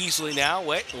 Beasley now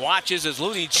watches as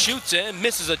Looney shoots in,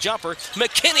 misses a jumper.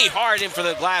 McKinney hard in for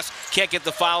the glass. Can't get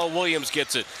the foul. Williams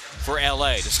gets it for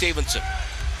LA to Stevenson.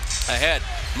 Ahead.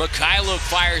 Mikhailuk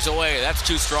fires away. That's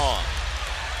too strong.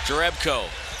 Jerebko.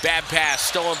 Bad pass.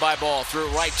 Stolen by Ball. Threw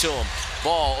it right to him.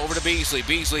 Ball over to Beasley.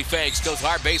 Beasley fakes. Goes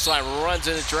hard baseline. Runs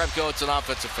into Jerebko. It's an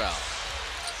offensive foul.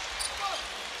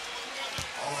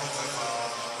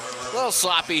 A little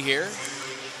sloppy here.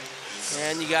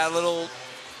 And you got a little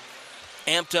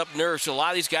amped up nerves. So a lot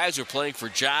of these guys are playing for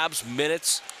jobs,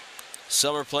 minutes.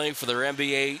 Some are playing for their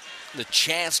NBA, the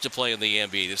chance to play in the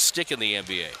NBA, to stick in the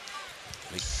NBA.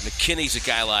 McKinney's a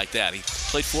guy like that. He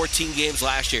played 14 games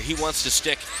last year. He wants to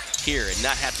stick here and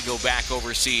not have to go back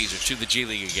overseas or to the G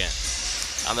League again.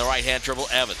 On the right-hand dribble,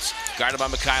 Evans. Guarded by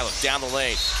Mikhailuk. Down the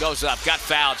lane. Goes up. Got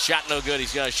fouled. Shot no good.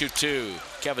 He's going to shoot two.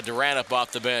 Kevin Durant up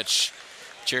off the bench.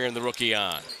 Cheering the rookie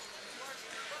on.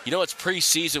 You know, it's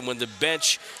preseason when the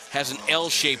bench has an L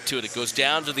shape to it. It goes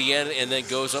down to the end and then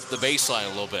goes up the baseline a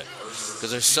little bit because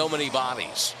there's so many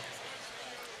bodies.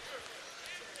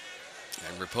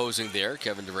 And reposing there,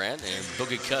 Kevin Durant and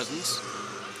Boogie Cousins.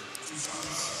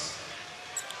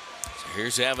 So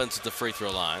here's Evans at the free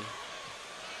throw line.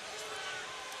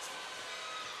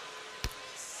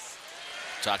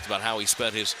 Talked about how he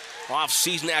spent his off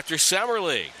season after Summer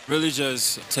League. Really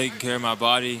just taking care of my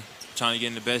body, trying to get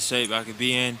in the best shape I could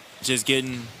be in. Just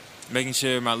making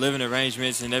sure my living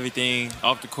arrangements and everything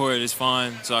off the court is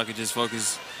fine so I could just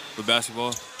focus with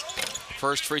basketball.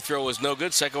 First free throw was no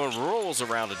good. Second one rolls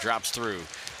around and drops through.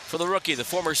 For the rookie, the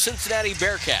former Cincinnati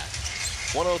Bearcat.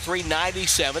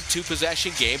 103-97,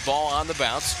 two-possession game. Ball on the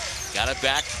bounce. Got it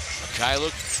back.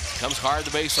 Mikhailuk comes hard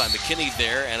to the baseline. McKinney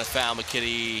there, and a foul.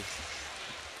 McKinney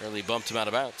barely bumped him out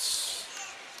of bounds.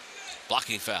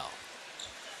 Blocking foul.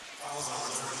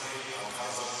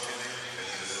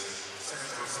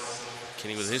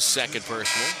 McKinney with his second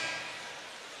personal.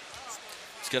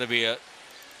 It's going to be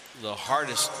the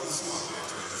hardest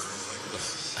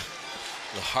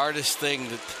thing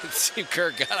that Steve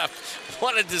Kerr got up.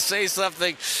 Wanted to say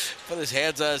something, put his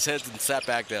hands on his head and sat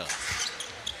back down.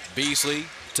 Beasley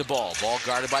to Ball. Ball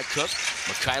guarded by Cook.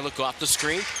 Mikhailuk off the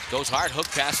screen. Goes hard. Hook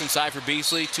pass inside for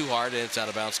Beasley. Too hard, and it's out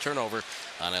of bounds. Turnover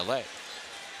on LA.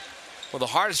 Well, the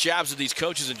hardest jobs that these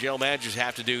coaches and general managers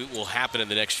have to do will happen in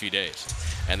the next few days.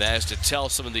 And that is to tell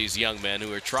some of these young men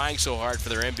who are trying so hard for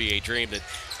their NBA dream that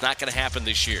it's not going to happen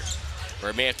this year. Or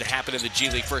it may have to happen in the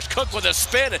G League first. Cook with a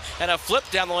spin and a flip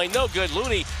down the lane. No good.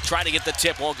 Looney trying to get the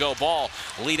tip. Won't go. Ball.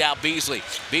 Lead out Beasley.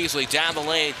 Beasley down the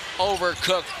lane. Over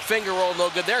Cook. Finger roll. No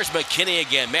good. There's McKinney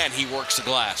again. Man, he works the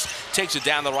glass. Takes it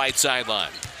down the right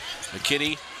sideline.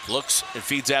 McKinney looks and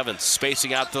feeds Evans.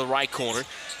 Spacing out to the right corner.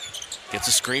 Gets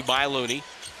a screen by Looney.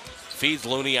 Feeds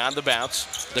Looney on the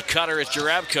bounce. The cutter is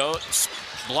Jerebko.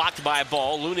 Blocked by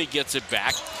Ball. Looney gets it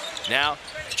back. Now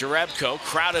Jerebko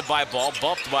crowded by Ball,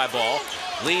 bumped by Ball,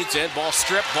 leads in, Ball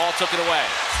stripped, Ball took it away.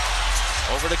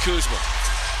 Over to Kuzma.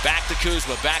 Back to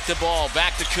Kuzma, back to Ball,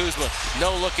 back to Kuzma.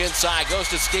 No look inside, goes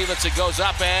to Stevenson, goes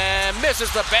up and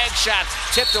misses the bank shot.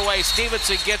 Tipped away,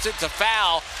 Stevenson gets it to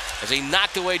foul as he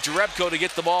knocked away Jerebko to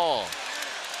get the ball.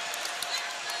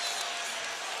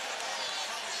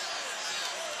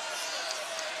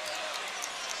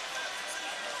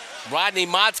 Rodney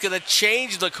Mott's going to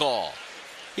change the call.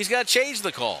 He's got to change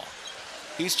the call.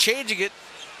 He's changing it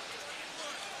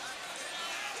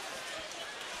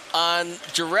on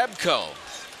Jerebko.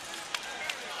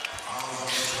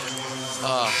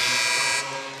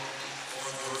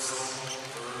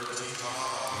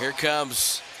 Here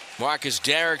comes Marcus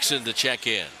Derrickson to check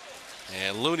in.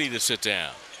 And Looney to sit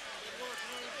down.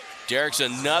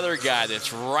 Derrickson, another guy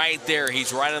that's right there.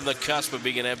 He's right on the cusp of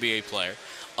being an NBA player.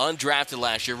 Undrafted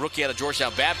last year, rookie out of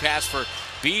Georgetown. Bad pass for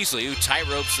Beasley, who tight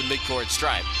ropes the midcourt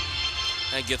stripe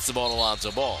and gets the ball to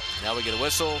Lonzo Ball. Now we get a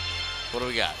whistle. What do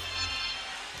we got?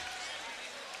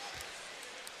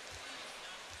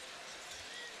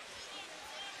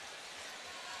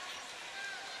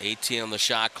 $18 on the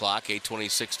shot clock,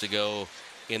 8:26 to go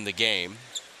in the game.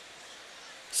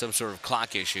 Some sort of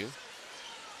clock issue.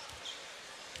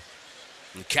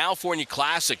 The California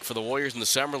Classic for the Warriors in the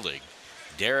Summer League.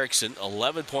 Derrickson,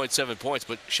 11.7 points,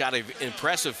 but shot an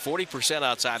impressive 40%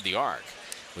 outside the arc.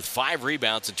 with 5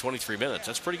 rebounds in 23 minutes.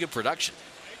 That's pretty good production.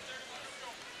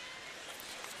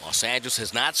 Los Angeles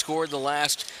has not scored the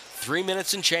last 3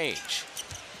 minutes and change.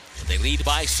 They lead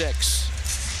by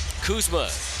 6. Kuzma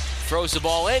throws the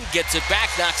ball in, gets it back,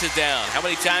 knocks it down. How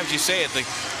many times you say it? The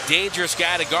dangerous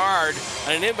guy to guard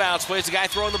on an inbounds play is the guy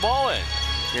throwing the ball in.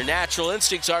 Your natural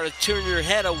instincts are to turn your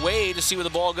head away to see where the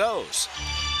ball goes.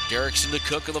 Derrickson to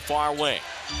Cook in the far wing.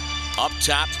 Up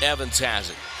top, Evans has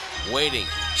it. Waiting,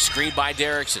 screened by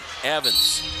Derrickson.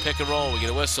 Evans, pick and roll, we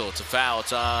get a whistle. It's a foul,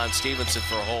 it's on Stevenson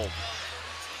for a hold.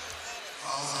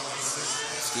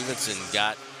 Stevenson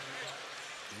got,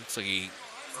 looks like he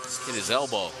hit his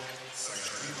elbow.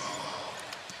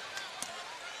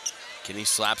 Kenny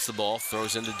slaps the ball,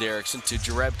 throws into Derrickson to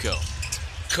Jerebko.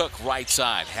 Cook right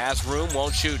side, has room,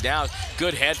 won't shoot. Now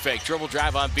good head fake, dribble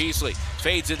drive on Beasley.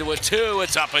 Fades into a 2,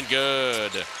 it's up and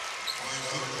good.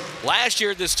 Last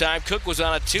year at this time, Cook was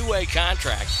on a 2-way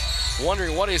contract,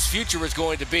 wondering what his future was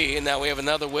going to be, and now we have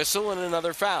another whistle and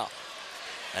another foul.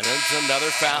 And then another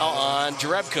foul on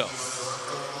Jerebko,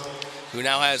 who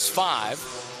now has 5.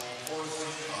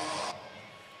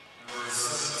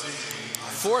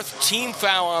 4th team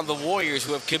foul on the Warriors,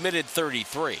 who have committed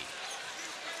 33.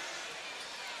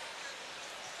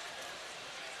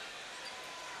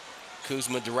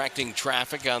 Kuzma directing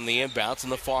traffic on the inbounds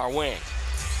in the far wing.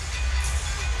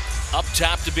 Up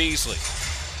top to Beasley.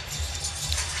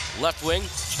 Left wing,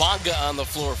 Bonga on the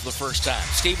floor for the first time.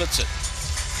 Stevenson,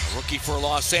 a rookie for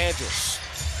Los Angeles.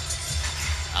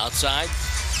 Outside,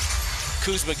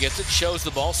 Kuzma gets it, shows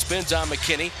the ball, spins on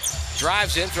McKinney,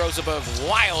 drives in, throws up a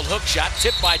wild hook shot,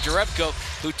 tipped by Jerebko,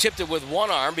 who tipped it with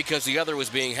one arm because the other was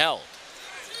being held.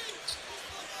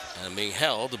 And being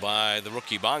held by the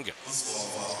rookie Bonga.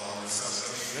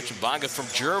 Mentioned Bonga from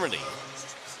Germany.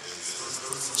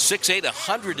 6'8",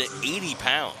 180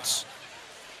 pounds.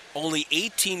 Only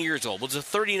 18 years old. Was the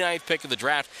 39th pick of the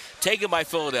draft, taken by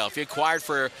Philadelphia, acquired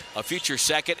for a future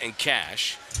second and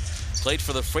cash. Played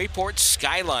for the Freeport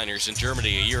Skyliners in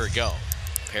Germany a year ago.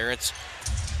 Parents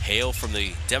hail from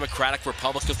the Democratic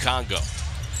Republic of Congo.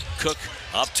 Cook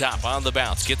up top on the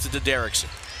bounce, gets it to Derrickson.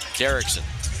 Derrickson.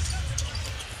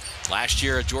 Last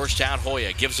year at Georgetown,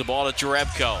 Hoya gives the ball to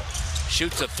Jerebko.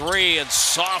 Shoots a 3 and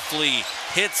softly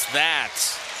hits that.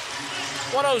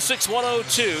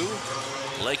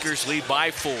 106-102. Lakers lead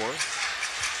by 4.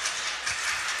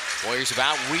 Warriors have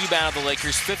out-rebounded the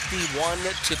Lakers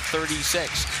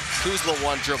 51-36. Kuzma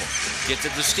one dribble. Gets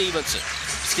it to Stevenson.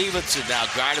 Stevenson now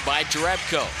guarded by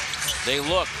Jerebko. They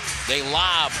look. They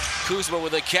lob. Kuzma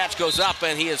with a catch goes up,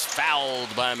 and he is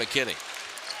fouled by McKinney.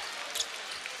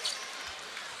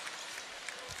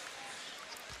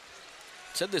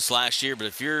 Said this last year, but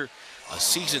if you're a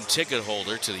season ticket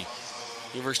holder to the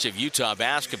University of Utah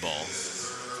basketball,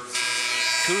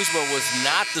 Kuzma was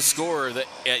not the scorer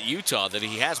at Utah that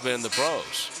he has been in the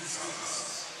pros.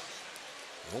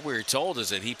 What we were told is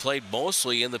that he played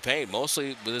mostly in the paint,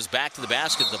 mostly with his back to the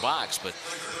basket in the box, but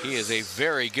he is a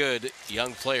very good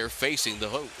young player facing the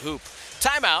hoop.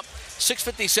 Timeout,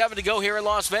 6:57 to go here in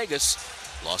Las Vegas.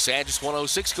 Los Angeles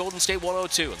 106, Golden State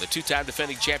 102, and the 2-time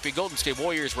defending champion Golden State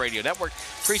Warriors Radio Network,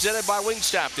 presented by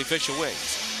Wingstop, the official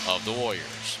wings of the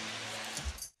Warriors.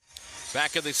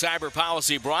 Back in the Cyber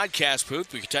Policy broadcast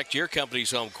booth, we protect your company's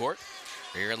home court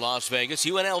here in Las Vegas.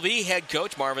 UNLV head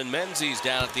coach Marvin Menzies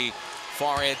down at the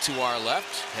far end to our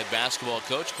left. Head basketball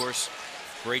coach, of course,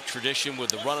 great tradition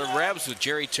with the Runnin' Rebs with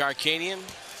Jerry Tarkanian,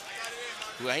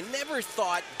 who I never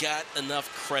thought got enough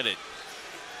credit.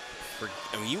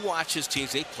 I mean, you watch his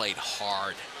teams, they played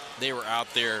hard. They were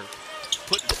out there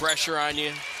putting pressure on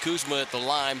you. Kuzma at the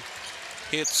line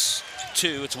hits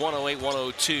 2. It's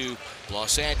 108-102.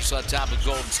 Los Angeles on top of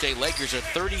Golden State. Lakers are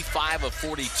 35 of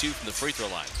 42 from the free throw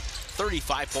line.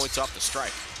 35 points off the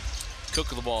strike. Cook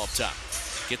with the ball up top.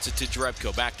 Gets it to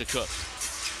Jerebko. Back to Cook.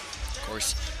 Of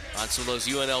course, on some of those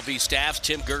UNLV staffs,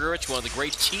 Tim Gergerich, one of the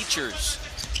great teachers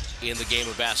in the game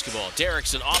of basketball.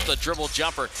 Derrickson off the dribble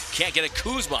jumper. Can't get it.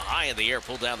 Kuzma high in the air.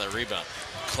 Pulled down the rebound.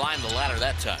 Climbed the ladder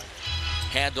that time.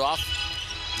 Hand off.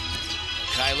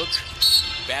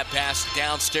 Kyluk. Bad pass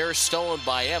downstairs. Stolen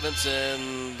by Evans.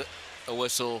 And a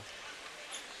whistle.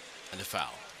 And a foul.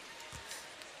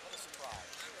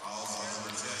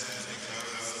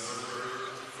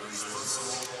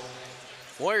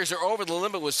 Warriors are over the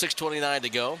limit with 6:29 to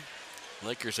go.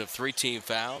 Lakers have 3 team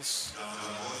fouls.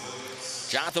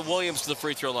 Jonathan Williams to the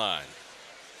free throw line.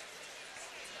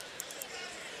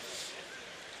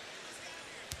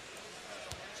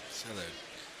 He's had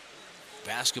a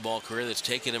basketball career that's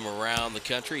taken him around the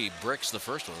country. He bricks the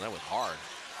first one. That was hard.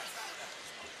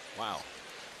 Wow.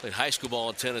 Played high school ball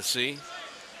in Tennessee.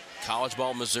 College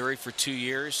ball in Missouri for 2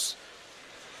 years.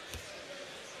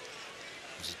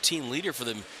 He's a team leader for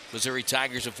the Missouri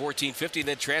Tigers in 14-15, and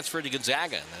then transferred to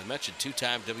Gonzaga. And I mentioned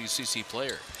two-time WCC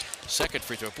player. Second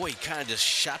free throw. Boy, he kind of just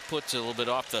shot puts a little bit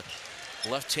off the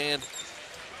left hand.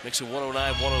 Makes it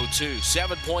 109-102.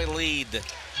 7-point lead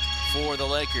for the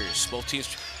Lakers. Both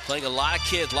teams playing a lot of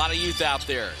kids, a lot of youth out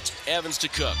there. Evans to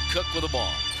Cook. Cook with the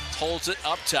ball. Holds it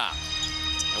up top.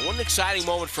 And what an exciting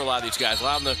moment for a lot of these guys. A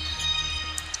lot of them, the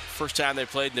first time they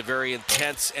played in a very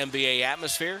intense NBA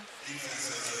atmosphere.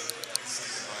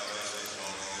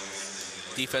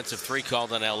 Defensive three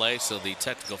called on LA, so the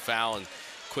technical foul and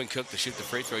Quinn Cook to shoot the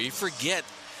free throw. You forget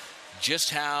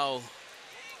just how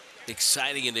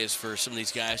exciting it is for some of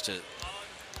these guys to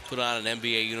put on an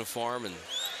NBA uniform, and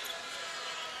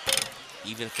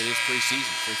even if it is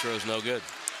preseason, free throw is no good.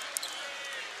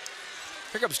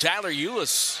 Here comes Tyler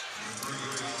Ulis.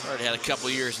 Already had a couple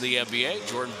of years in the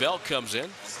NBA. Jordan Bell comes in.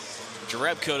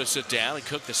 Jerebko to sit down and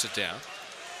Cook to sit down.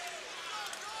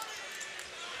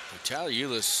 And Tyler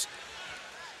Ulis,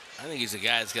 I think he's a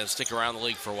guy that's going to stick around the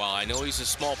league for a while. I know he's a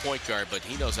small point guard, but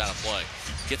he knows how to play.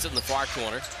 Gets it in the far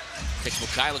corner. Takes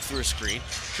Mikhailuk through a screen.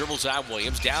 Dribbles out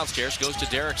Williams. Downstairs. Goes to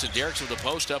Derrickson. Derrickson with a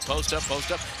post up.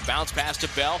 Bounce pass to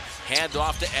Bell. Hand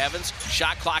off to Evans.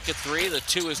 Shot clock at 3. The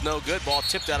 2 is no good. Ball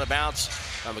tipped out of bounds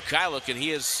by Mikhailuk, and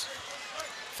he is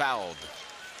fouled.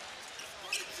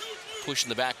 Pushed in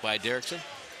the back by Derrickson.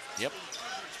 Yep.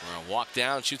 We're going to walk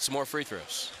down and shoot some more free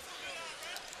throws.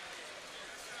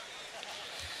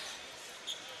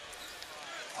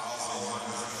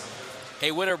 Hey,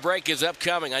 winter break is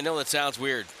upcoming. I know that sounds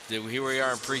weird. Here we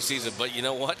are in preseason, but you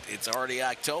know what? It's already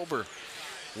October.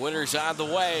 Winter's on the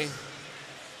way.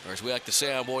 Or as we like to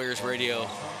say on Warriors Radio,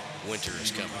 winter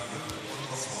is coming.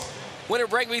 Winter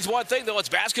break means one thing, though. It's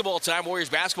basketball time. Warriors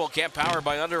basketball camp powered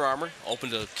by Under Armour.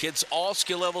 Open to kids all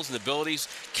skill levels and abilities.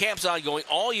 Camp's ongoing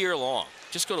all year long.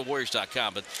 Just go to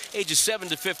Warriors.com. But ages 7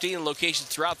 to 15 in locations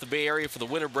throughout the Bay Area for the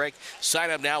winter break. Sign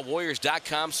up now,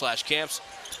 Warriors.com/camps.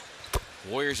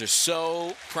 Warriors are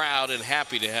so proud and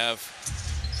happy to have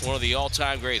one of the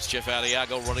all-time greats, Jeff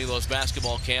Adiago, running those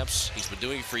basketball camps. He's been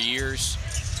doing it for years.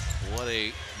 What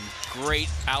a great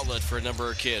outlet for a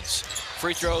number of kids.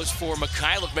 Free throws for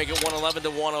Mikhailuk make it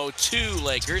 111-102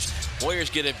 Lakers. Warriors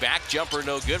get it back. Jumper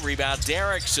no good. Rebound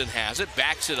Derrickson has it.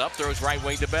 Backs it up. Throws right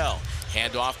wing to Bell.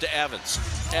 Hand off to Evans.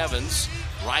 Evans,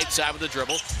 right side with the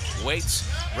dribble. Waits,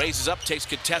 raises up, takes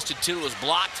contested 2, is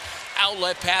blocked.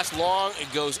 Outlet pass long.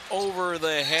 It goes over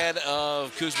the head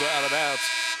of Kuzma out of bounds.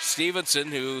 Stevenson,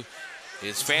 who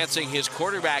is fancying his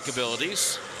quarterback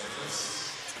abilities.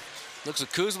 Looks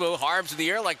at Kuzma, arms in the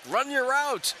air like, run your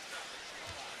route.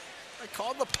 I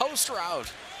called the post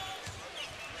route.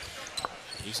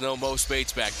 He's no Mo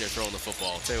Spates back there throwing the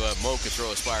football. I'll tell you what, Mo can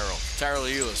throw a spiral. Tyler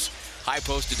Ulis, high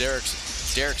post to Derrickson.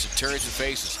 Derrickson turns and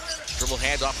faces. Dribble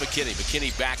hand off McKinney.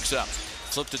 McKinney backs up.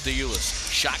 Flipped it to Ulis.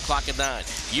 Shot clock at 9.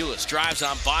 Ulis drives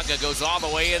on Bonga, goes all the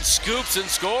way in, scoops and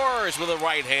scores with a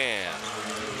right hand.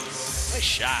 Nice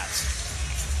shots.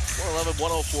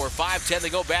 111-104. 5-10 to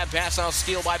go. Bad pass on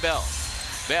steal by Bell.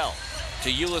 Bell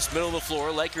to Ulis, middle of the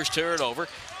floor. Lakers turn it over.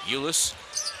 Ulis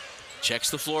checks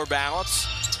the floor balance.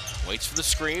 Waits for the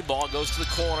screen. Ball goes to the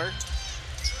corner.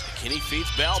 McKinney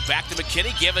feeds Bell. Back to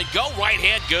McKinney. Give and go. Right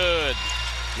hand good.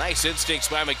 Nice instincts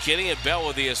by McKinney, and Bell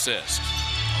with the assist.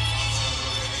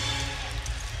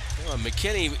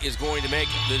 McKinney is going to make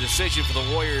the decision for the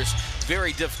Warriors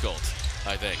very difficult,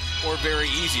 I think, or very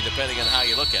easy, depending on how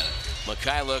you look at it.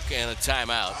 Mikhailuk and a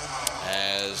timeout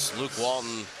as Luke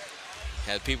Walton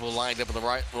had people lined up in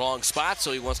the wrong spot,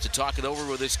 so he wants to talk it over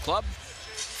with his club.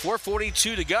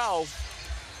 4:42 to go.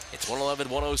 It's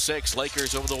 111-106.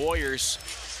 Lakers over the Warriors.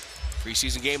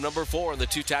 Preseason game number 4 in the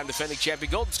two-time defending champion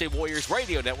Golden State Warriors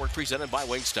Radio Network, presented by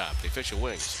Wingstop, the official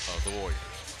wings of the Warriors.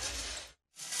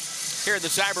 Here in the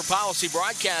Cyber Policy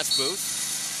broadcast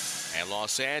booth, and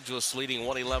Los Angeles leading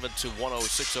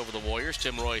 111-106 over the Warriors.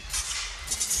 Tim Roy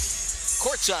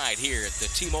courtside here at the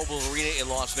T-Mobile Arena in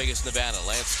Las Vegas, Nevada.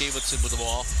 Lance Stevenson with the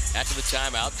ball after the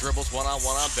timeout. Dribbles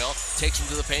one-on-one on Bell. Takes him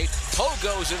to the paint. Poe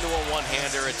goes into a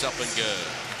one-hander. It's up and good.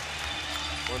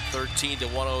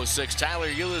 113-106. Tyler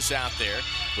Ulis out there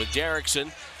with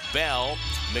Derrickson, Bell,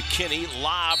 McKinney.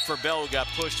 Lob for Bell, got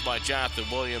pushed by Jonathan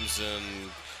Williams,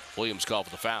 and Williams called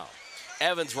for the foul.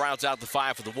 Evans rounds out the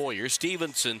 5 for the Warriors.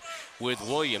 Stevenson with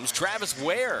Williams. Travis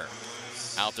Ware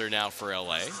out there now for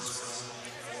LA.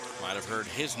 Might have heard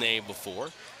his name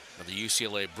before. The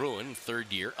UCLA Bruin,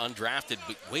 third year, undrafted,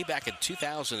 but way back in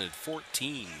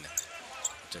 2014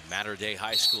 to Mater Dei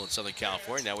High School in Southern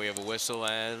California. Now we have a whistle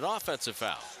and an offensive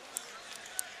foul.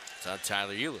 It's on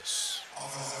Tyler Ulis.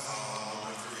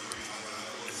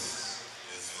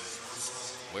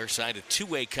 Ware signed a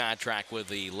two-way contract with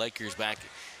the Lakers back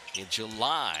in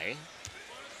July.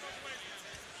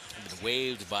 Been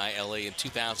waived by LA in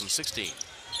 2016.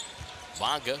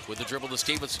 Bonga with the dribble to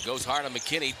Stevenson. Goes hard on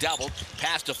McKinney. Doubled.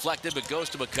 Pass deflected, but goes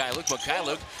to Mikhailuk.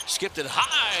 Mikhailuk skipped it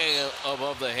high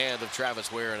above the hand of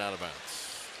Travis Ware and out of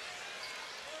bounds.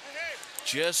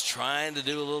 Just trying to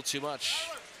do a little too much.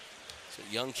 That's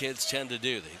what young kids tend to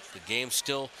do. The game's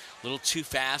still a little too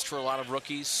fast for a lot of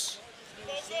rookies.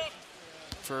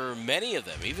 For many of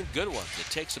them, even good ones, it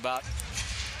takes about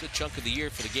a good chunk of the year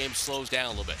for the game slows down a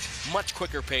little bit. Much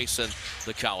quicker pace than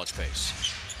the college pace.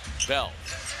 Bell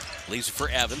leaves it for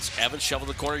Evans. Evans shoveled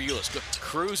the corner. Ulis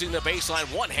cruising the baseline.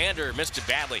 One-hander. Missed it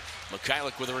badly.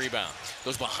 Mikhailuk with a rebound.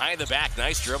 Goes behind the back.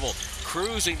 Nice dribble.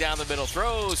 Cruising down the middle.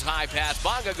 Throws. High pass.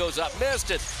 Bonga goes up.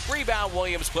 Missed it. Rebound.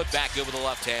 Williams put back over the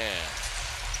left hand.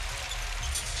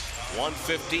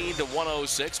 115 to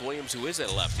 106. Williams, who is a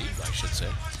lefty, I should say.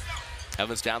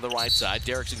 Evans down the right side.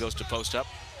 Derrickson goes to post up.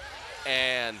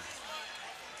 And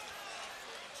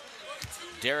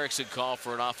Derrickson called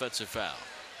for an offensive foul.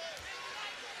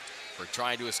 For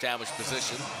trying to establish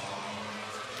position.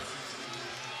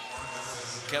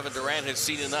 Kevin Durant has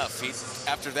seen enough.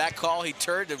 After that call, he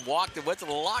turned and walked and went to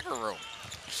the locker room.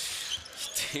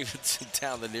 Stevenson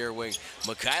down the near wing.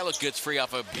 Mikhailuk gets free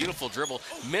off a beautiful dribble.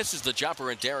 Misses the jumper,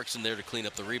 and Derrickson there to clean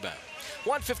up the rebound.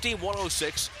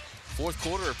 115-106. Fourth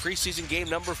quarter of preseason game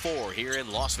number 4 here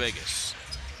in Las Vegas.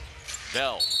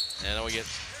 Bell. And then we get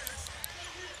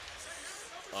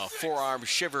a forearm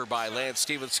shiver by Lance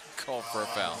Stephenson, called for a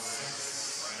foul.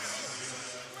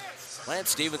 Lance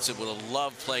Stephenson would have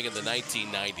loved playing in the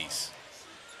 1990s.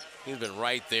 He'd been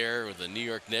right there with the New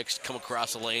York Knicks, come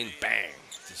across the lane, bang.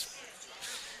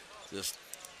 Just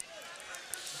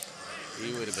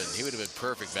he would have been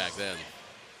perfect back then.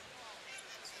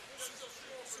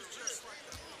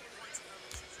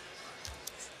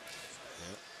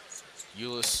 Yep.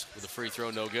 Ulis with a free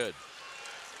throw, no good.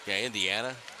 Yeah,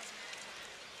 Indiana.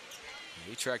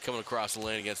 He tried coming across the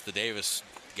lane against the Davis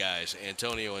guys,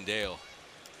 Antonio and Dale.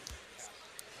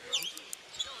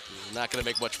 Not going to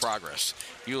make much progress.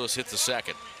 Ulis hits the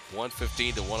second,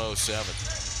 115 to 107.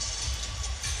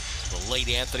 The late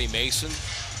Anthony Mason,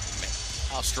 man,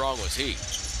 how strong was he?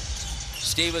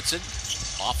 Stevenson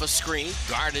off a screen,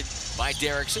 guarded by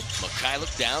Derrickson.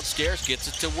 Mikhailuk downstairs, gets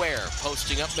it to Ware,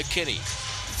 posting up McKinney.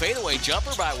 Fadeaway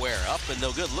jumper by Ware, up and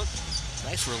no good. Look,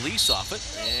 nice release off it,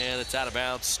 and it's out of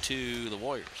bounds to the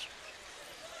Warriors.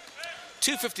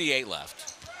 2:58 left.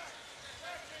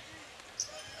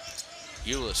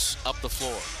 Ulis up the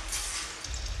floor.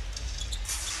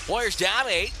 Warriors down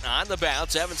 8 on the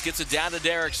bounce. Evans gets it down to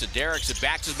Derrickson. Derrickson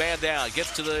backs his man down,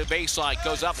 gets to the baseline,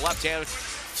 goes up left hand,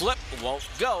 flip, won't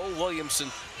go.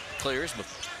 Williamson clears.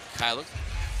 Mikhailuk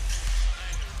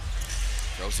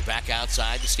throws it back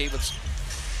outside to Stevenson.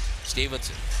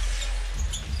 Stevenson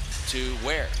to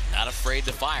Ware, not afraid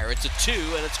to fire. It's a 2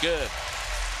 and it's good.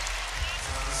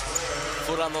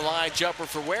 Foot on the line, jumper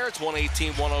for Ware. It's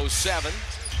 118-107.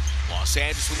 Los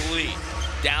Angeles with the lead.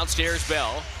 Downstairs,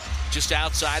 Bell, just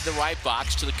outside the right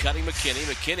box to the cutting McKinney.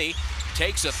 McKinney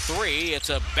takes a 3. It's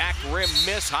a back rim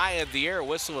miss high in the air.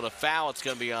 Whistle and a foul. It's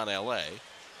going to be on LA.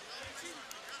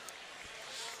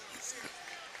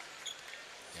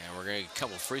 And we're going to get a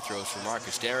couple free throws for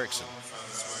Marcus Derrickson.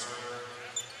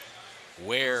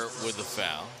 Ware with the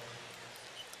foul.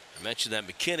 I mentioned that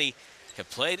McKinney had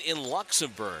played in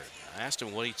Luxembourg. I asked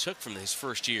him what he took from his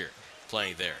first year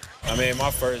playing there. I mean,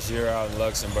 my first year out in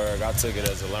Luxembourg, I took it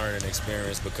as a learning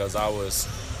experience because I would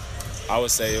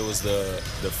say it was the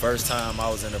first time I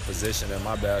was in a position in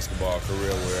my basketball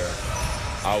career where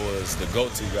I was the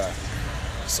go-to guy.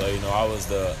 So, you know, I was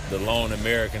the lone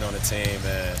American on the team,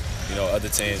 and, you know, other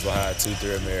teams will have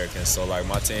 2-3 Americans. So, like,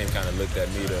 my team kind of looked at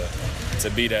me to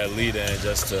be that leader and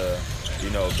just to, you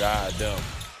know, guide them.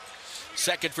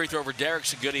 Second free throw for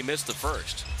Derrickson, good. He missed the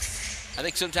first. I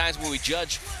think sometimes when we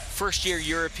judge first-year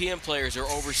European players or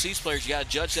overseas players, you got to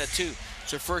judge that too.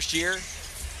 It's their first year.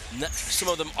 Some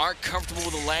of them aren't comfortable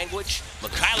with the language.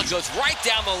 Mikhailuk goes right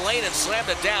down the lane and slammed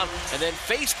it down, and then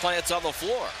face plants on the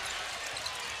floor.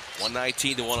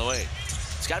 119 to 108.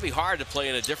 It's got to be hard to play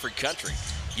in a different country.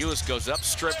 Ulis goes up,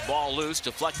 strip ball loose,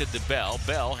 deflected to Bell.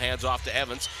 Bell hands off to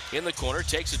Evans in the corner,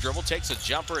 takes a dribble, takes a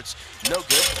jumper. It's no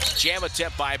good. Jam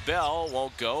attempt by Bell,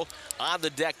 won't go. On the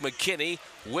deck, McKinney,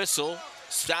 whistle,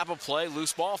 stop a play,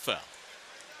 loose ball foul.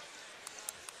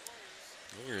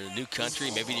 You're in a new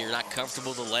country, maybe you're not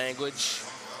comfortable with the language,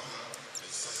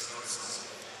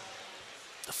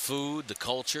 the food, the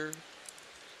culture.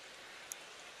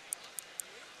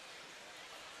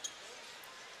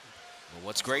 Well,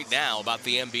 what's great now about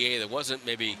the NBA that wasn't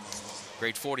maybe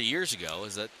great 40 years ago,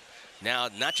 is that now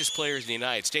not just players in the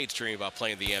United States dream about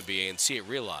playing the NBA and see it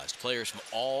realized. Players from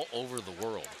all over the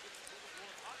world.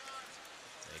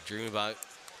 They dream about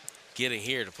getting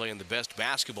here to play in the best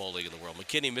basketball league in the world.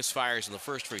 McKinney misfires in the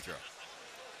first free throw.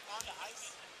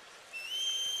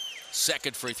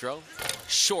 Second free throw,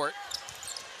 short.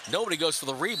 Nobody goes for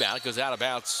the rebound. It goes out of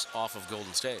bounds off of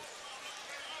Golden State.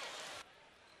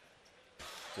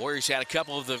 Warriors had a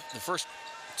couple of the first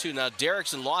two. Now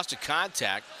Derrickson lost a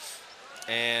contact,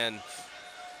 and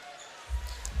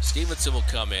Stevenson will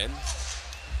come in.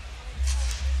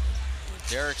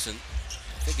 Derrickson,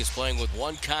 I think, is playing with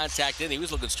one contact in. He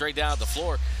was looking straight down at the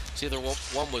floor. See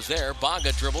if one was there.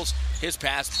 Bonga dribbles. His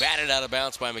pass batted out of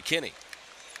bounds by McKinney.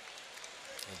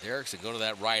 And Derrickson going to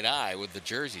that right eye with the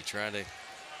jersey, trying to see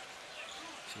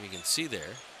if you can see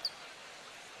there.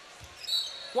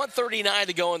 1:39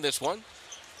 to go in this one.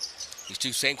 These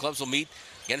two same clubs will meet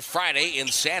again Friday in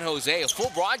San Jose. A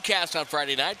full broadcast on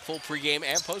Friday night, full pregame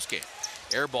and postgame.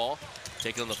 Air ball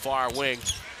taken on the far wing.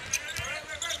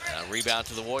 Rebound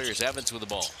to the Warriors. Evans with the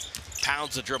ball.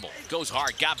 Pounds the dribble. Goes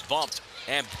hard. Got bumped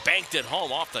and banked it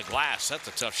home off the glass. That's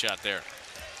a tough shot there.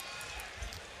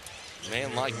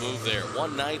 Man-like move there.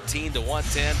 119 to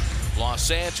 110. Los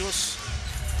Angeles.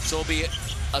 So it'll be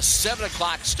a 7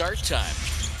 o'clock start time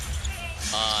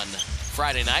on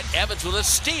Friday night. Evans with a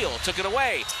steal. Took it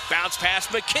away. Bounce pass.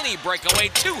 McKinney breakaway.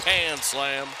 Two-hand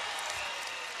slam.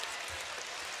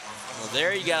 Well,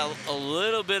 there you got a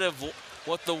little bit of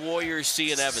what the Warriors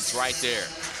see in Evans right there.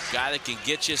 Guy that can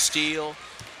get you a steal,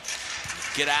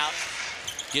 get out,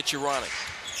 get you running.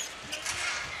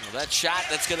 Well, that shot,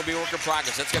 that's going to be work in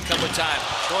progress. That's going to come with time.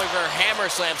 Going for a hammer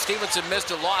slam. Stevenson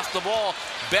missed it, lost the ball.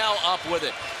 Bell up with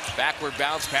it. Backward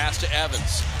bounce pass to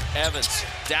Evans. Evans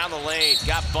down the lane,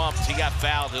 got bumped. He got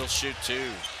fouled. He'll shoot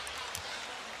two.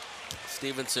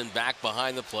 Stevenson back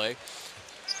behind the play.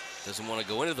 Doesn't want to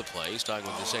go into the play. He's talking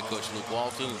with his head coach Luke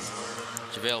Walton,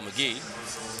 JaVale McGee.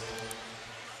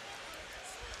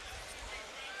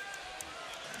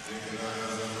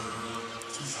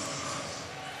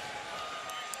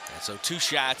 And so two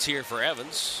shots here for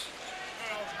Evans.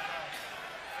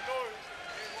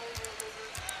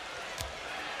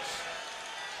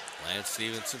 Lance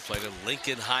Stevenson played at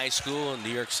Lincoln High School in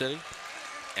New York City.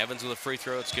 Evans with a free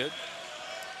throw, it's good.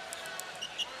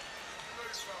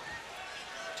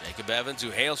 Jacob Evans,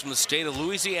 who hails from the state of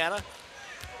Louisiana.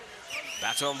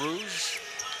 Baton Rouge.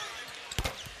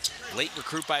 Late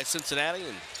recruit by Cincinnati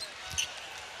and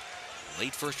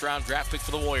late first-round draft pick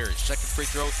for the Warriors. Second free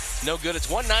throw, no good. It's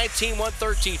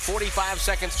 119-113, 45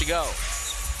 seconds to go.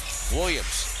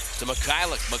 Williams to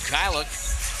Mikhailiuk.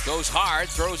 Mikhailiuk goes hard,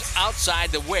 throws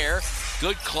outside to Ware.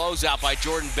 Good closeout by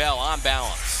Jordan Bell on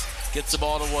balance. Gets the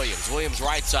ball to Williams. Williams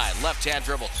right side, left-hand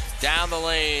dribble. Down the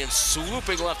lane,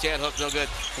 swooping left-hand hook, no good.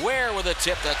 Ware with a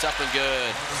tip, that's up and good.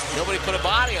 Nobody put a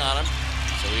body on him,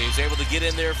 so he's able to get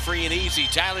in there free and easy.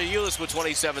 Tyler Ulis with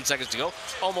 27 seconds to go.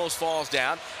 Almost falls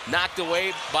down. Knocked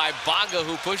away by Bonga,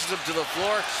 who pushes him to the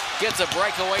floor. Gets a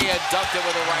breakaway and dunked it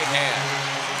with a right hand.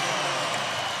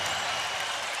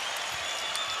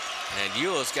 And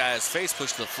Ulis got his face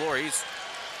pushed to the floor. He's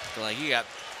like he got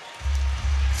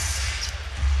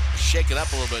shaken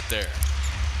up a little bit there.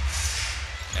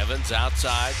 Evans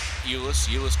outside.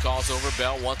 Ulis calls over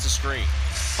Bell, wants a screen.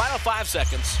 Final 5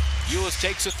 seconds. Ulis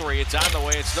takes a three. It's on the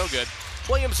way. It's no good.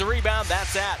 Williams the rebound.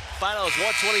 That's that. Final is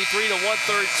 123 to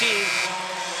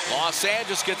 113. Los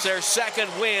Angeles gets their second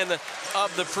win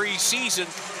of the preseason.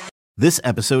 This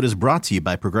episode is brought to you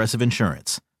by Progressive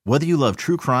Insurance. Whether you love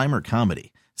true crime or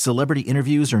comedy, celebrity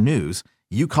interviews or news,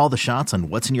 you call the shots on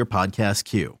what's in your podcast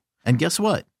queue. And guess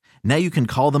what? Now you can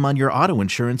call them on your auto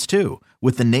insurance too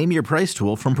with the Name Your Price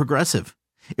tool from Progressive.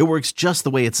 It works just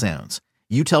the way it sounds.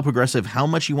 You tell Progressive how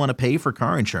much you want to pay for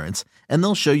car insurance, and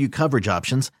they'll show you coverage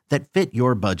options that fit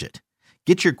your budget.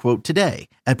 Get your quote today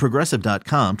at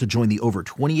Progressive.com to join the over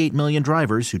 28 million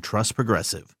drivers who trust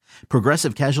Progressive.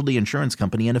 Progressive Casualty Insurance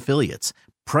Company and Affiliates.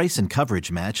 Price and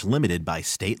coverage match limited by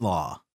state law.